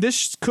saying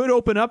this could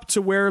open up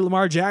to where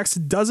Lamar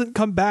Jackson doesn't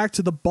come back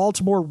to the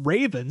Baltimore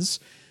Ravens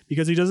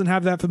because he doesn't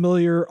have that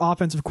familiar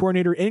offensive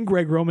coordinator in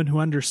Greg Roman who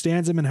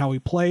understands him and how he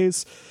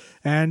plays.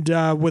 And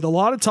with a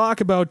lot of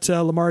talk about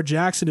Lamar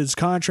Jackson, his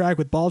contract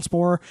with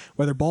Baltimore,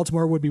 whether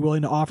Baltimore would be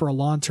willing to offer a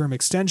long-term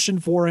extension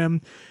for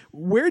him,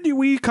 where do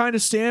we kind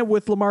of stand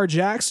with Lamar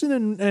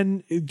Jackson?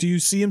 And do you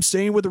see him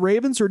staying with the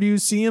Ravens, or do you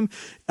see him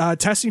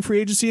testing free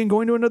agency and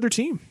going to another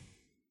team?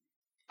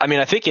 I mean,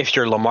 I think if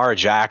you're Lamar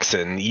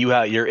Jackson,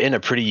 you're in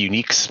a pretty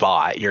unique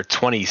spot. You're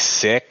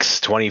 26,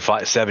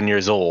 27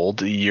 years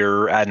old.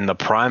 You're in the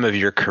prime of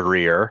your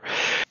career.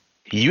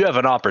 You have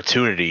an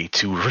opportunity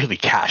to really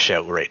cash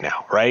out right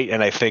now, right?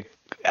 And I think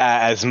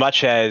as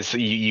much as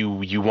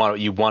you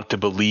want to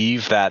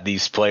believe that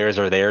these players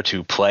are there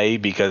to play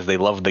because they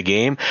love the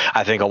game,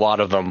 I think a lot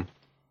of them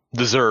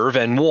deserve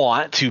and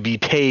want to be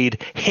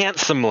paid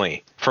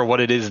handsomely for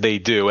what it is they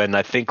do, and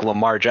I think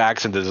Lamar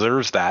Jackson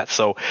deserves that.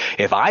 So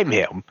if I'm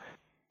him,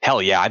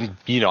 hell yeah,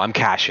 I'm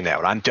cashing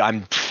out.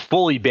 I'm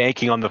fully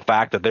banking on the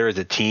fact that there is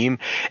a team,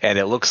 and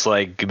it looks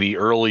like the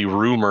early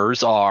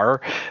rumors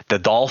are the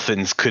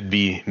Dolphins could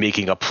be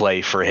making a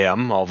play for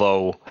him,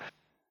 although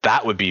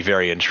that would be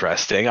very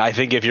interesting. I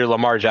think if you're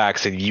Lamar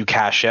Jackson, you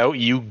cash out,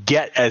 you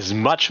get as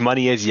much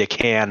money as you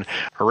can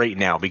right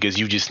now because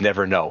you just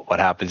never know what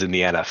happens in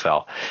the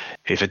NFL.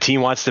 If a team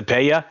wants to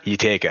pay you, you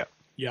take it.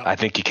 Yeah. I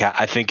think you can.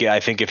 I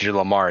think if you're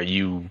Lamar,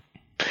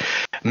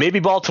 maybe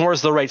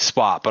Baltimore's the right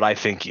spot, but I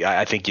think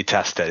you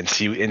test it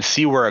and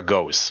see where it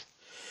goes.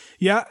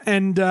 Yeah,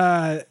 and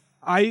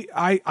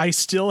I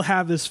still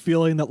have this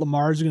feeling that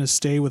Lamar is going to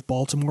stay with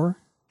Baltimore.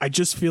 I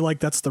just feel like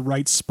that's the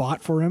right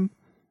spot for him.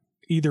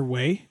 Either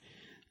way,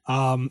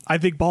 I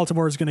think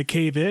Baltimore is going to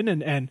cave in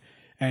and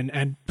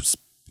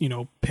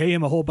pay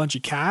him a whole bunch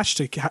of cash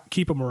to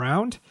keep him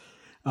around.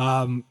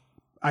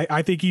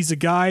 I think he's a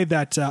guy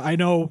that I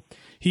know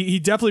he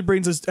definitely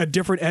brings us a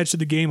different edge to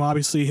the game.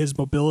 Obviously, his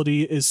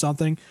mobility is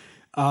something.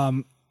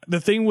 The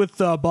thing with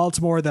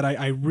Baltimore that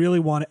I really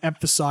want to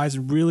emphasize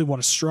and really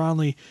want to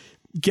strongly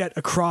get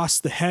across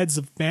the heads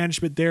of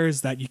management there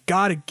is that you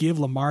got to give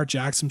Lamar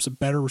Jackson some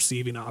better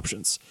receiving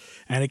options.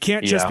 And it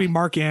can't just be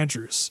Mark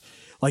Andrews.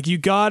 Like, you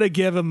got to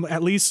give him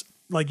at least,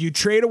 like, you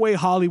trade away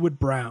Hollywood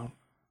Brown.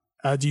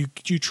 You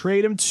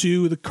trade him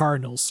to the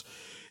Cardinals.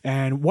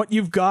 And what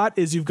you've got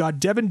is you've got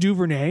Devin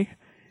Duvernay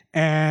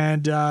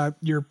and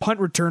your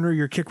punt returner,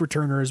 your kick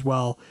returner as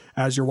well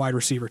as your wide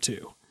receiver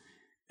too.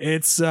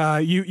 It's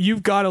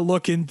you've got to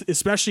look in,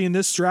 especially in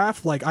this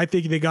draft. Like, I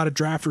think they got to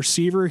draft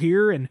receiver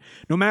here, and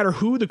no matter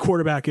who the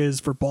quarterback is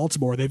for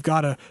Baltimore, they've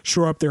got to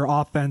shore up their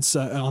offense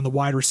on the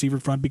wide receiver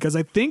front, because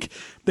I think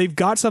they've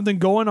got something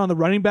going on the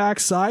running back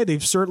side.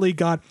 They've certainly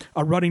got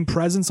a running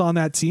presence on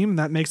that team, and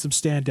that makes them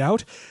stand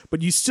out.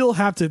 But you still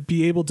have to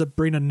be able to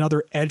bring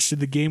another edge to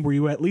the game where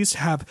you at least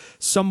have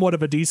somewhat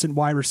of a decent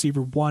wide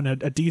receiver one,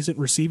 a decent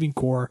receiving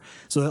core,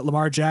 so that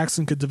Lamar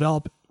Jackson could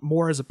develop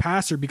more as a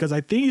passer, because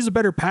I think he's a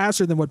better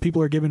passer than what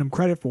people are giving him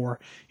credit for.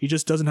 He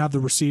just doesn't have the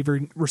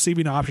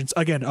receiving options,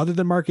 again, other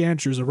than Mark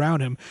Andrews around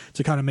him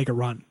to kind of make a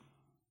run.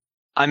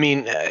 I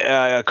mean,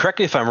 correct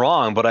me if I'm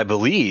wrong, but I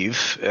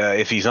believe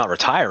if he's not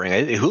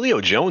retiring,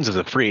 Julio Jones is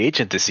a free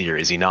agent this year,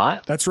 is he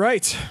not? That's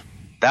right.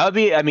 That would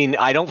be, I mean,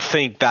 I don't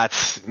think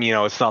that's,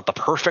 it's not the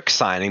perfect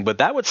signing, but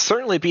that would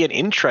certainly be an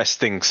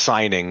interesting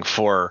signing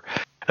for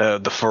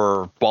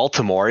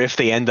Baltimore if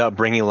they end up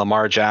bringing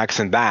Lamar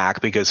Jackson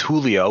back, because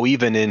Julio,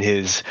 even in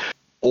his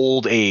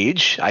old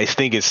age, I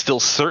think is still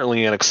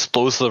certainly an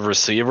explosive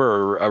receiver,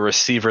 or a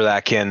receiver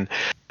that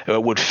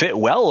would fit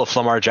well with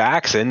Lamar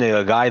Jackson,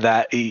 a guy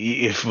that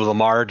if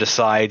Lamar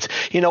decides,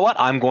 you know what,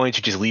 I'm going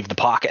to just leave the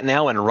pocket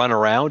now and run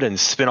around and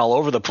spin all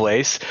over the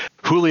place,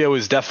 Julio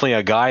is definitely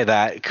a guy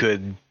that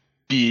could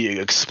be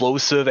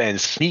explosive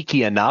and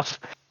sneaky enough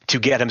to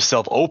get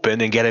himself open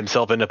and get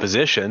himself in a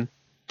position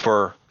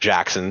for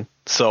Jackson.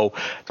 So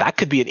that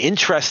could be an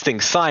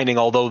interesting signing,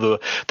 although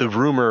the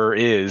rumor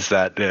is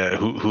that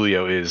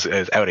Julio is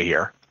out of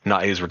here.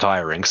 Not he's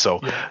retiring, so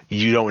yeah.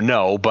 You don't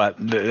know, but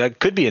that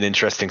could be an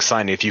interesting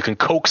signing if you can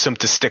coax him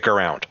to stick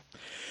around.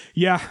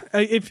 Yeah,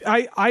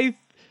 they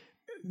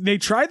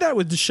tried that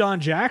with Deshaun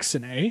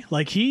Jackson,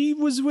 Like, he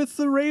was with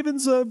the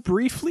Ravens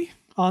briefly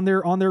on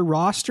their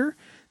roster.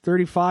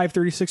 35,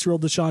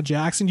 36-year-old Deshaun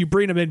Jackson. You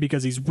bring him in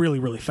because he's really,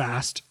 really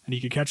fast and he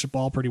can catch the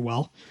ball pretty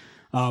well,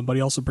 but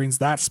he also brings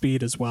that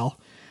speed as well.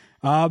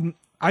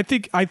 I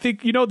think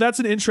that's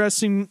an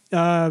interesting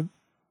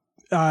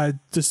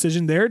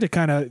decision there to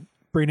kind of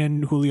bring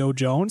in Julio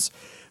Jones,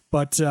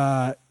 but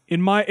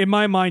in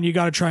my mind, you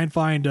got to try and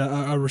find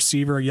a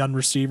receiver, a young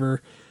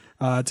receiver,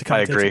 to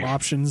kind of take some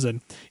options.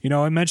 And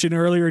I mentioned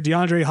earlier,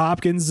 DeAndre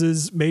Hopkins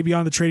is maybe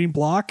on the trading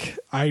block.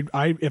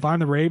 If I'm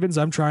the Ravens,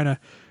 I'm trying to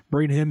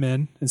bring him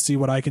in and see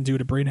what I can do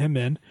to bring him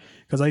in,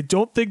 because I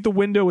don't think the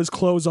window is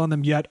closed on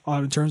them yet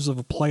in terms of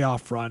a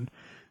playoff run.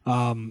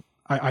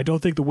 I don't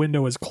think the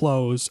window is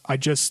closed. I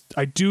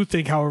do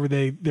think, however,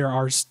 there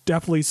are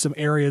definitely some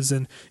areas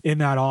in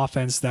that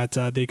offense that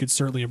they could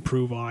certainly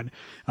improve on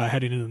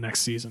heading into the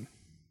next season.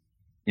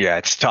 Yeah,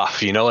 it's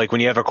tough. Like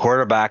when you have a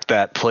quarterback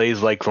that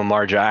plays like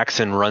Lamar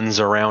Jackson, runs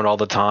around all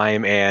the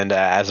time, and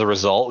as a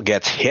result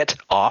gets hit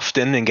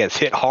often and gets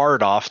hit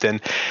hard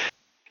often,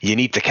 you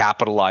need to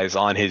capitalize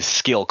on his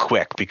skill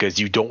quick, because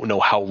you don't know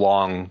how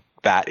long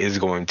that is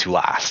going to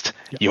last.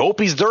 Yep. You hope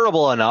he's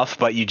durable enough,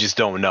 but you just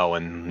don't know.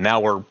 And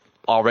now we're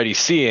already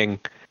seeing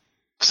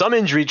some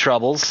injury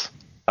troubles,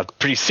 a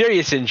pretty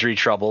serious injury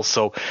trouble.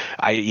 So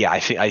I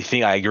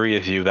think I agree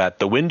with you that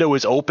the window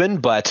is open,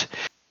 but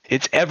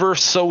it's ever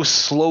so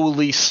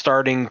slowly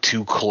starting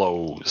to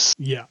close.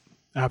 Yeah,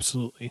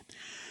 absolutely.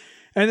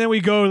 And then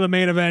we go to the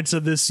main events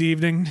of this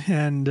evening,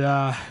 and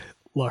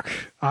look,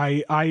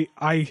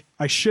 I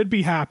should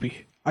be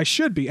happy. I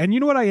should be. And you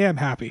know what? I am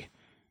happy,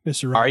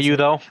 Mr. Robinson. Are you,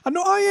 though?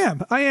 No,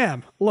 I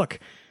am. Look,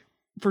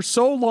 for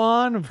so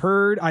long, I've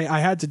heard, I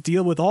had to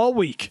deal with all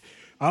week.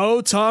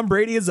 Oh, Tom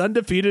Brady is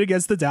undefeated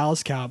against the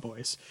Dallas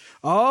Cowboys.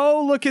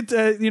 Oh, look at,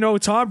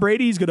 Tom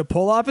Brady's going to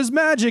pull off his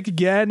magic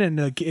again, and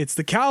it's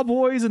the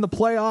Cowboys in the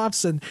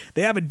playoffs, and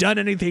they haven't done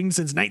anything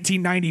since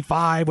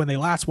 1995 when they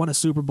last won a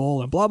Super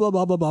Bowl, and blah, blah,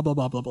 blah, blah, blah, blah,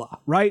 blah, blah, blah,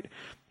 right?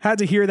 Had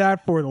to hear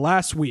that for the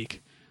last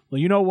week. Well,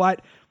 you know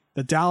what?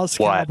 The Dallas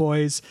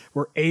Cowboys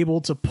were able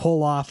to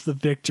pull off the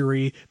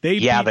victory. They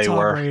beat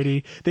Tom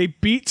Brady. They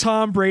beat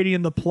Tom Brady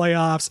in the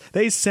playoffs.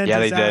 They sent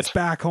his ass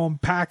back home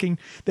packing.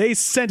 They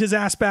sent his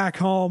ass back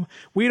home.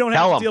 We don't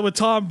have to deal with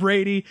Tom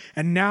Brady.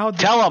 And now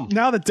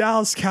the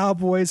Dallas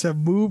Cowboys have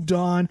moved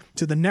on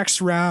to the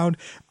next round.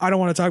 I don't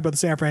want to talk about the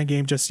San Fran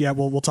game just yet.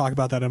 We'll talk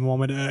about that in a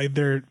moment.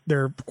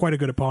 They're quite a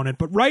good opponent.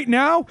 But right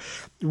now,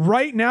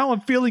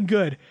 I'm feeling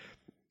good.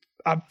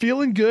 I'm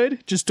feeling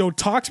good. Just don't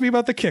talk to me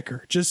about the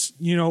kicker. Just,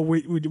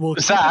 we'll.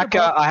 Zach,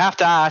 I have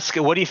to ask,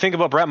 what do you think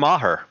about Brett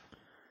Maher?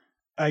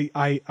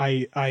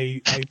 I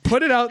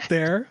put it out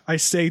there. I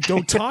say,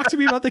 don't talk to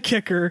me about the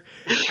kicker.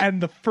 And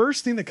the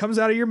first thing that comes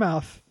out of your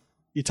mouth,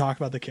 you talk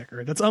about the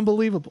kicker. That's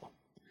unbelievable.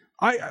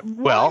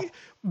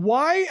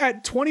 Why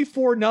at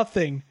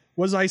 24-0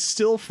 was I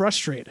still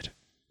frustrated?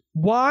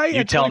 Why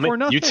you at tell 24-0?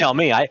 me. You tell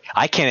me.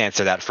 I can't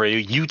answer that for you.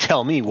 You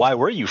tell me. Why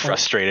were you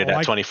frustrated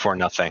at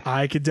 24-0?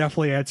 I could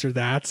definitely answer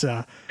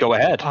that. Go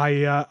ahead.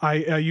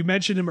 You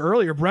mentioned him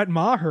earlier, Brett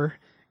Maher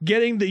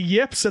getting the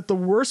yips at the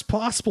worst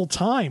possible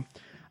time.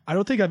 I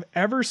don't think I've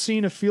ever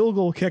seen a field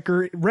goal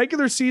kicker,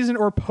 regular season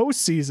or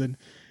postseason,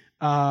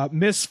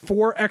 miss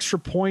 4 extra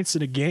points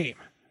in a game.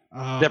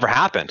 Never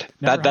happened.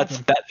 Never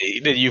That's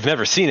you've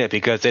never seen it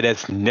because it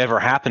has never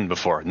happened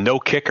before. No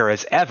kicker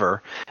has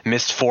ever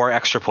missed 4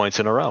 extra points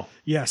in a row.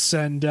 Yes,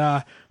 and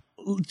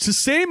to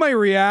say my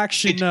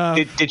reaction.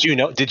 Did you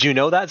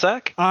know that,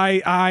 Zach?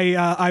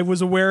 I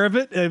was aware of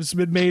it. It's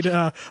been made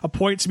a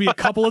point to me a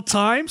couple of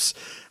times,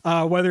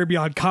 whether it be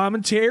on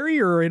commentary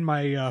or in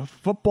my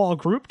football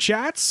group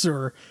chats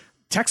or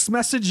text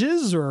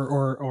messages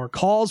or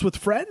calls with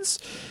friends.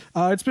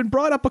 It's been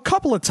brought up a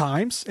couple of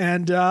times,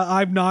 and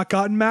I've not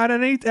gotten mad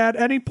at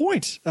any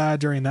point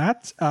during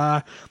that.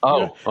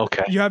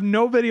 Okay. You have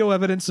no video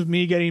evidence of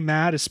me getting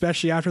mad,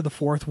 especially after the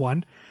 4th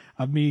one,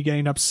 of me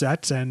getting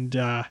upset. And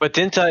but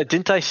didn't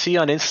I see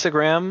on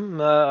Instagram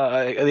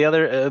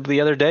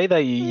the other day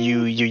that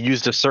you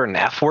used a certain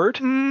F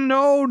word?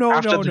 No.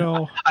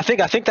 I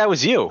think that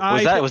was you.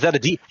 Was that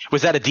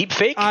a deep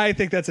fake? I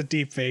think that's a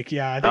deep fake.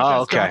 Yeah. I think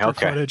that's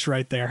doctor footage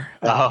right there.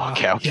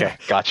 Okay. Yeah.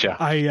 Gotcha.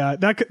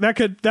 That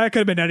could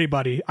have been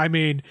anybody. I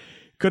mean,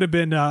 could have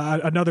been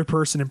another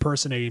person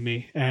impersonating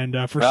me, and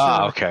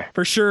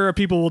for sure,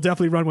 people will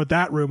definitely run with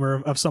that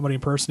rumor of somebody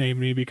impersonating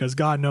me because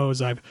God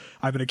knows I've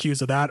been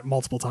accused of that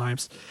multiple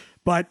times.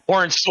 But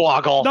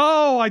Hornswoggle.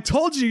 No, I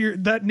told you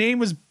that name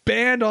was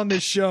banned on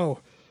this show.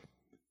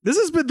 This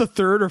has been the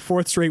 3rd or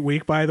 4th straight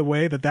week, by the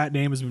way, that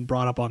name has been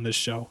brought up on this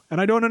show, and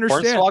I don't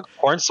understand.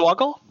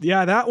 Hornswoggle?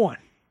 Yeah, that one.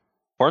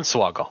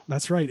 Hornswoggle.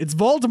 That's right. It's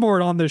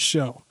Voldemort on this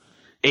show.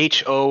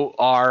 Hornswoggle.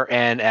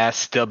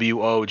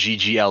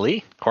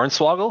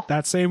 Hornswoggle?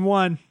 That same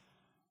one.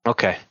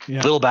 Okay.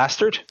 Yeah. Little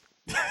bastard?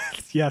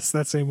 Yes,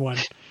 that same one.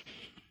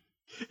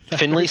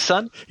 Finley's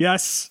son?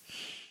 Yes.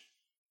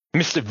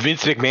 Mr.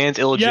 Vince McMahon's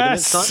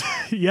illegitimate son?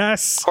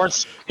 Yes.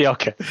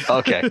 Okay.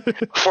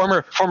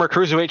 Former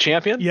cruiserweight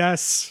champion?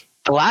 Yes.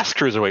 The last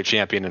cruiserweight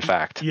champion, in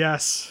fact.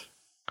 Yes.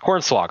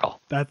 Hornswoggle.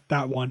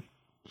 That one.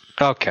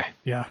 Okay.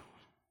 Yeah.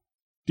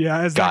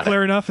 Yeah, is that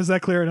clear enough? Is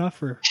that clear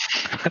enough? Or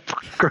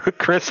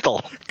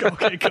Crystal.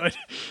 Okay,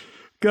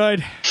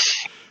 good.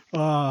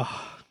 I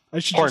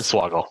should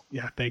Hornswoggle.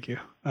 Yeah, thank you.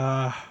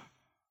 I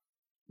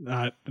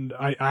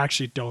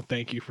actually don't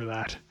thank you for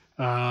that.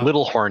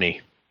 Little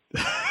horny.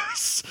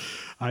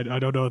 I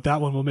don't know if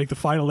that one will make the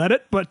final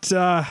edit, but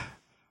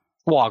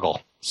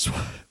Woggle.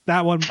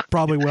 That one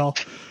probably will.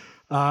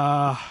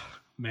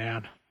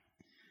 Man.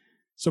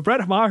 So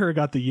Brett Maher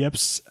got the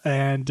yips,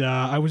 and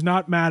I was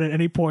not mad at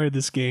any point of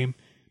this game.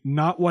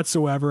 Not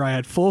whatsoever. I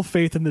had full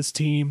faith in this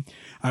team.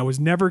 I was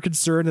never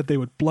concerned that they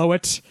would blow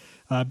it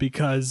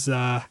because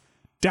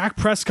Dak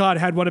Prescott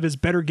had one of his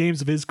better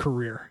games of his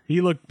career. He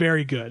looked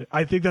very good.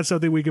 I think that's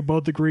something we could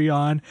both agree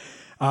on.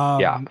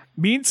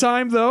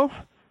 Meantime, though,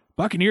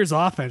 Buccaneers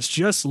offense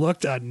just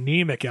looked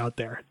anemic out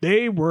there.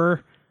 They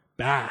were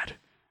bad.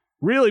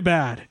 Really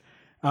bad.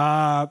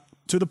 To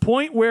the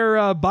point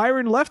where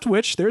Byron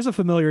Leftwich, there's a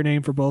familiar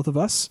name for both of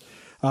us,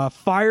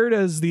 fired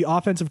as the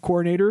offensive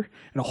coordinator,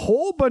 and a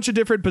whole bunch of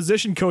different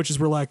position coaches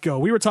were let go.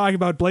 We were talking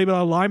about blaming it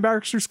on the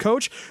linebackers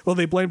coach. Well,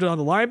 they blamed it on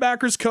the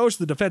linebackers coach,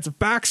 the defensive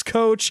backs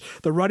coach,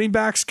 the running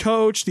backs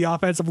coach, the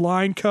offensive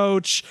line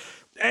coach.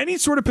 Any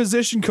sort of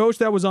position coach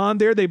that was on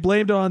there, they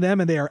blamed it on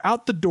them, and they are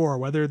out the door,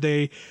 whether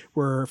they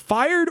were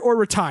fired or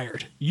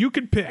retired. You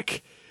can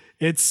pick.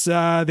 It's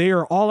they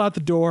are all out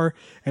the door,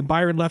 and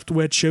Byron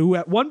Leftwich, who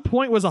at one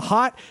point was a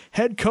hot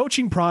head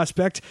coaching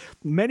prospect,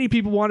 many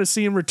people want to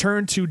see him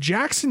return to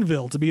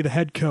Jacksonville to be the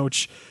head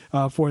coach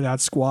for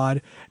that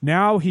squad.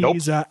 Now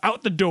he's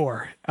out the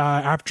door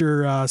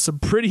after some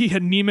pretty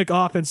anemic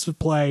offensive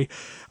play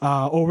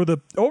over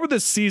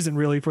this season,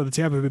 really, for the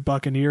Tampa Bay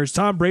Buccaneers.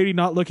 Tom Brady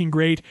not looking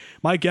great.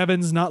 Mike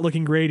Evans not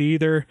looking great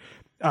either.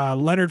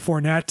 Leonard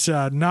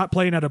Fournette not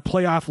playing at a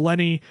playoff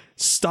Lenny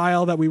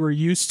style that we were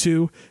used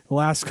to the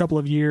last couple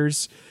of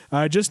years.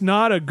 Just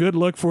not a good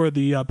look for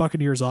the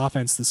Buccaneers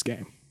offense this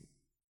game.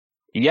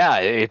 Yeah,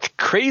 it's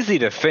crazy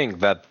to think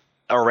that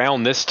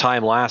around this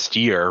time last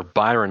year,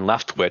 Byron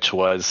Leftwich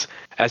was,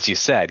 as you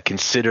said,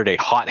 considered a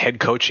hot head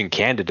coaching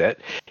candidate.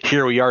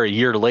 Here we are a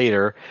year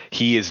later,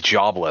 he is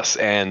jobless,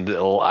 and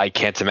I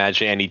can't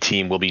imagine any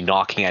team will be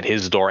knocking at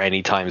his door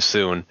anytime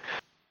soon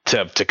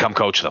to come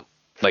coach them.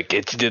 Like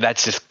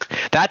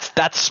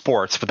that's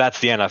sports, but that's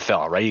the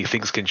NFL, right?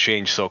 Things can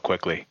change so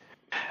quickly.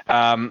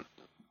 I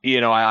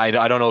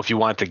don't know if you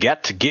want to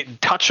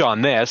get touch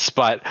on this,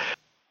 but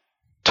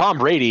Tom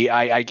Brady,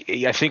 I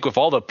think with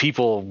all the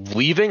people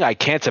leaving, I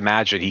can't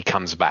imagine he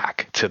comes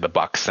back to the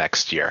Bucs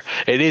next year.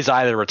 It is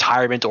either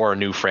retirement or a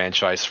new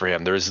franchise for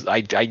him.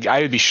 I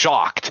would be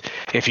shocked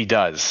if he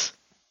does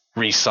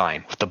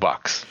re-sign with the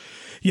Bucs.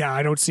 Yeah,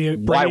 I don't see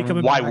it. Brady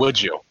coming back. Why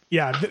would you?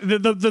 Yeah,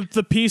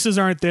 the pieces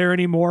aren't there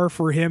anymore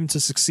for him to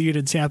succeed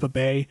in Tampa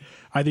Bay.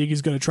 I think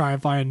he's going to try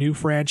and find a new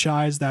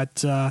franchise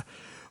that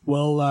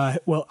will.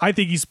 I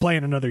think he's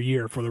playing another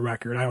year, for the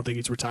record. I don't think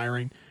he's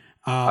retiring.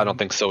 I don't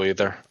think so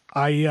either.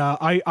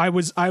 I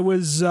was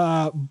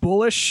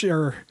bullish,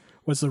 or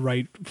what's the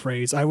right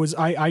phrase?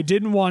 I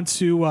didn't want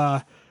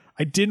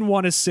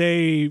to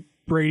say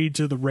Brady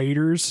to the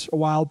Raiders a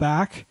while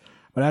back,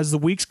 but as the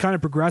weeks kind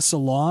of progress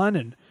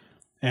along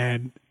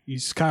and you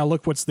just kind of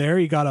look what's there.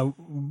 You got a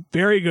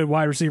very good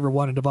wide receiver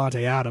one in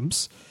Devontae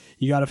Adams.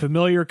 You got a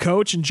familiar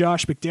coach in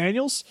Josh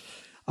McDaniels.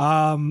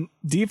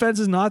 Defense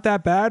is not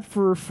that bad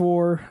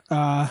for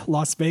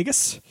Las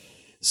Vegas.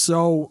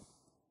 So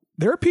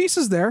there are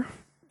pieces there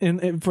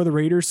and for the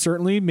Raiders,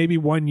 certainly, maybe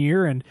 1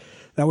 year. And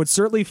that would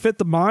certainly fit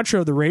the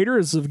mantra of the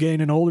Raiders of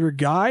getting an older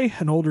guy,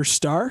 an older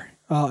star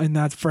in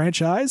that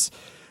franchise.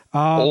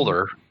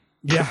 Older.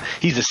 Yeah.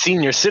 He's a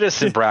senior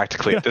citizen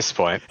practically at this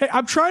point. Hey,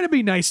 I'm trying to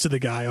be nice to the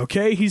guy,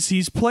 okay?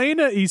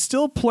 He's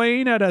still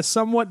playing at a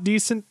somewhat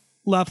decent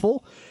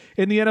level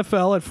in the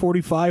NFL at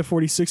 45,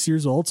 46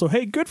 years old. So,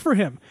 hey, good for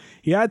him.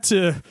 He had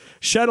to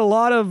shed a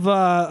lot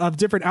of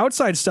different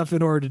outside stuff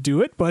in order to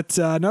do it, but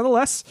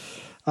nonetheless,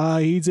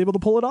 he's able to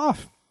pull it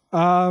off.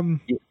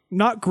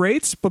 Not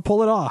great, but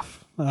pull it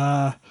off,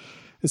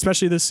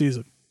 especially this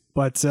season.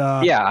 But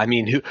yeah, I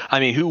mean,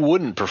 who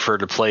wouldn't prefer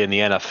to play in the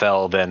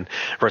NFL than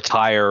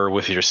retire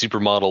with your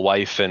supermodel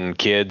wife and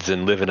kids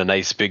and live in a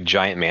nice big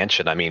giant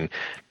mansion? I mean,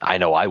 I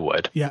know I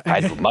would. Yeah,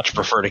 I'd much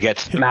prefer to get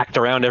smacked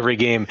around every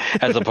game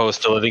as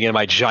opposed to living in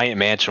my giant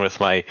mansion with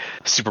my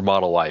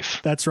supermodel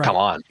wife. That's right. Come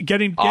on,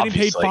 getting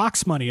paid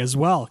Fox money as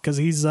well because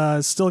he's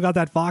still got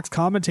that Fox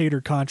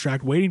commentator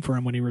contract waiting for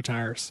him when he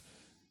retires.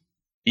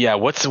 Yeah,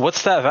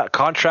 what's that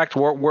contract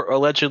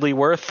allegedly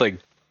worth? Like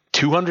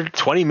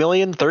 220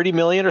 million, 30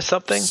 million or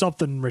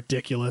something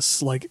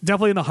ridiculous, like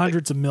definitely in the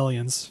hundreds of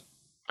millions.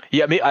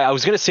 Yeah, I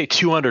was going to say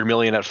 200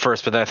 million at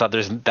first, but then I thought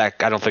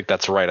I don't think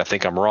that's right. I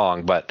think I'm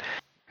wrong, but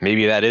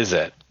maybe that is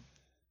it.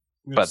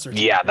 But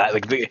yeah,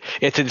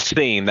 it's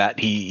insane that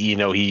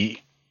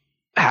he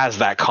has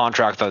that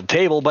contract on the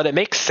table, but it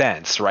makes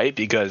sense, right?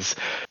 Because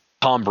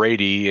Tom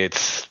Brady,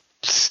 it's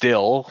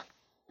still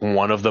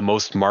one of the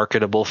most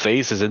marketable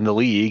faces in the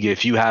league.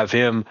 If you have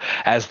him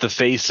as the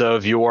face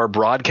of your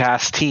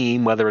broadcast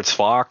team, whether it's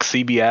Fox,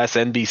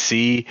 CBS,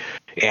 NBC,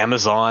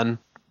 Amazon,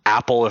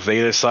 Apple, if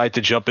they decide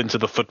to jump into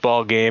the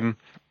football game,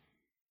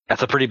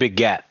 that's a pretty big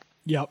get.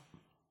 Yep,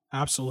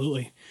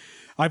 absolutely.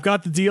 I've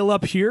got the deal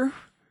up here.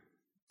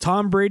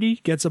 Tom Brady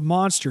gets a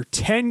monster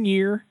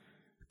 10-year,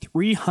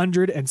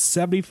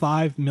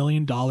 $375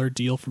 million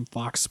deal from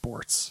Fox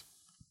Sports.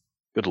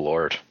 Good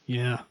Lord.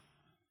 Yeah.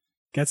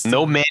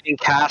 No Manning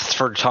cast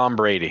for Tom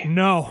Brady.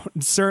 No,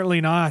 certainly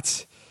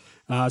not.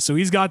 So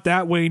he's got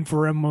that waiting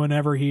for him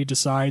whenever he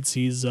decides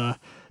he's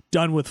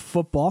done with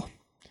football.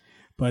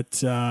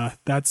 But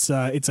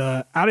it's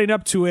adding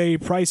up to a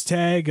price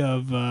tag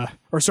of,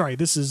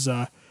 this is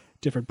a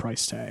different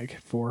price tag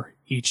for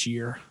each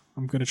year.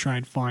 I'm going to try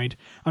and find.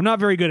 I'm not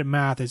very good at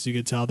math, as you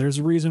can tell. There's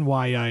a reason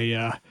why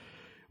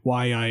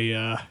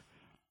I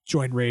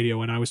joined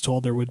radio, and I was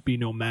told there would be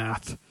no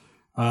math.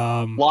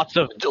 Lots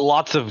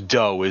of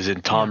dough is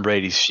in Tom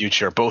Brady's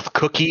future, both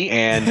cookie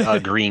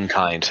and green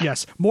kind.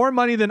 Yes, more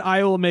money than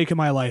I will make in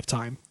my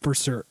lifetime, for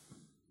sure.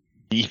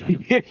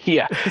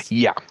 Yeah.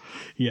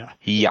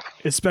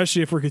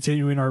 Especially if we're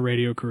continuing our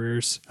radio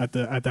careers at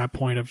that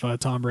point of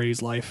Tom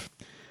Brady's life.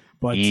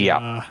 But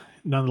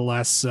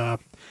nonetheless,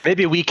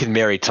 maybe we can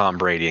marry Tom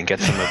Brady and get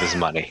some of his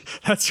money.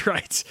 That's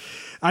right.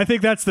 I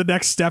think that's the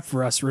next step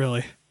for us,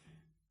 really.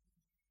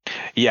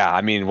 Yeah,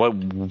 I mean,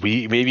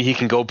 maybe he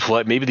can go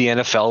play. Maybe the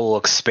NFL will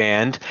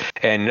expand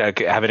and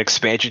have an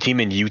expansion team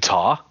in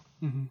Utah.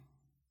 Mm-hmm.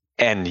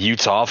 And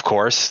Utah, of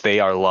course,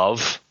 they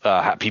love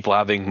people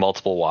having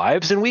multiple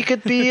wives, and we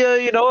could be,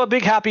 a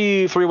big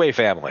happy three-way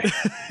family.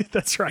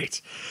 That's right.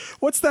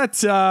 What's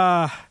that?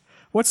 I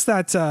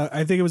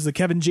think it was the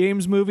Kevin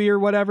James movie or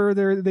whatever.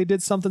 They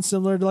did something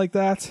similar to like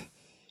that.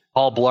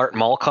 Paul Blart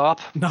Mall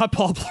Cop? Not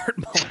Paul Blart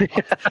Mall Cop.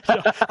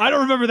 No, I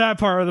don't remember that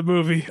part of the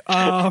movie.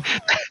 That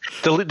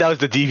was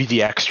the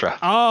DVD extra.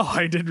 Oh,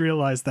 I didn't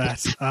realize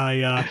that.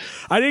 I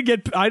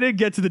didn't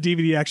get to the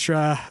DVD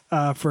extra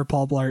for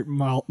Paul Blart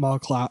Mall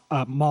Cop.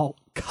 Mall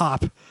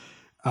Clop.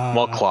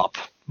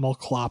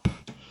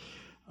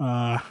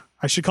 I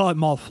should call it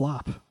Mall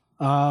Flop.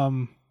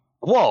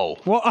 Whoa.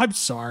 Well, I'm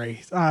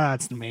sorry.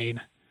 That's the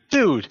main.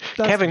 Dude,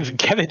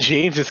 Kevin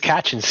James is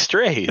catching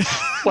strays.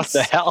 What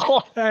the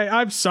hell? Hey,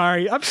 I'm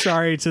sorry. I'm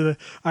sorry to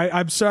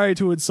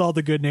insult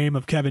the good name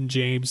of Kevin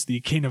James,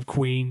 the King of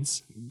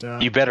Queens.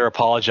 And, you better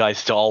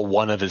apologize to all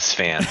one of his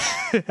fans.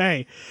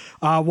 Hey,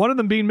 one of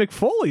them being Mick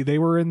Foley. They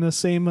were in the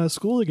same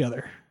school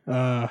together.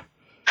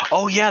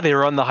 Oh yeah, they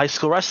were on the high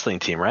school wrestling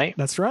team, right?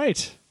 That's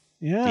right.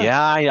 Yeah.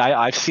 Yeah,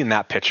 I've seen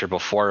that picture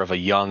before of a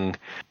young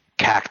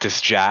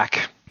Cactus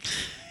Jack.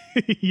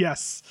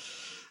 Yes.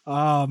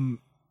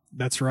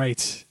 That's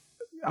right.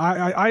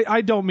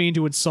 I don't mean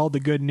to insult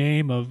the good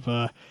name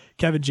of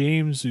Kevin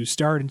James, who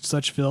starred in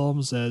such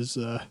films as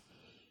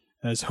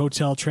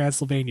Hotel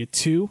Transylvania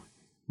 2,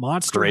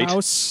 Monster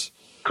House,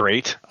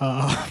 great,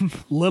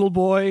 Little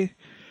Boy,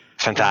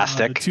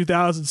 fantastic,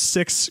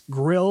 2006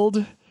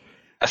 Grilled,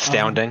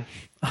 astounding.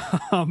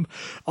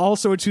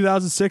 Also in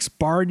 2006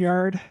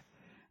 Barnyard.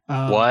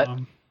 What?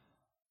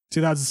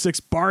 2006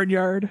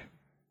 Barnyard.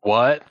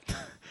 What?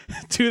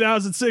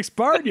 2006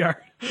 Barnyard.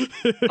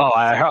 Oh,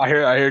 I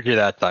heard you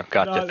that time.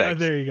 Gotcha. Thanks.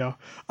 There you go.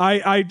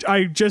 I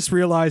just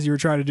realized you were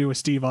trying to do a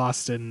Steve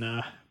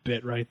Austin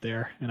bit right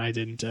there, and I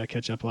didn't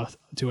catch up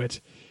to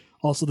it.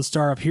 Also, the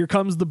star of Here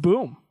Comes the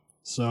Boom.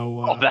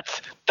 So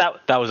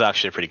that was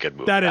actually a pretty good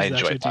movie. That is I enjoyed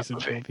actually a that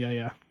decent movie. film.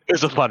 Yeah. It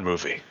was a fun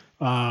movie.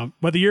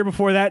 But the year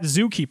before that,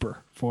 Zookeeper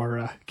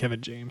for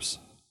Kevin James.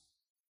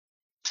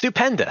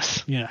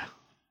 Stupendous. Yeah.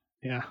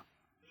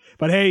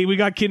 But hey, we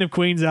got King of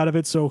Queens out of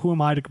it, so who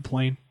am I to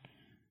complain?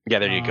 Yeah,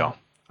 there you go.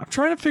 I'm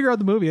trying to figure out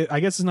the movie. I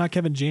guess it's not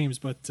Kevin James,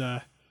 but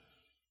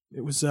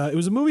it was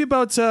a movie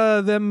about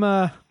them.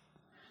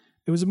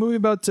 It was a movie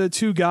about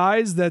two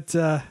guys that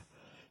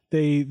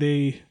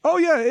they. Oh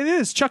yeah, it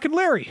is Chuck and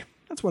Larry.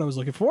 That's what I was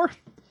looking for.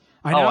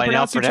 I now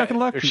pronounce you Chuck and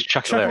Larry.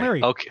 Chuck and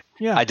Larry. Okay.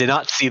 Yeah. I did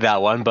not see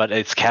that one, but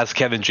it has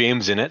Kevin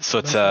James in it, so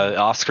it's an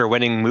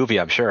Oscar-winning movie,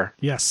 I'm sure.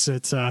 Yes,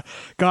 it's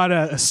got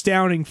an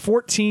astounding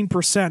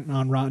 14%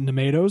 on Rotten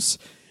Tomatoes.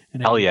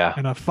 And Hell yeah.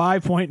 And a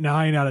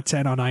 5.9 out of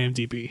 10 on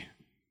IMDb.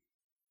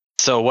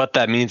 So what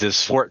that means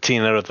is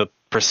 14 out of the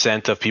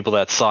percent of people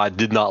that saw it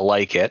did not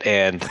like it,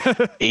 and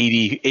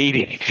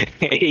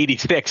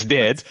 86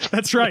 did.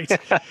 That's right.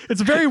 It's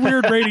a very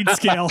weird rating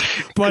scale,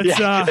 but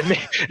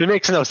it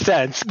makes no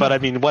sense. But I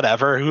mean,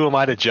 whatever. Who am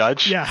I to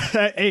judge? Yeah,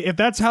 if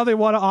that's how they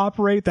want to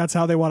operate, that's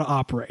how they want to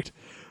operate.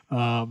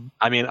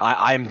 I mean,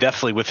 I'm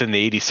definitely within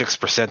the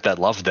 86% that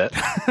loved it.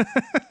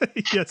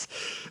 Yes,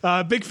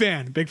 big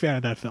fan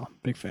of that film.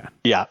 Big fan.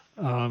 Yeah.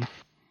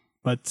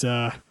 But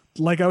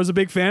like I was a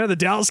big fan of the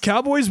Dallas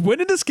Cowboys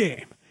winning this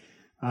game.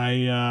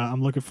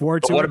 I'm looking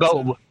forward to it.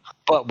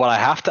 But what I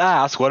have to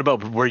ask, what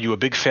about, were you a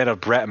big fan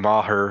of Brett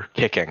Maher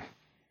kicking?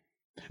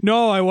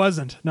 No, I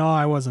wasn't.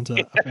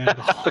 A fan at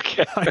all.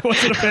 Okay. I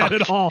wasn't a fan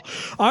at all.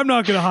 I'm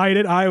not going to hide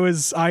it. I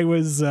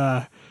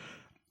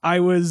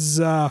was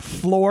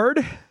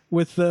floored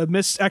with the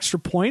missed extra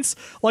points.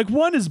 Like,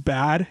 one is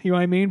bad, you know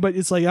what I mean? But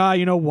it's like,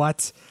 you know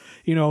what?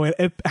 You know,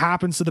 it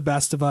happens to the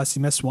best of us.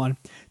 You missed one.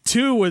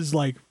 2 was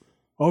like,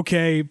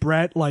 okay,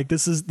 Brett, like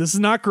this is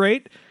not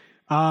great.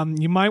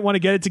 You might want to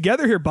get it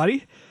together here,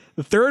 buddy.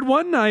 The 3rd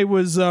one, I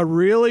was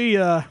really,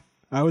 I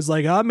was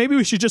like, maybe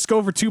we should just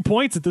go for 2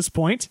 points at this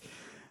point.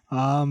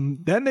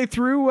 Then they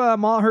threw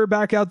Maher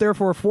back out there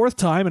for a 4th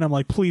time, and I'm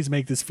like, please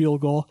make this field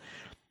goal.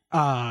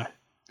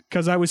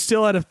 Because I was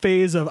still at a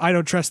phase of I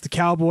don't trust the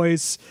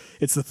Cowboys.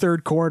 It's the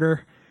 3rd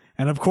quarter.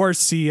 And of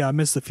course, he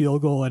missed the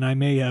field goal, and I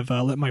may have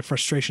let my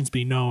frustrations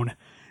be known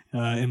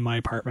in my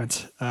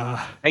apartment. And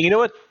you know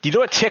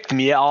what ticked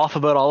me off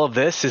about all of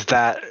this is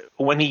that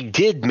when he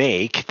did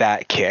make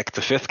that kick,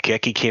 the 5th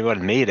kick, he came out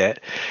and made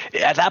it.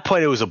 At that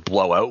point, it was a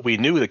blowout. We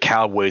knew the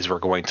Cowboys were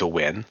going to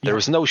win. There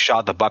was no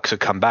shot the Bucs would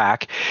come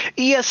back.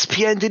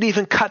 ESPN didn't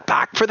even cut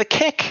back for the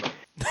kick.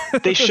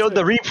 They showed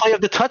the replay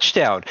of the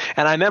touchdown.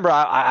 And I remember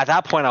at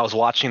that point, I was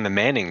watching the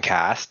Manning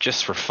cast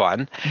just for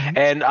fun. Mm-hmm.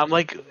 And I'm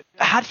like,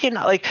 how do you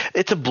not, like,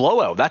 it's a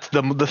blowout. That's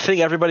the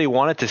thing everybody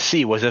wanted to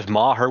see was if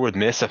Maher would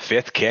miss a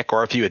 5th kick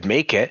or if he would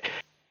make it.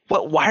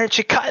 Well, why aren't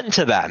you cutting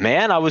to that,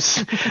 man? I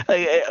was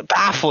a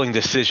baffling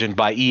decision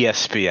by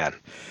ESPN.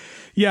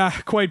 Yeah,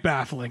 quite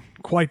baffling.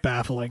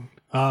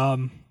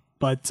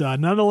 But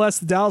nonetheless,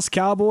 the Dallas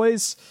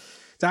Cowboys,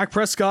 Dak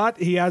Prescott,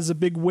 he has a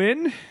big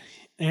win,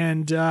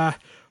 and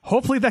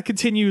hopefully that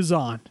continues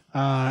on.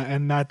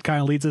 And that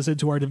kind of leads us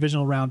into our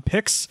divisional round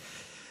picks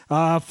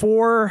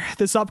for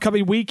this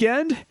upcoming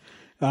weekend.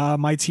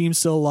 My team's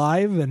still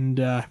alive,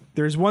 and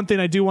there's one thing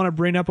I do want to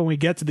bring up when we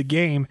get to the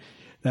game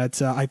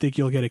that I think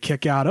you'll get a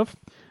kick out of.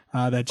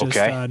 That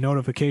just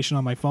notification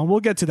on my phone.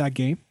 We'll get to that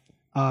game.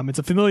 It's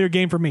a familiar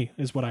game for me,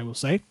 is what I will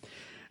say.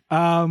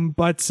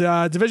 But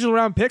divisional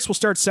round picks will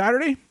start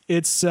Saturday.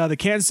 It's the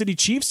Kansas City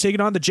Chiefs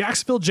taking on the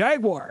Jacksonville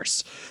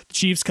Jaguars. The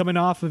Chiefs coming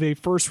off of a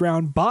first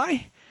round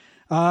bye.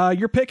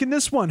 You're picking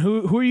this one.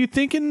 Who are you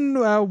thinking?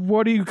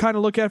 What do you kind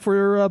of look at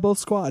for both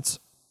squads?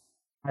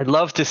 I'd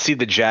love to see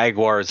the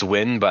Jaguars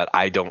win, but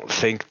I don't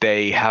think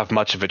they have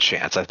much of a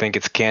chance. I think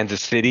it's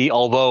Kansas City,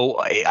 although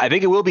I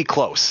think it will be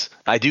close.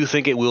 I do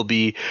think it will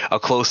be a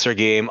closer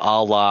game,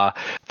 a la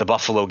the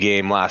Buffalo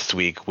game last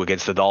week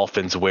against the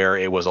Dolphins, where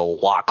it was a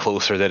lot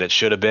closer than it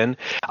should have been.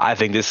 I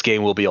think this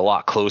game will be a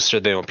lot closer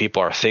than what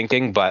people are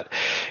thinking, but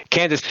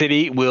Kansas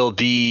City will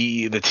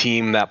be the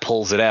team that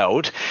pulls it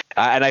out.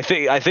 And I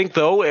think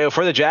though,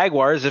 for the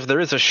Jaguars, if there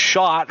is a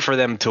shot for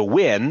them to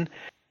win,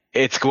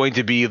 it's going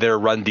to be their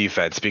run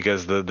defense,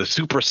 because the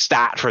super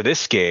stat for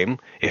this game,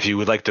 if you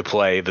would like to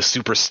play the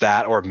super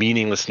stat or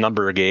meaningless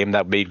number game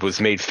that was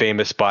made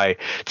famous by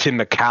Tim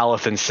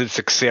McAuliffe and Sid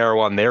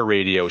Sixero on their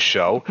radio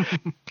show,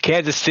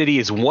 Kansas City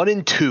is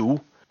 1-2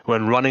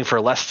 when running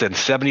for less than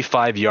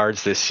 75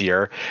 yards this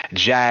year.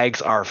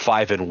 Jags are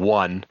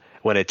 5-1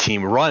 when a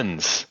team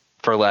runs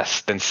for less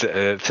than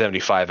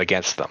 75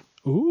 against them.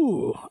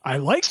 Ooh, I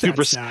like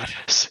that stat.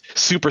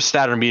 Super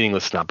stat or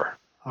meaningless number.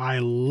 I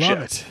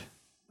love it.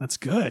 That's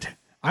good.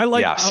 I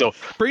like so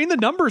bringing the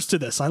numbers to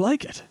this. I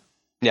like it.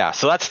 Yeah,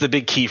 so that's the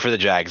big key for the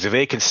Jags. If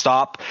they can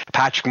stop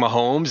Patrick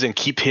Mahomes and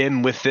keep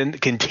him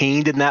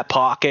contained in that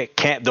pocket,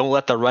 don't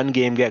let the run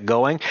game get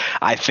going,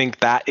 I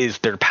think that is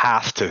their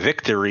path to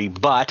victory.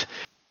 But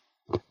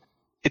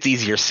it's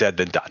easier said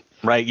than done,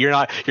 right? You're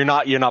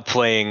not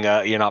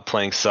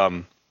playing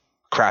some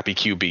crappy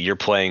QB. You're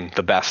playing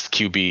the best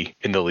QB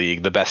in the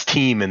league, the best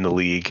team in the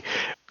league,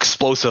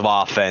 explosive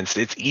offense.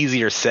 It's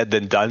easier said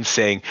than done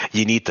saying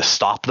you need to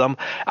stop them.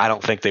 I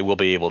don't think they will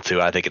be able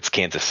to. I think it's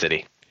Kansas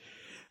City.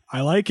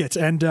 I like it.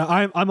 And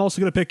I'm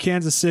also going to pick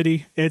Kansas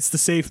City. It's the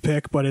safe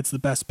pick, but it's the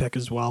best pick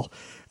as well.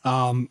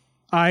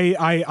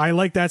 I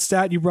like that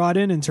stat you brought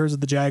in terms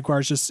of the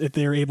Jaguars, just if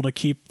they're able to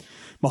keep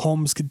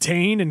Mahomes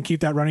contained and keep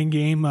that running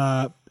game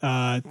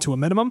to a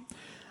minimum.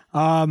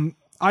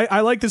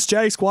 I like this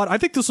Jag squad. I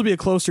think this will be a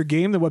closer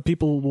game than what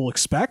people will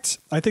expect.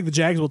 I think the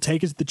Jags will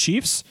take it to the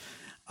Chiefs.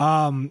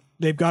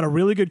 They've got a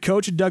really good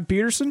coach in Doug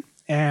Peterson,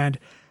 and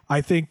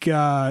I think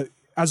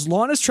as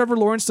long as Trevor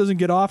Lawrence doesn't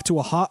get off to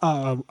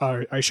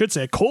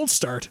a cold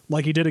start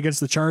like he did against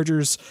the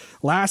Chargers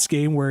last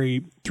game where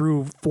he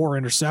threw 4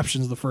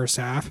 interceptions in the first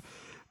half,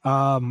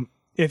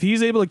 if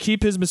he's able to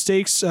keep his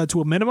mistakes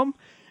to a minimum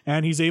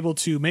and he's able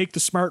to make the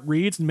smart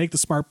reads and make the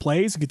smart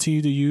plays and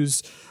continue to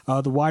use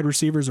the wide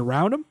receivers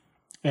around him,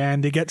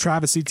 and they get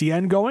Travis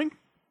Etienne going,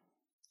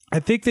 I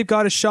think they've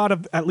got a shot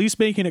of at least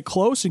making it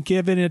close and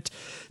giving it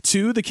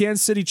to the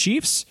Kansas City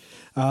Chiefs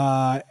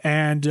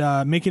and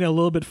making it a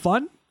little bit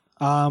fun.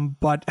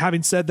 But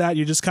having said that,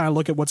 you just kind of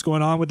look at what's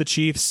going on with the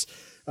Chiefs.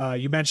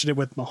 You mentioned it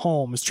with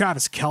Mahomes,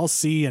 Travis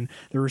Kelce, and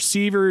the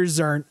receivers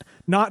aren't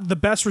not the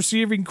best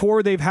receiving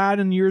core they've had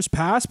in years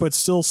past, but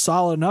still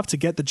solid enough to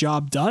get the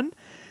job done.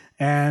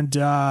 And,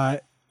 as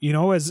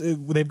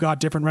they've got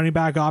different running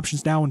back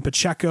options now in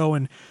Pacheco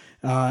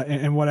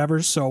and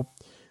whatever. So,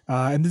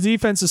 and the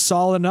defense is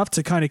solid enough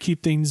to kind of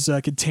keep things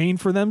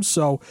contained for them.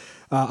 So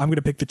I'm going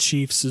to pick the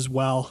Chiefs as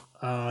well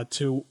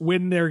to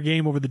win their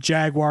game over the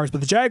Jaguars.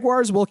 But the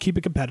Jaguars will keep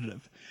it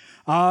competitive.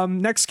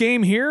 Next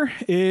game here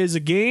is a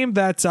game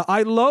that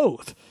I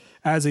loathe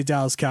as a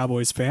Dallas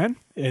Cowboys fan.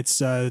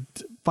 It's a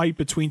fight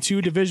between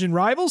two division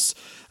rivals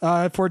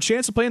for a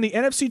chance to play in the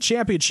NFC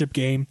Championship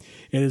game.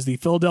 It is the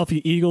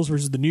Philadelphia Eagles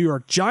versus the New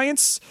York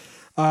Giants.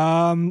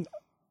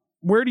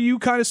 Where do you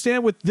kind of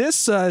stand with this?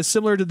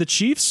 Similar to the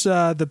Chiefs,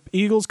 the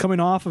Eagles coming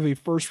off of a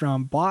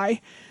first-round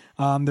bye.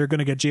 They're going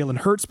to get Jalen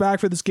Hurts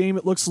back for this game,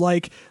 it looks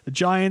like. The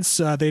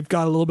Giants, they've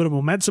got a little bit of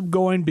momentum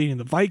going, beating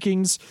the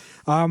Vikings.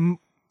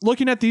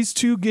 Looking at these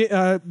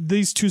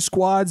two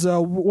squads,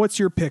 what's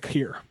your pick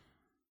here?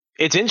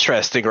 It's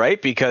interesting, right?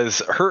 Because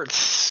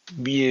Hurts,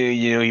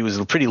 he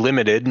was pretty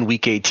limited in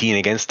Week 18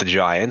 against the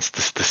Giants,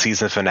 the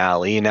season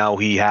finale. Now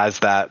he has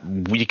that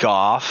week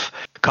off,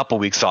 a couple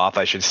weeks off,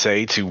 I should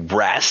say, to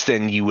rest,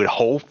 and you would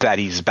hope that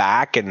he's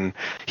back, and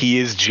he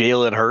is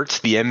Jalen Hurts,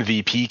 the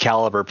MVP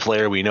caliber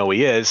player we know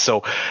he is.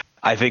 So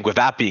I think with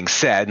that being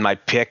said, my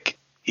pick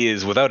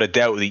is without a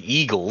doubt the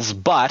Eagles,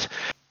 but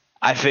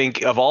I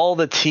think of all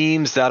the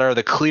teams that are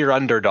the clear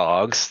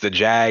underdogs, the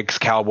Jags,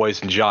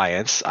 Cowboys, and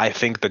Giants, I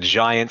think the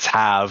Giants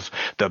have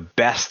the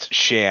best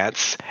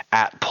chance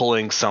at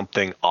pulling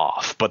something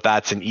off. But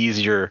that's an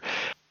easier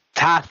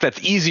task. That's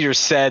easier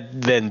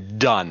said than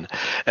done.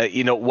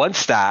 One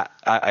stat,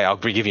 I'll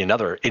give you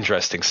another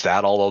interesting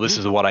stat, although this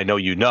is what I know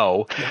you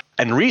know.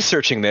 And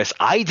researching this,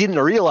 I didn't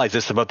realize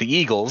this about the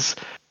Eagles.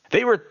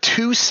 They were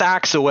 2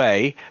 sacks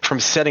away from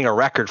setting a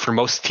record for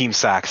most team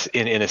sacks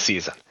in a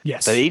season.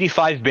 Yes. The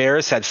 85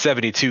 Bears had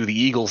 72. The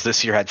Eagles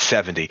this year had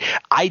 70.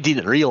 I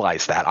didn't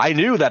realize that. I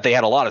knew that they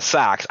had a lot of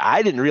sacks.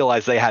 I didn't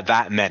realize they had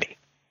that many.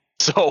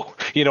 So,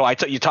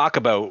 you talk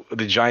about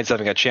the Giants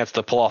having a chance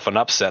to pull off an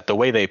upset, the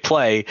way they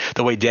play,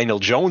 the way Daniel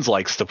Jones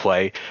likes to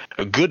play.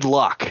 Good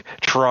luck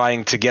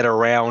trying to get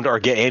around or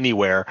get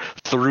anywhere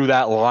through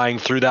that line,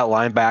 through that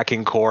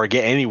linebacking core,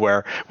 get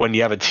anywhere when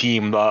you have a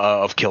team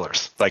of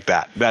killers like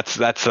that. That's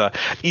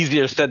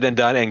easier said than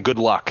done, and good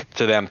luck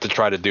to them to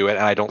try to do it.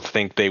 And I don't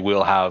think they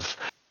will have.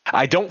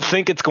 I don't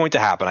think it's going to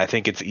happen. I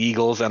think it's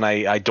Eagles, and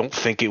I don't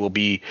think it will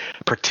be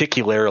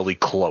particularly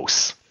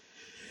close.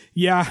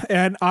 Yeah,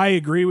 and I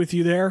agree with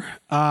you there.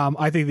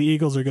 I think the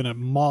Eagles are going to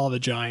maul the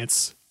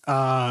Giants.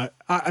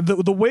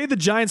 The way the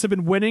Giants have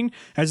been winning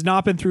has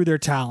not been through their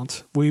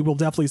talent. We will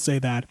definitely say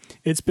that.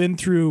 It's been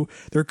through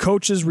their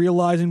coaches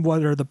realizing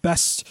what are the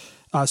best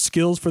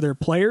skills for their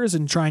players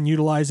and trying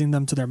utilizing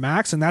them to their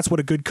max. And that's what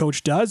a good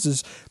coach does,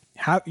 is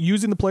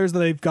using the players that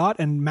they've got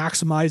and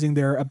maximizing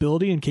their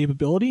ability and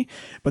capability.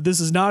 But this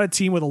is not a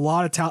team with a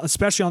lot of talent,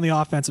 especially on the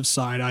offensive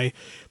side.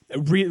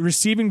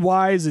 Receiving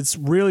wise, it's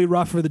really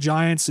rough for the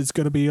Giants. It's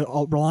going to be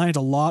reliant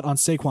a lot on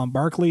Saquon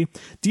Barkley.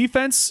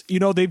 Defense,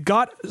 they've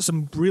got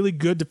some really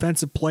good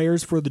defensive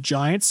players for the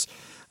Giants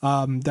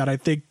that I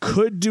think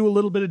could do a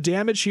little bit of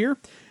damage here.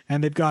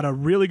 And they've got a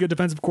really good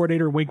defensive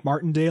coordinator, Wink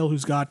Martindale,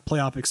 who's got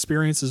playoff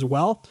experience as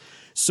well.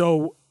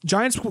 So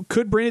Giants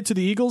could bring it to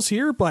the Eagles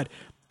here, but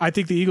I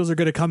think the Eagles are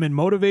going to come in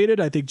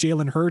motivated. I think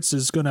Jalen Hurts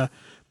is going to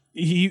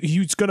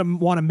he's going to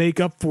want to make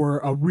up for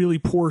a really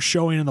poor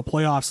showing in the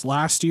playoffs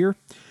last year.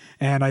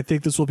 And I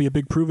think this will be a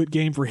big prove-it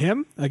game for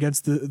him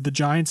against the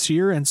Giants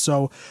here. And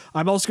so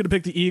I'm also going to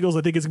pick the Eagles.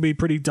 I think it's going to be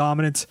pretty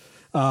dominant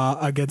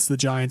against the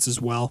Giants as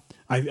well.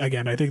 I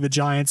think the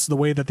Giants, the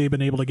way that they've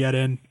been able to get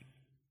in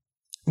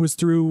was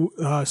through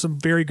some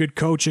very good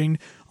coaching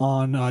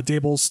on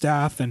Daboll's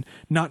staff, and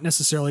not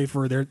necessarily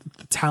for the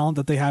talent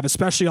that they have,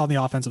 especially on the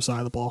offensive side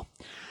of the ball.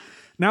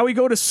 Now we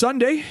go to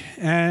Sunday,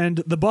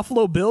 and the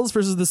Buffalo Bills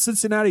versus the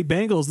Cincinnati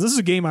Bengals. This is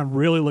a game I'm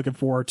really looking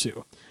forward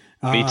to.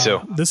 Me too.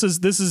 This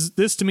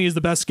to me is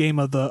the best game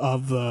of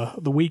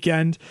the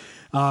weekend.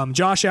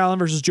 Josh Allen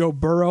versus Joe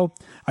Burrow.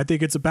 I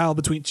think it's a battle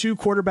between two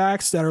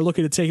quarterbacks that are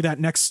looking to take that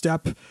next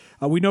step.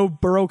 We know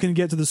Burrow can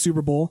get to the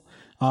Super Bowl.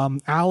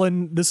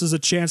 Allen, this is a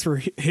chance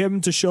for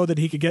him to show that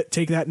he could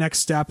take that next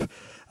step.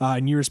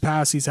 In years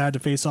past, he's had to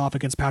face off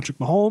against Patrick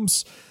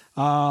Mahomes,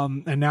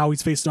 and now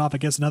he's facing off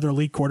against another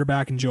elite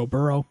quarterback in Joe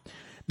Burrow.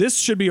 This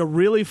should be a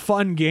really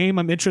fun game.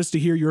 I'm interested to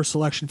hear your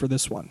selection for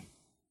this one.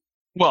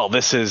 Well,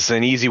 this is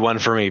an easy one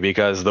for me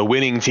because the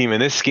winning team in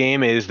this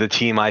game is the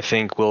team I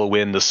think will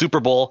win the Super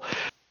Bowl,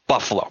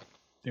 Buffalo.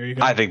 There you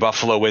go. I think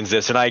Buffalo wins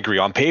this, and I agree.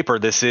 On paper,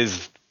 this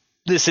is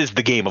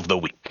the game of the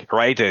week,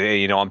 right?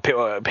 On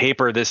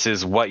paper, this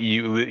is what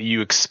you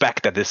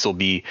expect, that this will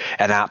be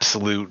an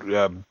absolute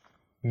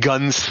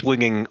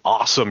gunslinging,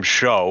 awesome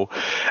show.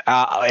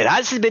 It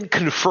hasn't been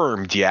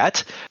confirmed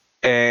yet.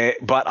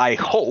 But I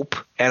hope,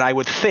 and I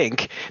would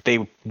think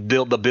the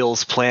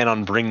Bills plan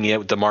on bringing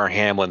out Damar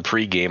Hamlin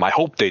pregame. I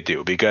hope they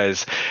do,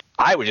 because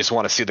I would just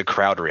want to see the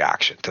crowd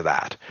reaction to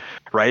that,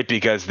 right?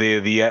 Because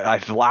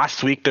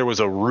last week there was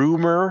a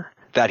rumor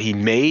that he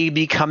may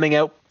be coming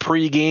out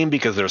pregame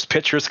because there's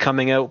pictures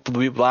coming out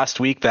last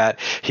week that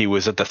he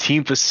was at the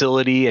team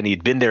facility and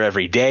he'd been there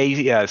every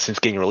day since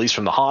getting released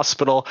from the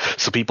hospital.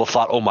 So people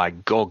thought, oh my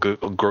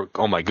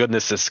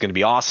goodness, this is going to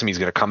be awesome. He's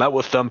going to come out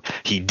with them.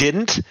 He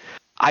didn't.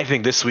 I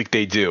think this week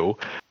they do,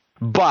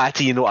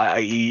 but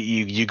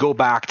you go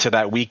back to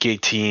that week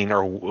 18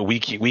 or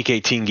week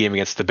 18 game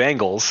against the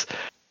Bengals.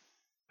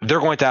 They're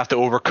going to have to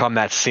overcome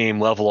that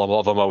same level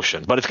of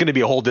emotion, but it's going to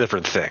be a whole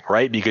different thing,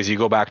 right? Because you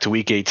go back to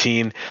week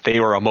 18, they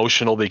were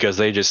emotional because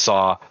they just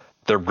saw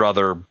their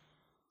brother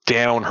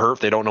down, hurt.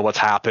 They don't know what's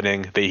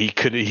happening. They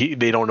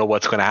don't know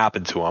what's going to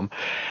happen to him.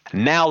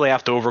 Now they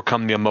have to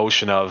overcome the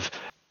emotion of,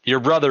 your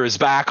brother is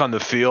back on the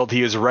field.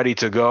 He is ready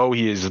to go.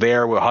 He is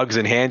there with hugs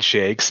and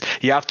handshakes.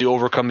 You have to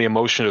overcome the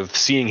emotion of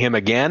seeing him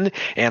again.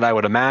 And I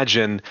would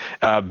imagine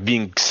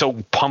being so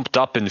pumped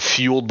up and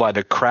fueled by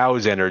the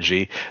crowd's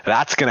energy,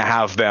 that's going to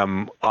have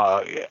them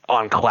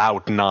on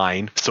cloud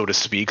nine, so to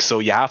speak. So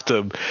you have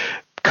to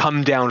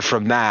come down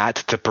from that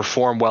to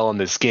perform well in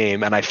this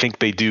game. And I think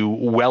they do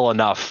well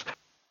enough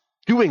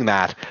doing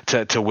that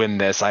to win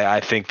this. I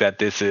think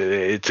that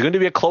it's going to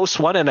be a close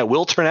one, and it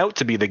will turn out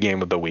to be the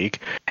game of the week.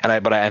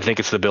 But I think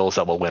it's the Bills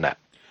that will win it.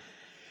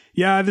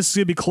 Yeah, this is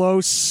going to be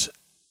close.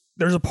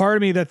 There's a part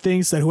of me that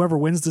thinks that whoever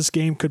wins this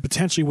game could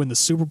potentially win the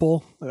Super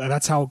Bowl.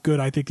 That's how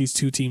good I think these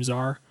two teams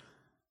are.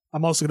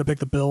 I'm also going to pick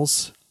the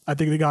Bills. I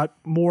think they got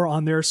more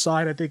on their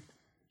side. I think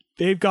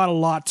they've got a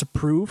lot to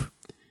prove.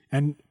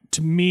 And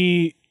to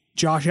me,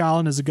 Josh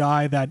Allen is a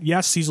guy that,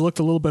 yes, he's looked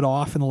a little bit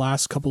off in the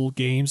last couple of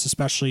games,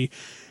 especially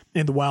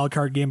in the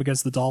Wildcard game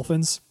against the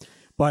Dolphins.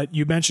 But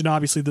you mentioned,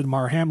 obviously, the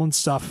Damar Hamlin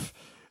stuff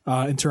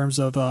in terms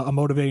of a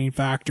motivating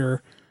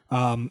factor.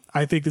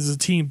 I think this is a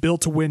team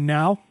built to win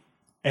now.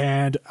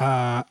 And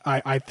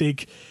I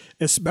think,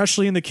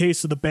 especially in the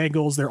case of the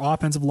Bengals, their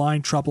offensive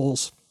line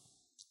troubles,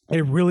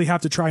 they really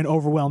have to try and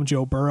overwhelm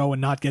Joe Burrow and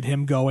not get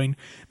him going,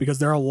 because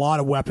there are a lot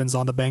of weapons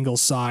on the Bengals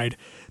side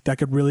that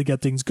could really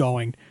get things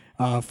going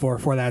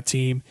for that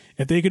team.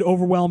 If they could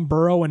overwhelm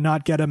Burrow and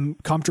not get him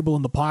comfortable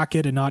in the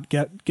pocket and not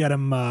get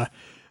him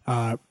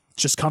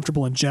just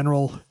comfortable in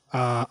general,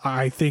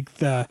 I think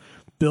the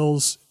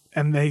Bills,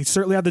 and they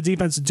certainly have the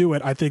defense to do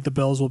it, I think the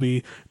Bills will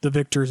be the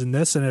victors in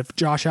this. And if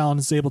Josh Allen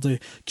is able to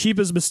keep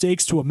his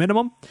mistakes to a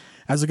minimum,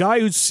 as a guy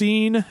who's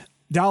seen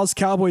Dallas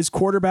Cowboys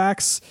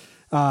quarterbacks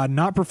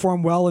not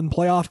perform well in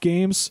playoff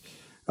games,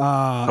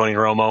 Tony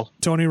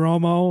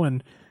Romo,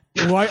 and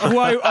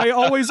I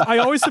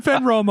always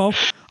defend Romo.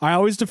 I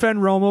always defend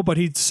Romo, but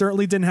he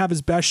certainly didn't have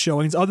his best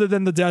showings, other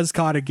than the Des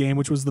Cotta game,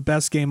 which was the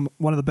best game,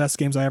 one of the best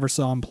games I ever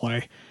saw him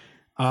play.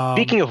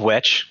 Speaking of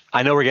which,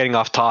 I know we're getting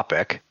off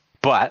topic,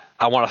 but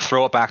I want to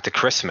throw it back to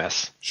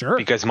Christmas. Sure.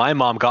 Because my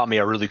mom got me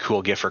a really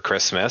cool gift for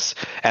Christmas.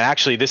 And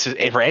actually, this is,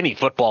 for any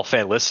football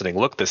fan listening,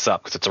 look this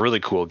up because it's a really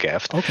cool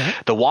gift. Okay.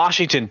 The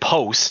Washington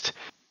Post,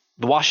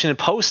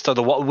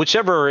 or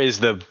whichever is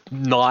the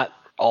not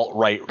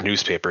alt-right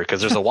newspaper,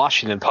 because there's a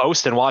Washington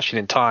Post and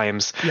Washington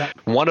Times. Yeah.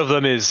 One of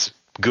them is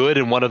good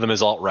and one of them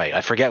is alt-right.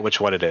 I forget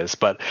which one it is,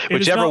 but it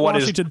whichever is not one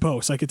Washington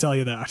Post, I can tell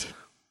you that.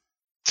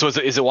 So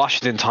is it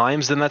Washington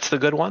Times? Then that's the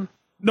good one.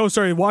 No,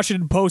 sorry,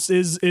 Washington Post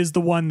is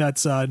the one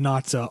that's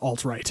not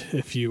alt-right.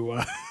 If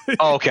you.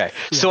 Oh, okay.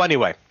 Yeah. So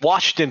anyway,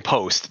 Washington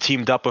Post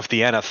teamed up with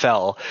the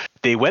NFL.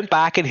 They went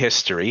back in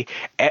history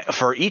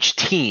for each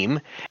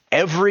team.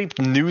 Every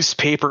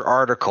newspaper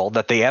article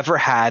that they ever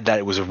had that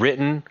it was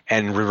written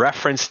and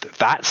referenced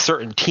that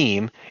certain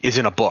team is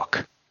in a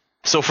book.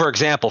 So, for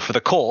example, for the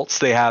Colts,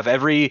 they have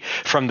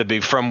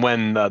from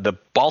when the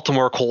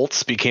Baltimore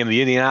Colts became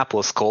the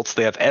Indianapolis Colts,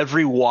 they have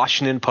every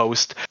Washington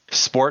Post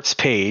sports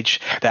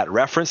page that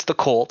referenced the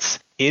Colts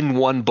in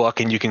one book,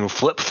 and you can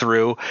flip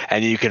through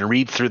and you can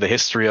read through the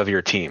history of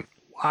your team.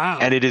 Wow.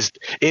 And it is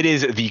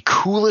the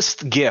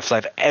coolest gift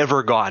I've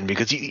ever gotten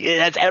because it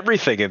has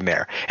everything in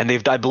there. And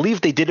I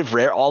believe they did it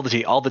for all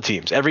the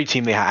teams. Every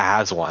team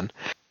has one.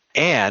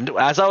 And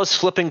as I was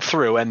flipping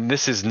through, and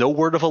this is no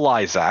word of a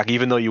lie, Zach,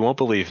 even though you won't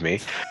believe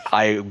me,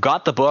 I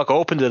got the book,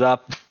 opened it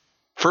up.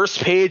 First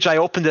page I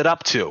opened it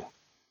up to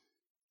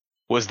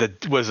was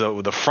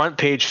the front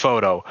page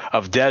photo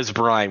of Des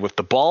Bryant with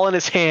the ball in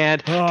his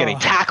hand, getting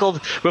tackled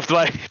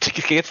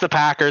against the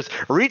Packers,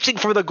 reaching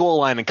for the goal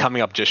line and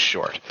coming up just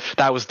short.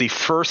 That was the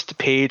first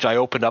page I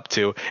opened up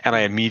to, and I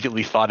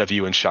immediately thought of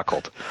you and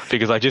chuckled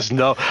because I just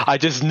know how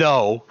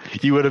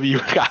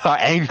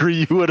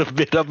angry you would have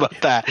been about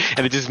that,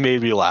 and it just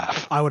made me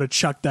laugh. I would have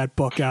chucked that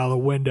book out of the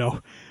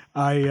window.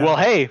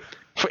 Hey,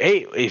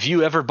 if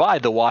you ever buy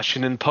the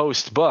Washington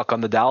Post book on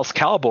the Dallas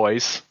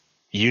Cowboys,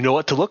 you know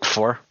what to look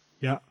for.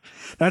 Yeah,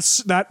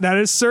 that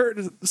is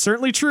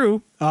certainly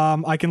true.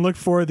 I can look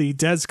for the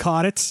Des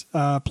caught it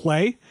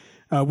play,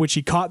 which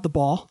he caught the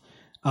ball,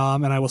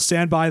 and I will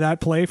stand by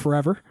that play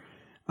forever.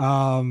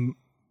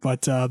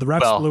 But the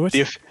refs blew it.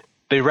 If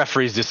the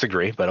referees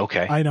disagree, but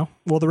okay. I know.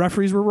 Well, the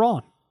referees were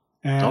wrong,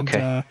 and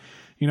okay.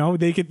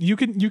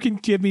 You can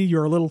give me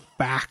your little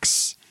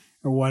facts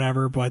or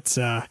whatever, but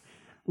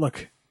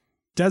look,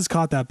 Des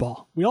caught that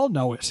ball. We all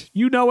know it.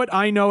 You know it.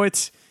 I know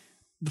it.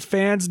 The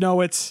fans know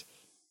it.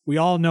 We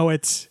all know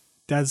it.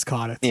 Des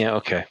caught it. Yeah,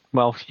 okay.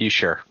 Well, you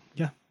sure?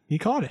 Yeah, he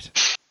caught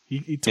it.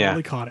 He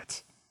totally caught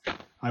it.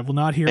 I will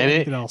not hear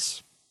anything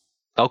else.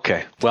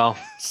 Okay, well,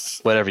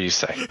 whatever you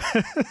say.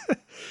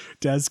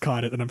 Des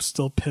caught it, and I'm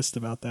still pissed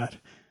about that.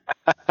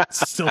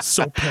 Still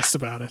so pissed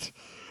about it.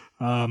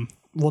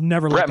 We'll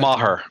never let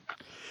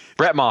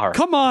Brett Maher.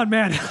 Come on,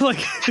 man.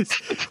 Like,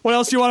 what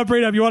else do you want to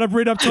bring up? You want to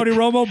bring up Tony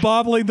Romo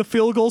bobbling the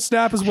field goal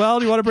snap as well?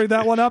 Do you want to bring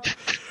that one up?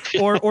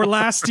 Or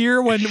last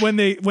year when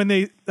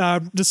they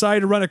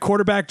decided to run a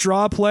quarterback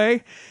draw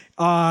play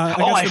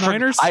against the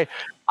Niners? I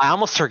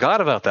almost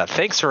forgot about that.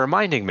 Thanks for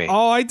reminding me.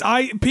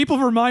 People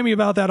remind me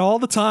about that all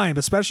the time,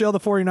 especially all the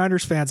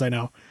 49ers fans I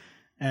know.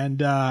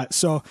 And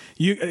so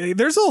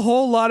there's a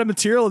whole lot of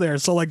material there.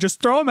 So like,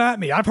 just throw them at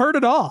me. I've heard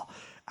it all,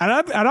 and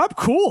I'm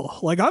cool.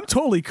 Like, I'm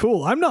totally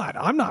cool. I'm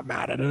not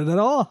mad at it at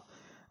all.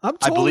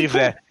 I believe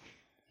that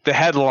the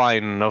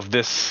headline of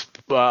the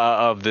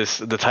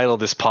title of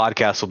this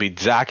podcast will be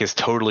Zach is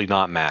totally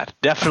not mad.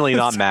 Definitely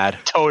not mad.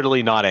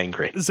 Totally not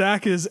angry.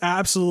 Zach is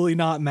absolutely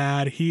not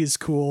mad. He is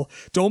cool.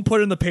 Don't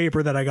put in the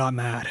paper that I got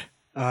mad.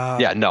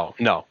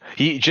 No.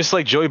 He, just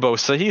like Joey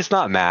Bosa, he's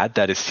not mad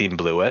that his team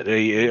blew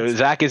it.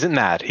 Zach isn't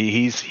mad.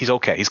 He's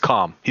okay. He's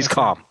calm. He's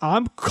calm. Right.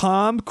 I'm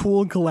calm,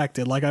 cool, and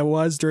collected, like I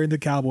was during the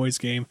Cowboys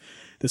game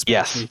this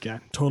past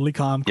weekend. Totally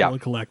calm, cool,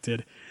 and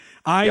collected.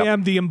 I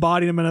am the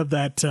embodiment of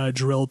that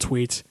drill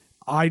tweet.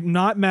 I'm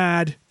not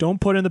mad. Don't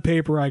put in the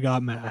paper I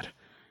got mad.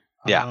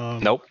 Yeah.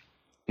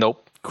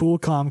 Nope. Cool,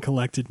 calm,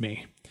 collected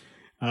me.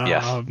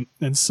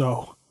 And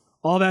so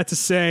all that to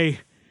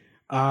say,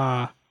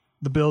 the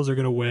Bills are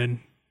going to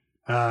win,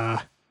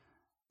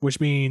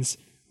 which means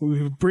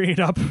we bring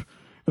up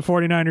the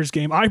 49ers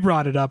game. I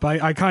brought it up.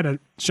 I kind of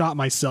shot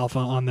myself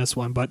on this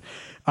one, but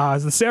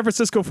the San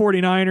Francisco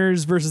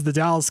 49ers versus the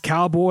Dallas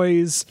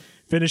Cowboys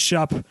finish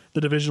up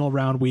the divisional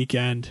round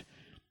weekend.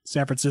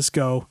 San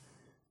Francisco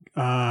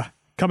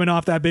coming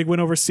off that big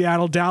win over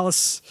Seattle,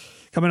 Dallas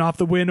coming off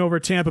the win over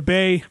Tampa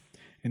Bay.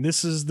 And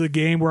this is the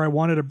game where I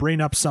wanted to bring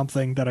up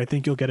something that I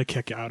think you'll get a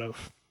kick out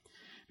of,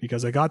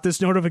 because I got this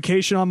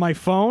notification on my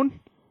phone,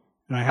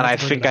 and I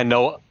think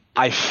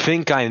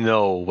I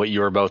know what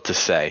you're about to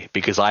say,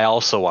 because I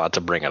also want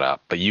to bring it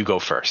up, but you go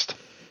first.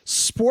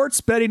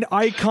 Sports betting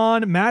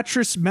icon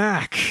Mattress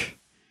Mac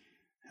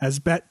has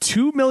bet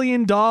 $2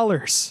 million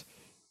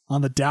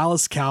on the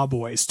Dallas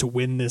Cowboys to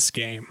win this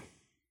game.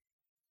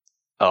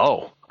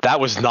 Oh, that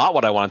was not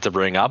what I wanted to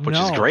bring up, which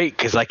is great,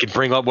 because I could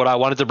bring up what I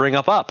wanted to bring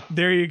up.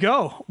 There you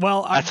go.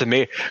 Well, that's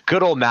amazing.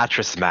 Good old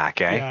Mattress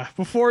Mac, eh? Yeah.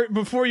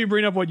 Before you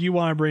bring up what you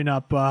want to bring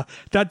up,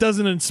 that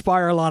doesn't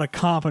inspire a lot of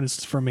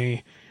confidence for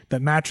me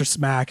that Mattress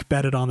Mac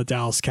betted on the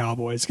Dallas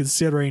Cowboys,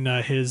 considering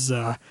his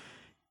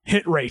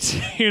hit rate,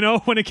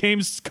 when it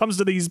comes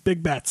to these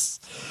big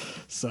bets.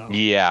 So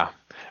yeah.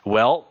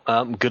 Well,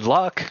 good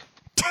luck.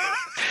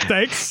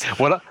 Thanks.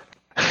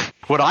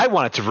 What I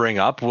wanted to bring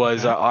up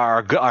was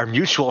our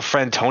mutual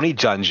friend Tony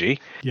Dungy.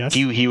 Yes.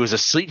 He was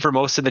asleep for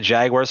most of the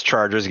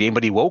Jaguars-Chargers game,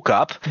 but he woke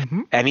up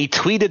and he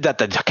tweeted that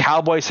the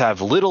Cowboys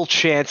have little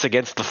chance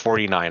against the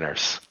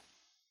 49ers.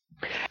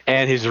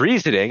 And his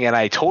reasoning, and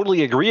I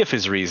totally agree with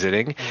his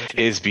reasoning,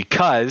 is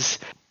because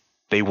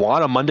they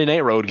won a Monday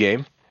night road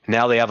game.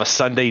 Now they have a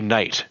Sunday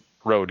night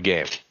road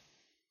game.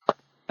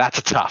 That's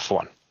a tough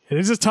one. It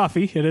is a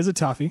toughie.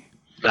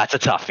 That's a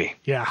toughie.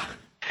 Yeah.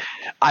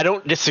 I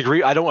don't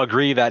disagree. I don't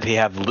agree that they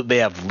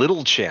have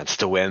little chance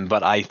to win,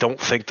 but I don't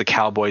think the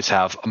Cowboys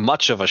have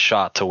much of a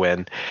shot to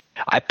win.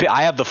 I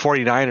have the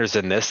 49ers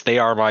in this. They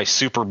are my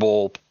Super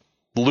Bowl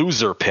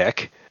loser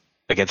pick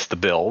against the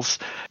Bills.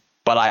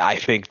 But I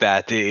think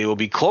that it will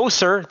be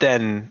closer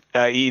than,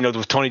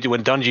 with Tony,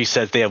 when Dungy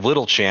says they have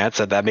little chance,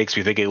 that makes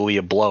me think it will be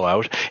a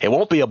blowout. It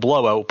won't be a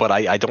blowout, but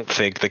I don't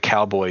think the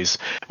Cowboys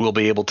will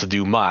be able to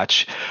do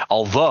much.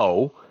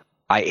 Although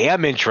I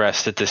am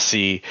interested to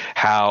see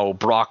how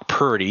Brock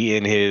Purdy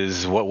in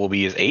his, what will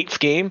be his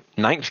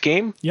ninth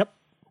game? Yep.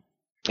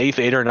 Eighth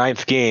or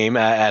ninth game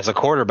as a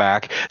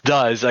quarterback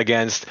does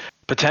against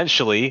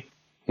potentially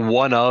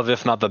one of,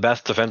 if not the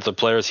best defensive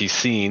players he's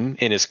seen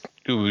in his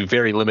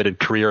very limited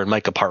career in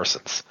Micah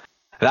Parsons.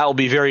 That will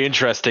be very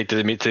interesting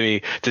to me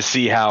to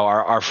see how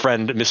our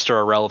friend Mr.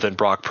 Irrelevant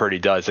Brock Purdy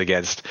does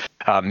against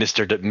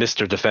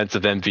Mr.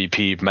 Defensive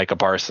MVP Micah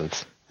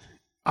Parsons.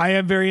 I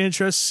am very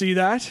interested to see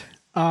that.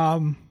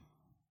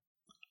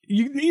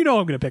 You know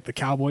I'm going to pick the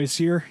Cowboys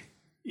here.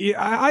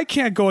 I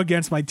can't go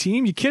against my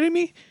team. You kidding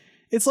me?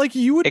 It's like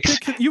you would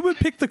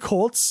pick the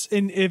Colts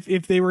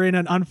if they were in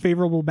an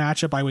unfavorable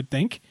matchup, I would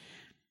think.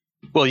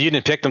 Well, you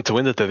didn't pick them to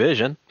win the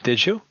division,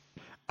 did you?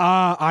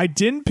 I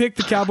didn't pick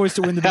the Cowboys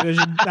to win the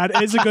division.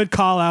 That is a good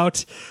call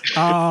out.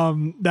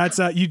 That's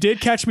you did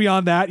catch me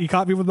on that. You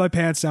caught me with my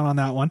pants down on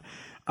that one.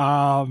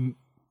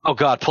 Oh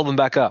God, pull them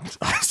back up.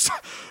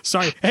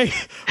 Sorry. Hey,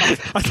 I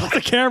thought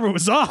the camera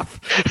was off.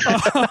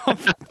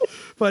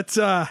 But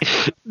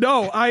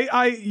no,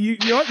 you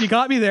know what? You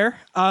got me there.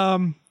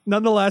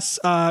 Nonetheless,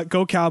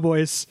 go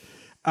Cowboys.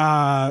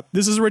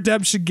 This is a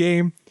redemption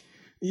game.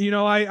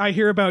 I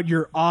hear about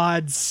your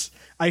odds.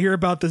 I hear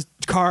about the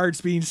cards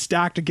being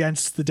stacked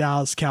against the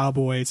Dallas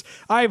Cowboys.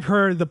 I've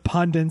heard the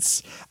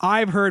pundits.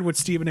 I've heard what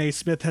Stephen A.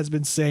 Smith has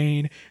been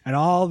saying, and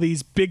all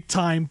these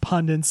big-time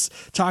pundits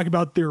talk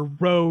about their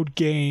road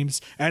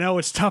games. And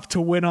it's tough to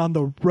win on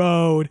the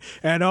road.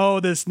 And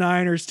this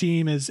Niners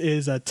team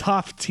is a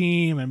tough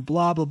team, and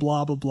blah blah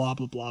blah blah blah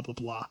blah blah blah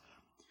blah.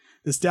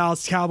 This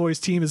Dallas Cowboys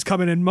team is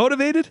coming in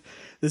motivated.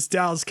 This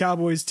Dallas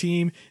Cowboys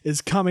team is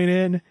coming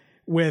in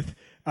with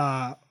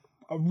a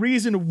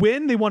reason to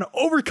win. They want to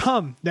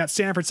overcome that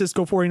San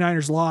Francisco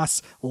 49ers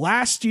loss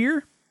last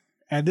year,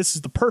 and this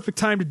is the perfect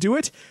time to do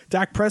it.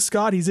 Dak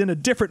Prescott, he's in a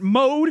different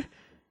mode.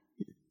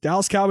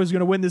 Dallas Cowboys are going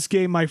to win this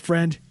game, my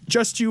friend.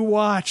 Just you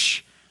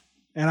watch,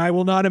 and I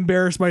will not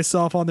embarrass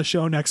myself on the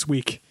show next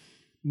week.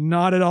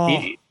 Not at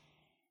all.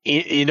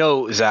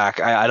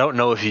 Zach, I don't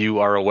know if you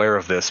are aware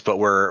of this, but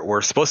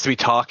we're supposed to be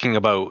talking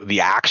about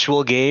the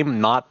actual game,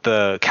 not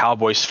the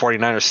Cowboys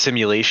 49ers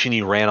simulation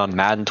you ran on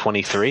Madden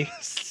 23.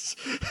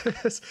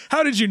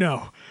 How did you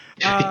know?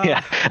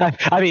 Yeah,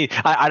 I mean,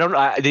 I don't.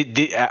 Are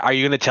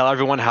you going to tell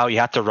everyone how you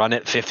had to run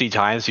it 50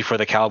 times before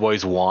the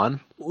Cowboys won?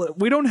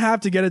 We don't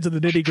have to get into the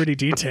nitty-gritty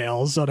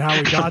details on how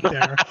we got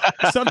there.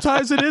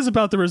 Sometimes it is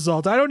about the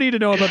result. I don't need to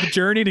know about the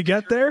journey to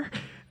get there.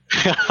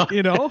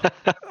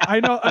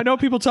 I know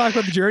people talk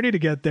about the journey to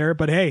get there,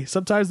 but hey,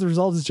 sometimes the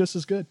result is just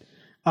as good.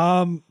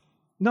 Go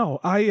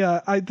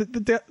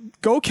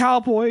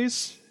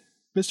Cowboys,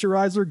 Mr.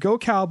 Reisler, go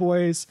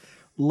Cowboys.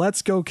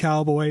 Let's go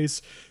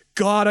Cowboys.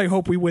 God, I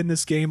hope we win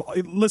this game.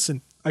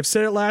 Listen, I've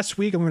said it last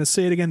week. I'm going to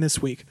say it again this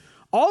week.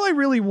 All I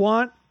really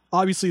want,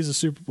 obviously, is a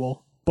Super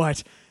Bowl,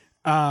 but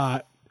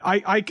I'm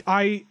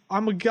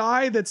a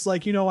guy that's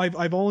like,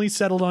 I've only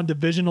settled on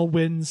divisional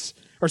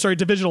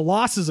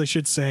losses, I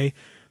should say.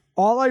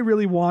 All I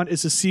really want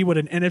is to see what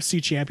an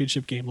NFC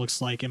championship game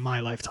looks like in my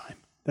lifetime.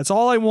 That's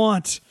all I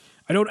want.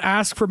 I don't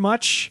ask for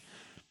much.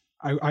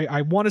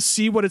 I want to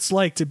see what it's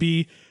like to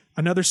be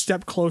another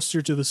step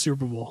closer to the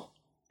Super Bowl.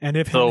 And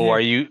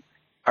are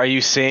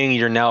you saying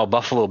you're now a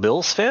Buffalo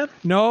Bills fan?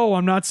 No,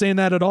 I'm not saying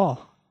that at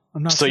all.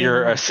 I'm not. So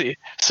you're saying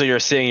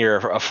you're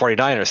a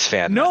 49ers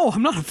fan? No,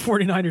 I'm not a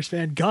 49ers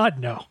fan. God,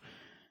 no.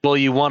 Well,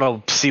 you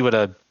want to see what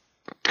a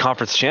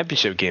conference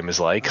championship game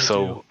is like.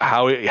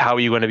 How are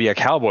you going to be a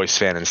Cowboys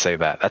fan and say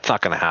that? That's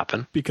not going to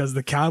happen. Because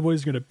the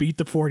Cowboys are going to beat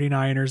the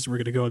 49ers. We're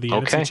going to go to the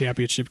NFC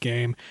championship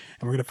game,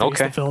 and we're going to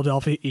face the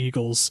Philadelphia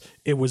Eagles.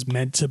 It was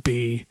meant to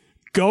be.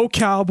 Go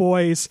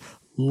Cowboys.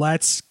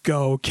 Let's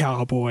go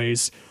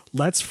Cowboys.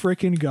 Let's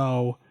freaking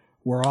go.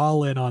 We're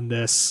all in on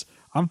this.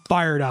 I'm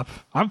fired up,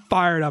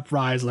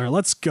 Reisler.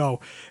 Let's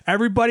go.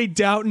 Everybody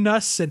doubting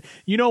us, and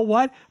you know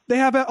what? They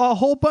have a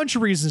whole bunch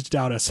of reasons to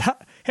doubt us.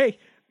 Hey,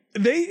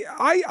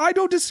 I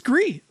don't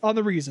disagree on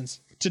the reasons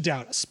to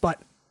doubt us,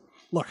 but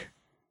look,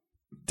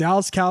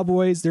 Dallas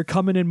Cowboys, they're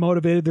coming in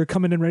motivated. They're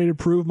coming in ready to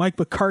prove. Mike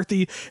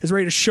McCarthy is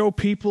ready to show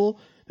people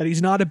that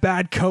he's not a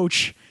bad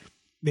coach.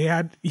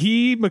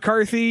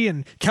 McCarthy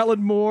and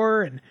Kellen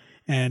Moore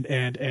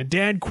and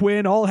Dan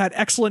Quinn all had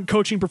excellent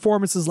coaching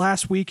performances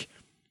last week.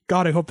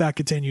 God, I hope that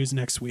continues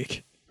next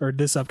week, or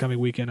this upcoming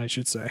weekend, I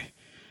should say.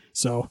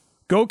 So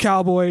go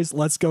Cowboys.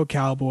 Let's go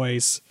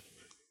Cowboys.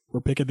 We're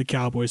picking the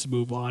Cowboys to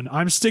move on.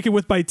 I'm sticking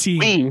with my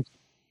team.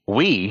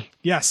 We?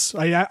 Yes,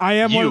 I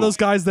am one of those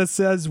guys that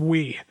says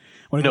we.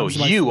 No,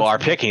 you are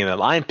picking them.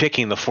 I'm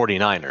picking the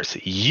 49ers.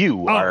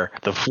 You are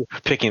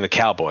picking the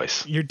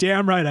Cowboys. You're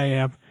damn right I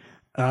am.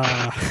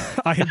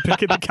 I am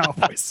picking the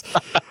Cowboys.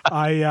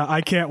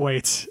 I can't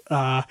wait.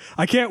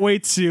 I can't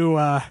wait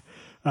to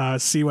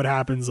see what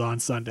happens on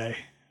Sunday,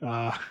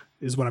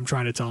 is what I'm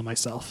trying to tell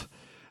myself.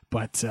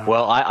 But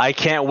well, I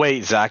can't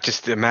wait, Zach.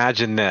 Just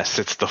imagine this.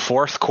 It's the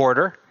fourth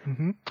quarter.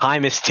 Mm-hmm.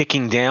 Time is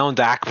ticking down.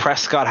 Dak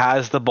Prescott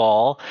has the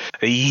ball.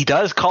 He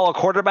does call a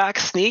quarterback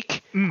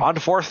sneak on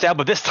fourth down,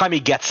 but this time he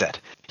gets it.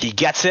 He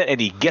gets it,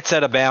 and he gets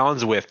out of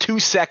bounds with 2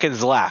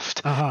 seconds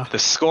left. The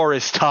score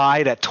is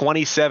tied at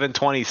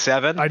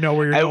 27-27. I know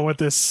where you're going with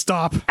this.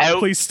 Stop.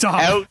 Please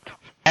stop.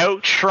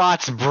 Out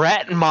trots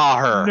Brett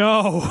Maher.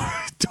 No,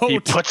 don't.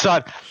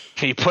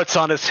 He puts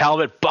on his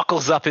helmet,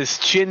 buckles up his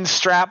chin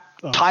strap,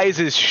 ties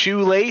his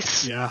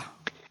shoelace. Yeah.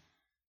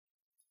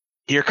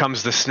 Here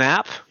comes the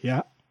snap.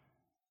 Yeah.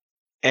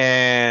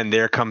 And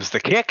there comes the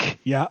kick.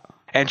 Yeah.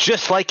 And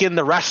just like in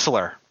The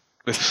Wrestler,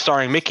 with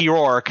starring Mickey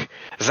Rourke,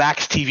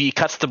 Zach's TV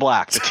cuts to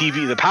black.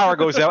 The power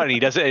goes out, and he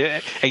does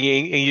it, and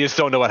you just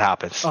don't know what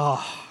happens.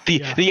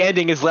 The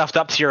ending is left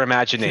up to your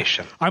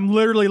imagination. I'm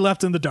literally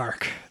left in the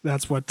dark.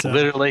 That's what.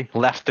 Literally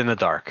left in the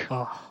dark.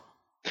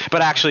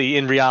 But actually,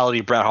 in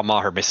reality, Brett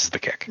Maher misses the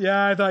kick.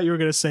 Yeah, I thought you were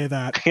going to say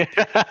that.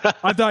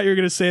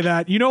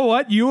 You know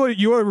what?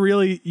 You are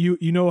really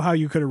you know how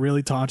you could have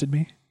really taunted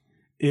me.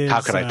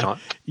 How could I taunt?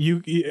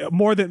 You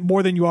more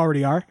than you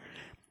already are.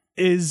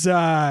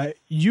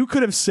 You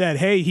could have said,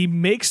 hey, he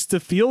makes the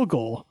field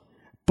goal,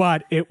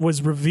 but it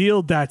was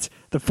revealed that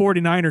the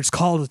 49ers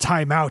called a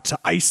timeout to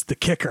ice the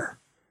kicker.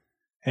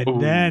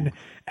 And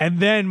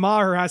then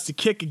Maher has to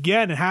kick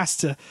again and has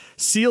to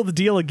seal the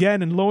deal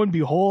again. And lo and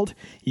behold,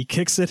 he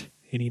kicks it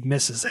and he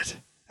misses it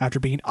after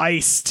being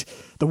iced.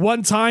 The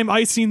one time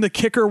icing the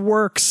kicker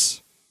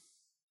works.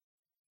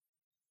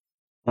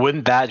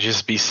 Wouldn't that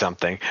just be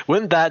something?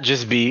 Wouldn't that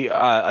just be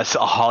a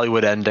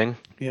Hollywood ending?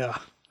 Yeah.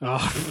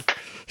 Oh,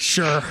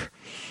 sure.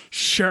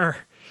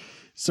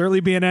 Certainly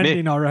be an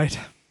ending, all right.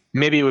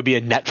 Maybe it would be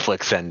a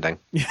Netflix ending.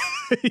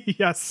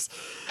 Yes.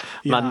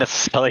 Not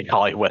necessarily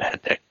Hollywood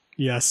ending.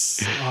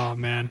 Yes. Oh,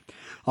 man.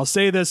 I'll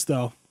say this,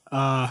 though.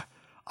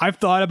 I've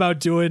thought about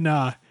doing,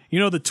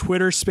 the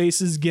Twitter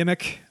Spaces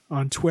gimmick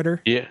on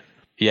Twitter. Yeah.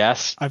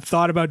 Yes. I've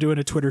thought about doing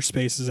a Twitter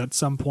Spaces at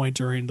some point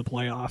during the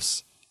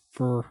playoffs,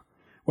 for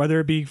whether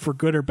it be for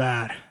good or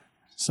bad.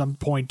 Some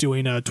point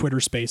doing a Twitter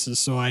Spaces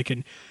so I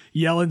can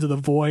yell into the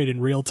void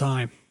in real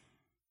time.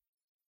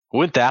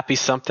 Wouldn't that be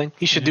something?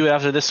 You should do it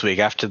after this week,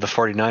 after the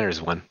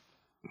 49ers win.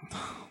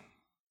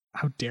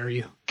 How dare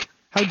you?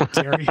 How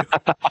dare you?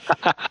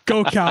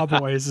 Go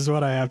Cowboys is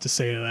what I have to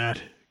say to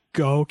that.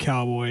 Go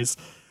Cowboys.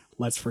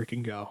 Let's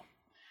freaking go.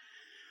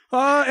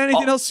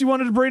 Anything else you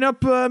wanted to bring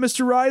up,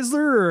 Mr. Reisler?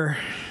 Or?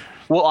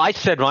 Well, I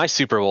said my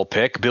Super Bowl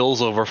pick,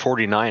 Bills over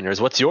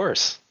 49ers. What's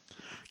yours?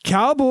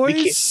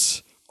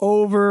 Cowboys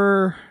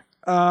over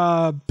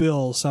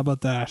Bills. How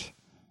about that?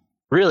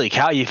 Really,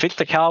 Cal? You think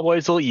the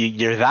Cowboys will?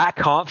 You're that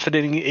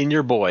confident in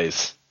your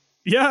boys?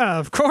 Yeah,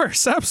 of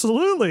course,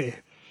 absolutely.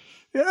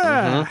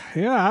 Yeah,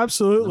 yeah,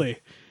 absolutely.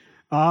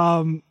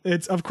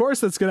 It's of course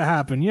that's gonna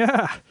happen.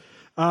 Yeah.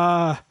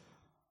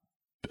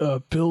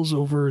 Bills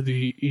over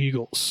the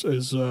Eagles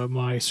is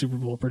my Super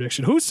Bowl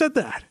prediction. Who said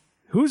that?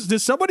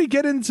 Did somebody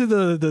get into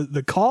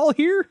the call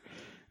here?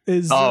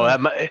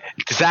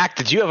 Zach,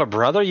 did you have a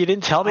brother you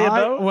didn't tell me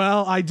about?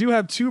 Well, I do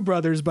have two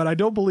brothers, but I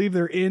don't believe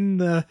they're in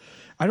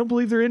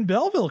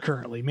Belleville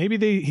currently.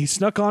 Maybe he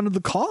snuck onto the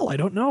call. I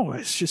don't know.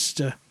 It's just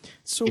the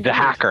weird.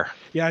 Hacker.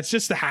 Yeah, it's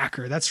just the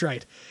hacker. That's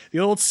right. The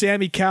old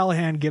Sammy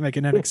Callahan gimmick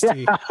in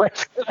NXT.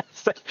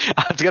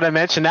 I was going to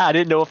mention that. I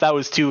didn't know if that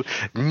was too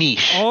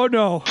niche. Oh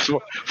no,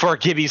 for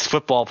Gibby's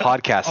football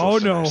podcast. Oh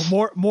listeners.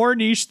 No, more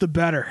niche the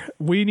better.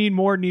 We need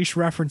more niche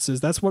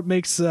references. That's what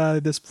makes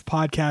this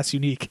podcast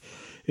unique.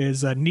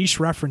 Is niche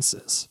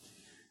references,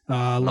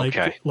 like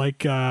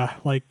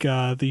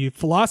the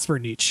philosopher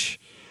Nietzsche.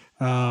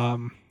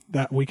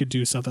 That we could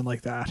do something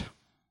like that.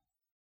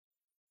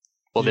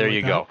 Well, there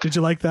you go. Did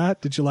you like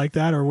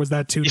that? Or was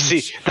that too niche?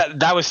 See,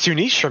 that was too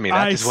niche for me.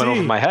 That just went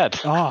over my head.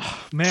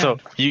 Oh, man. So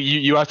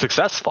you are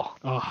successful.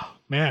 Oh,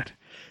 man.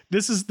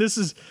 This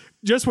is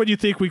just when you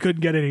think we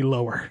couldn't get any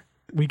lower.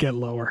 We get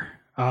lower.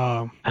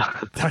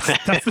 That's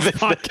this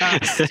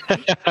podcast.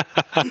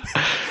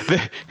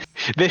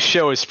 This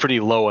show is pretty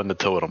low on the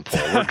totem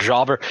pole. We're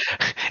jobber.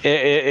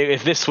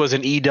 If this was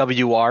an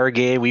EWR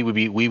game, we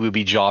would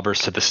be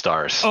jobbers to the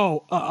stars.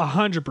 Oh,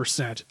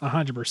 100%,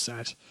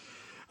 100%.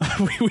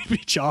 We would be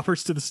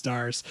jobbers to the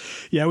stars.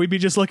 Yeah, we'd be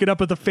just looking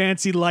up at the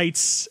fancy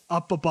lights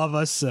up above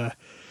us.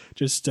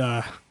 It's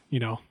not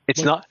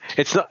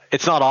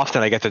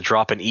often I get to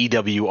drop an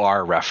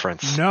EWR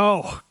reference.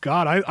 No,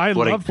 God, I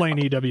love playing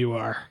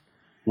EWR.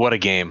 What a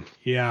game.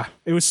 Yeah,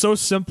 it was so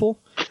simple.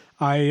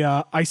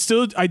 I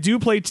do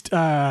play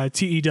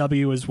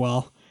TEW as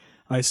well.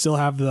 I still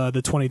have the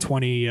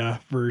 2020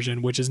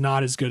 version, which is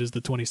not as good as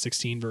the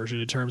 2016 version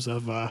in terms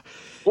of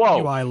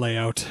UI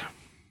layout.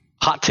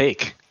 Hot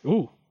take.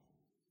 Ooh.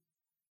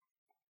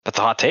 That's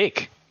a hot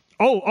take.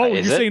 Are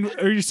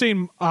you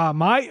saying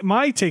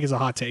my take is a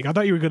hot take? I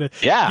thought you were going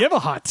to give a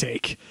hot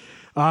take.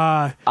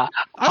 Hot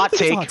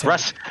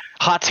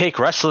take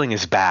wrestling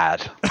is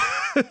bad.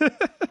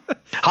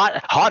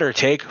 Hotter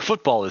take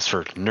football is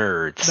for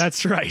nerds.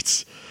 That's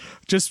right.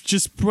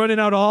 Just running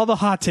out all the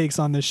hot takes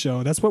on this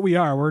show. That's what we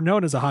are. We're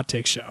known as a hot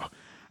take show.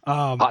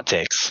 Hot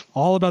takes.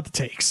 All about the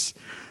takes.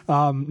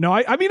 No,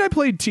 I mean, I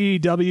played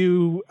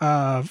TEW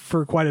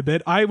for quite a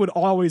bit.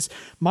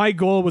 My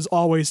goal was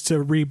always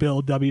to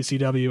rebuild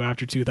WCW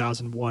after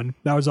 2001.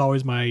 That was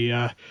always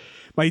my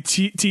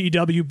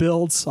TEW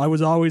builds. I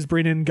was always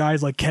bringing in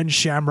guys like Ken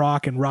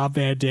Shamrock and Rob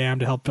Van Dam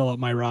to help fill out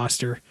my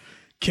roster,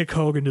 kick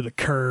Hogan to the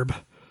curb,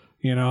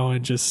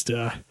 and just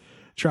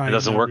try.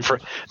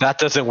 That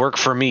doesn't work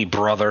for me,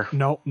 brother.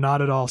 No,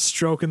 not at all.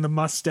 Stroking the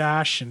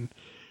mustache and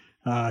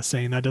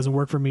saying that doesn't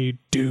work for me,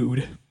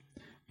 dude.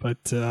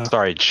 But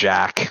sorry,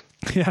 Jack.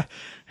 Yeah,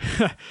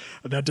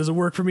 that doesn't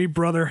work for me,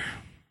 brother.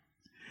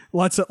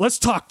 Let's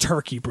talk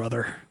turkey,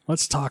 brother.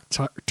 Let's talk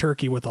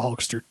turkey with the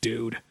Hulkster,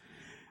 dude.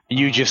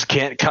 You just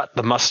can't cut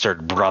the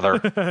mustard,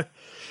 brother.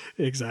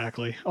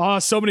 Exactly. Oh,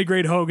 so many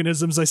great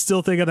Hoganisms. I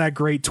still think of that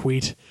great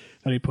tweet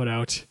that he put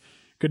out.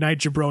 Good night,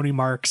 jabroni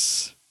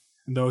marks.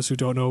 And those who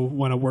don't know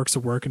when a work's a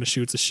work and a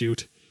shoot's a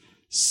shoot.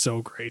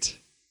 So great.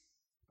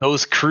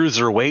 Those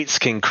cruiser weights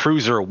can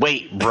cruiser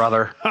weight,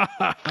 brother.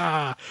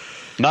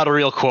 Not a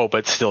real quote,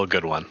 but still a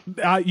good one.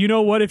 You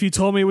know what? If you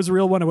told me it was a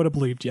real one, I would have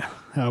believed you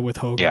with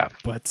Hogan. Yeah.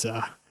 But,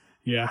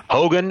 yeah.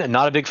 Hogan,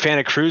 not a big fan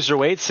of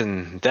cruiserweights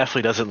and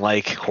definitely doesn't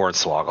like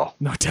Hornswoggle.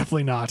 No,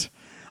 definitely not.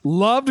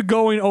 Loved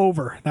going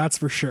over, that's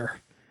for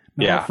sure.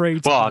 Not afraid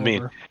to go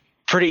over.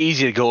 Pretty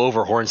easy to go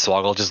over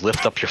Hornswoggle. Just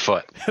lift up your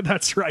foot.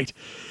 That's right.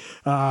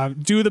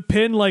 Do the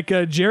pin like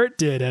Jarrett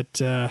did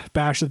at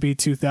Bash of the Beat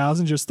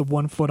 2000, just the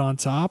 1 foot on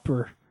top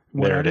or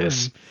whatever. There it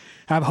is. And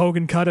have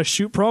Hogan cut a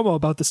shoot promo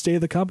about the state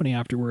of the company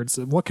afterwards.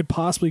 What could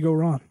possibly go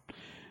wrong?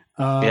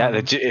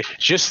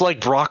 Just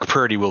like Brock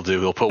Purdy will do.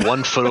 He'll put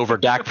 1 foot over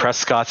Dak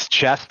Prescott's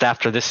chest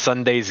after this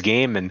Sunday's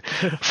game and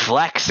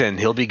flex, and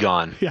he'll be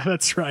gone. Yeah,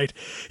 that's right.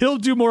 He'll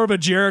do more of a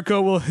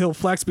Jericho. He'll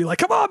flex, be like,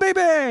 "Come on,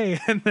 baby!"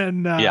 And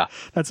then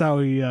that's how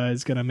he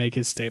is going to make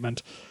his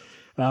statement.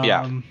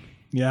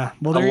 Yeah.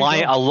 Well,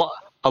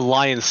 a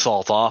lion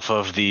salt off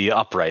of the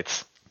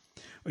uprights.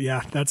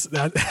 Yeah, that's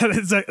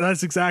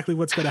exactly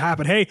what's going to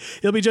happen. Hey,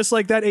 it'll be just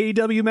like that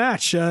AEW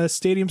match,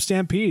 Stadium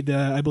Stampede.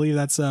 I believe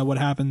that's what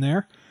happened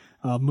there.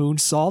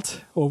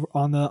 Moonsault over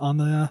on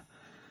the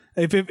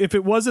if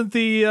it wasn't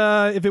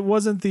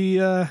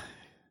the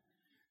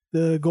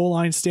goal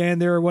line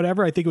stand there or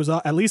whatever, I think it was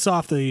at least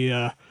off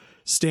the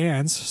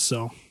stands.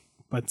 So,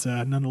 but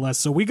nonetheless,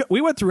 so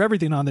we went through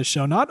everything on this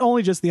show. Not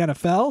only just the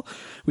NFL,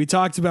 we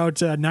talked about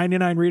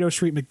 99 Rito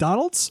Street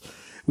McDonald's.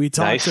 We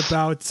talked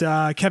about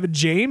Kevin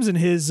James and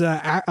his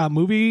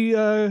movie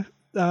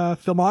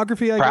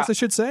filmography, I guess I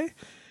should say.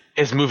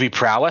 His movie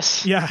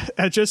prowess. Yeah,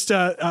 just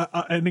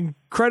an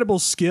incredible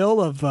skill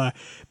of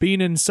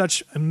being in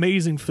such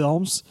amazing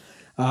films.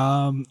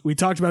 We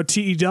talked about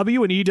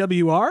TEW and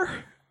EWR.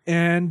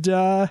 And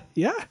I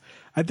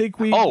think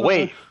we... Oh,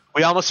 wait.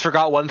 We almost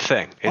forgot one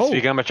thing. It's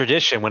become a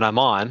tradition when I'm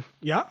on.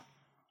 Yeah.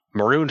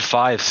 Maroon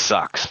 5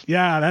 sucks.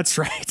 Yeah, that's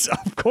right.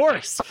 Of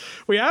course.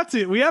 We have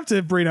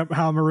to bring up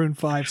how Maroon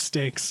 5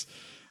 stinks.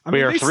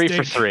 We are 3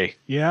 for 3.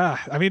 Yeah.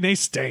 I mean, they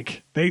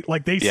stink. They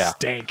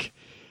stink.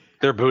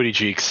 They're booty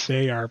cheeks.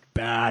 They are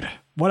bad.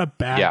 What a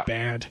bad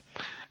band.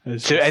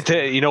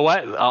 You know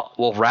what?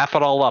 We'll wrap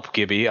it all up,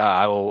 Gibby.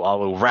 I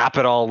will wrap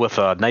it all with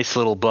a nice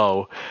little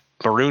bow.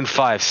 Maroon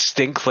 5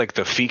 stink like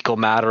the fecal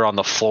matter on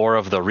the floor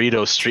of the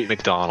Rito Street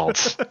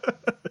McDonald's.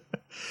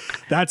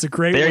 That's a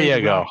great way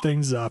to wrap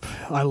things up.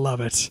 I love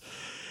it.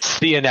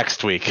 See you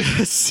next week.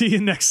 See you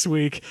next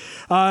week.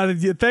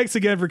 Thanks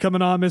again for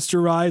coming on,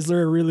 Mr. Reisler.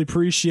 I really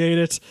appreciate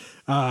it.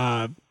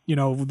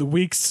 The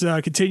weeks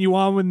continue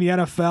on in the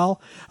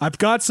NFL. I've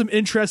got some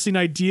interesting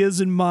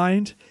ideas in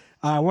mind.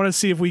 I want to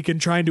see if we can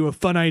try and do a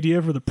fun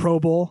idea for the Pro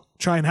Bowl.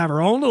 Try and have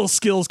our own little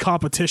skills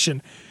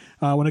competition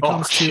when it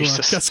comes to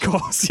just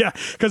goals. Yeah,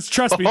 because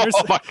trust me,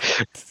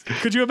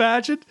 could you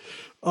imagine?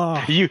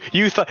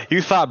 You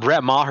thought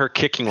Brett Maher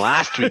kicking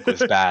last week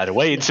was bad.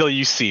 Wait until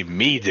you see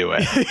me do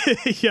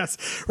it. Yes,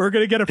 we're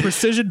gonna get a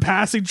precision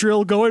passing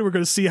drill going. We're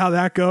gonna see how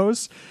that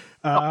goes.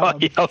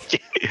 Okay.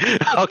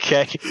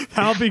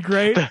 That'll be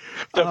great.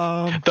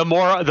 The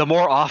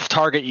more off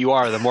target you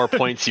are, the more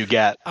points you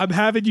get. I'm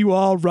having you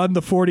all run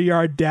the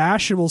 40-yard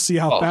dash, and we'll see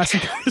how fast you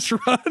guys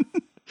run.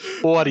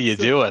 What are you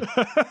doing?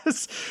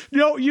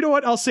 You know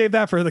what? I'll save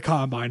that for the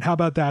combine. How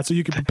about that? So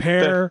you can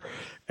prepare,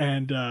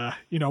 and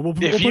we'll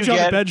put you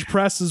on the bench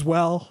press as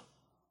well.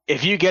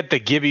 If you get the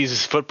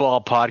Gibby's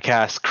Football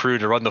Podcast crew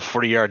to run the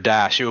 40-yard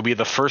dash, it will be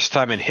the first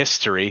time in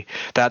history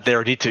that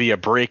there need to be a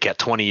break at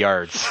 20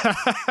 yards.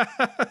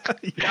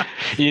 Yeah.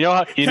 You know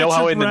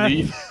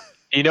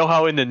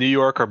how in the New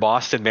York or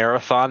Boston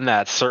Marathon,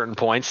 at certain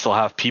points they'll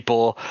have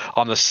people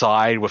on the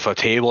side with a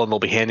table and they'll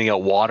be handing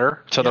out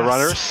water to the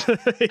runners.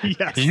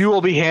 Yes. You will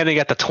be handing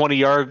at the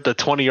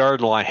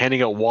 20-yard line,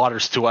 handing out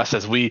waters to us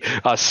as we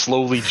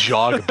slowly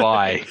jog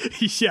by.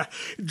 Yeah,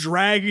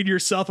 dragging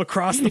yourself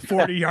across the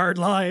 40-yard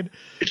line.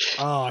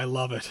 Oh, I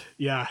love it.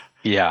 Yeah.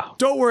 Yeah.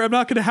 Don't worry, I'm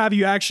not going to have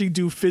you actually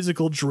do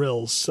physical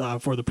drills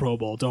for the Pro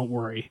Bowl. Don't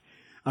worry.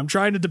 I'm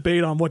trying to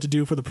debate on what to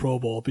do for the Pro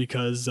Bowl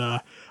because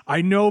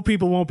I know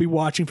people won't be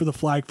watching for the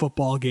flag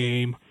football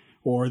game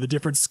or the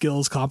different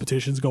skills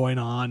competitions going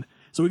on.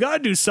 So we got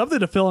to do something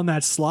to fill in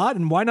that slot,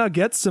 and why not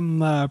get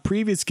some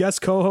previous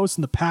guest co-hosts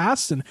in the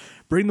past and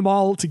bring them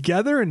all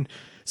together and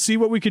see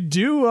what we could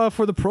do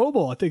for the Pro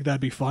Bowl. I think that'd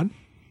be fun.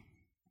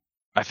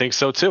 I think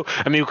so too.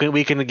 I mean,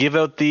 we can give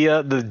out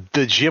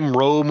the Jim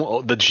Rome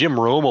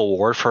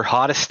Award for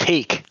hottest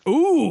take.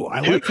 Ooh, I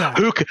like that.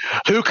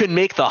 Who can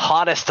make the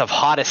hottest of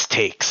hottest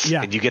takes?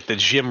 Yeah, and you get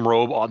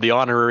the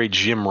honorary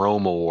Jim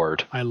Rome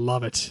Award. I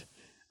love it.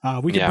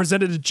 We can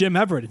present it to Jim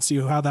Everett and see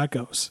how that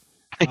goes.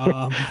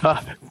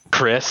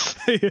 Chris,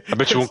 I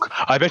bet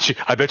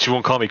you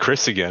won't call me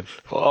Chris again.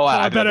 Oh,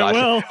 I bet I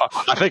will.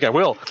 I think I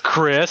will,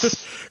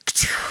 Chris.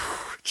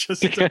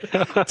 Just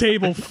the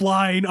table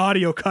flying,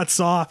 audio cuts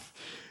off.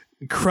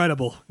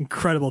 Incredible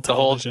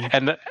television.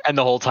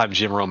 The whole time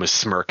Jim Rome is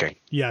smirking.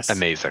 Yes,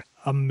 amazing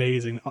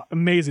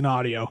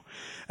audio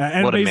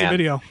and what amazing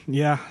video.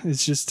 Yeah,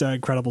 it's just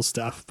incredible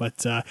stuff.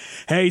 But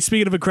hey,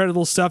 speaking of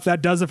incredible stuff,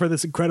 that does it for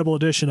this incredible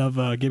edition of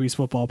Gibby's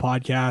Football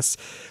Podcast.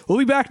 We'll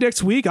be back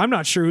next week. I'm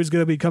not sure who's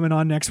going to be coming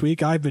on next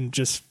week. I've been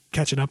just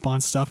catching up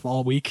on stuff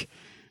all week,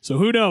 so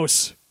who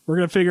knows? We're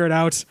going to figure it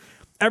out.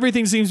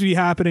 Everything seems to be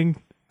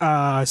happening.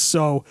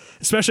 So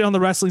especially on the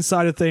wrestling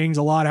side of things,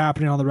 a lot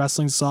happening on the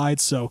wrestling side.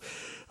 So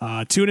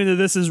tune into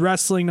This Is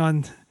Wrestling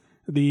on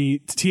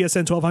the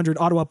TSN 1200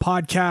 Ottawa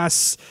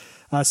podcasts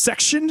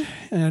section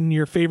and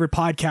your favorite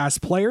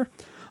podcast player.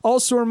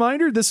 Also a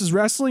reminder, This Is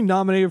Wrestling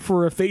nominated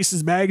for a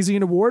Faces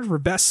Magazine Award for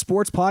Best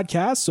Sports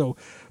Podcast. So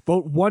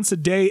vote once a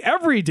day,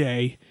 every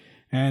day.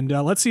 And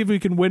let's see if we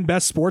can win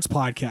Best Sports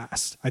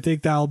Podcast. I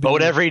think that'll be...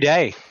 Vote every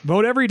day.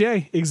 Vote every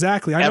day.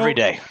 Exactly. Every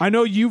day. I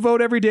know you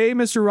vote every day,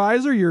 Mr.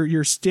 Reiser.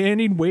 You're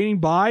standing, waiting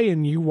by,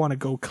 and you want to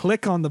go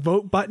click on the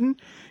vote button.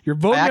 You're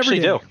voting every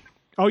day. I actually do.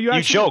 Oh,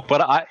 you joke,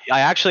 but I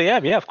actually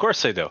am. Yeah, of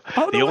course I do.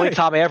 Oh, the only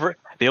time I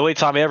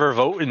ever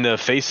vote in the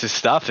Faces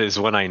stuff is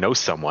when I know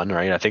someone,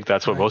 right? I think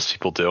that's what most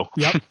people do.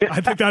 Yep, I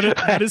think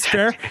that is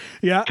fair.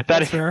 Yeah,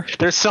 that's fair.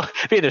 There's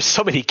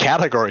so many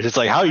categories. It's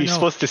like, how are you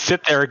supposed to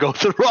sit there and go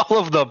through all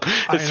of them?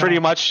 It's pretty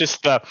much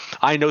just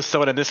I know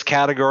someone in this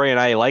category and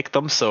I like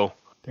them, so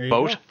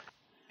vote. Go.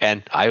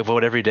 And I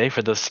vote every day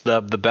for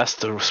the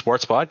best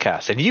sports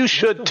podcast, and you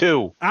should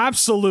too.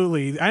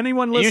 Absolutely,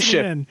 anyone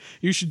listening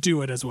you should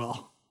do it as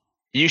well.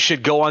 You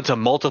should go onto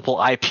multiple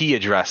IP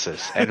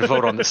addresses and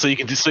vote on this, so you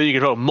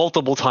can vote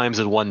multiple times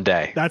in one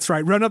day. That's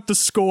right. Run up the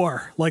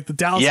score like the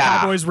Dallas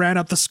Cowboys ran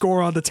up the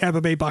score on the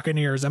Tampa Bay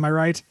Buccaneers. Am I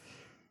right?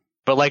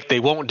 But like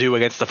they won't do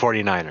against the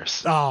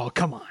 49ers. Oh,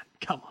 come on.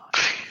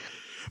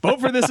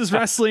 Vote for This Is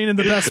Wrestling in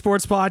the Best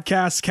Sports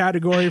Podcast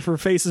category for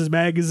Faces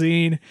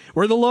Magazine.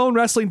 We're the lone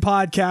wrestling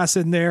podcast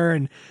in there,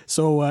 and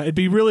so it'd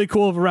be really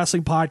cool if a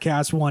wrestling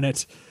podcast won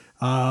it.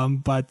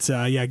 But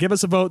give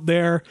us a vote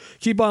there.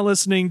 Keep on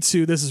listening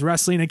to This Is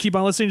Wrestling and keep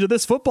on listening to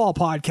this football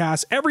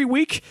podcast every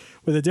week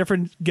with a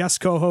different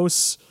guest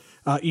co-hosts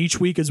each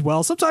week as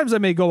well. Sometimes I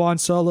may go on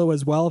solo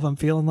as well if I'm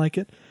feeling like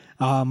it.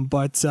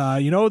 But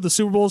the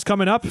Super Bowl is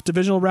coming up,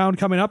 divisional round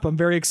coming up. I'm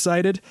very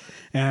excited.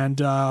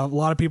 And a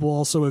lot of people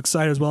also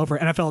excited as well for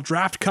NFL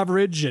draft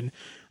coverage. And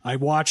I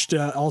watched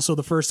also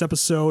the first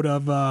episode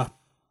of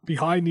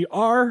Behind the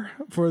R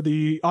for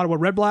the Ottawa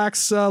Red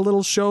Blacks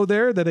little show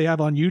there that they have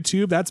on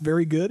YouTube. That's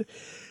very good.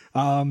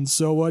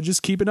 So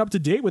just keeping up to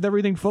date with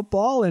everything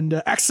football and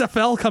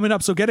XFL coming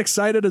up. So get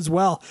excited as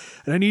well.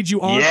 And I need you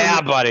on.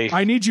 Yeah, buddy.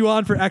 I need you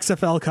on for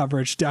XFL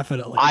coverage.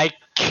 Definitely. I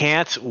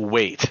can't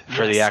wait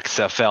for the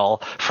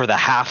XFL for the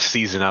half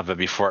season of it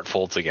before it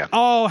folds again.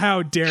 Oh,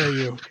 how dare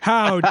you?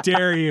 How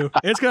dare you?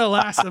 It's going to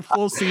last a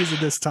full season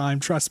this time.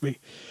 Trust me.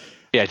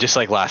 Yeah, just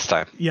like last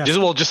time. Yes.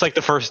 Just like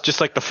the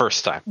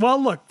first time. Well,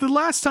 look, the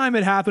last time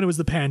it happened, it was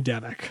the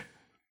pandemic.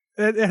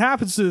 It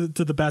happens to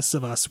the best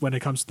of us when it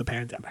comes to the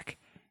pandemic.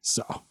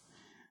 So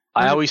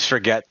I always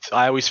forget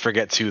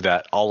too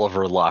that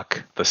Oliver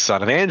Luck, the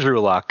son of Andrew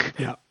Luck,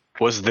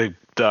 was the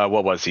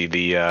what was he?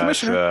 The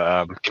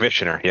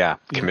commissioner. Yeah,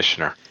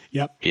 commissioner.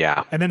 Yep.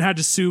 Yeah. And then had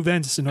to sue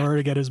Vince in order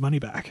to get his money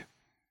back.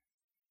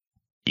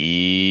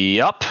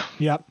 Yep.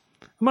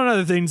 Among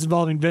other things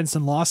involving Vince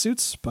and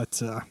lawsuits,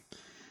 but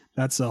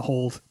that's a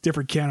whole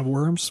different can of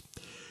worms.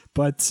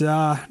 But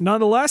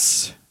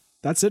nonetheless,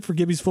 that's it for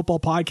Gibby's Football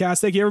Podcast.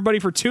 Thank you, everybody,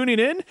 for tuning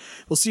in.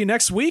 We'll see you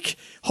next week.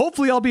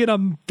 Hopefully, I'll be in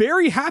a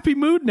very happy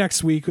mood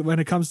next week when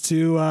it comes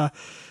to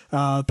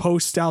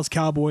post-Dallas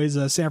Cowboys,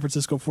 San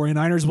Francisco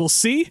 49ers. We'll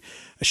see.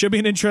 It should be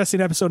an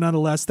interesting episode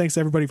nonetheless. Thanks,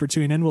 everybody, for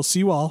tuning in. We'll see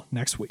you all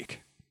next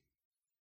week.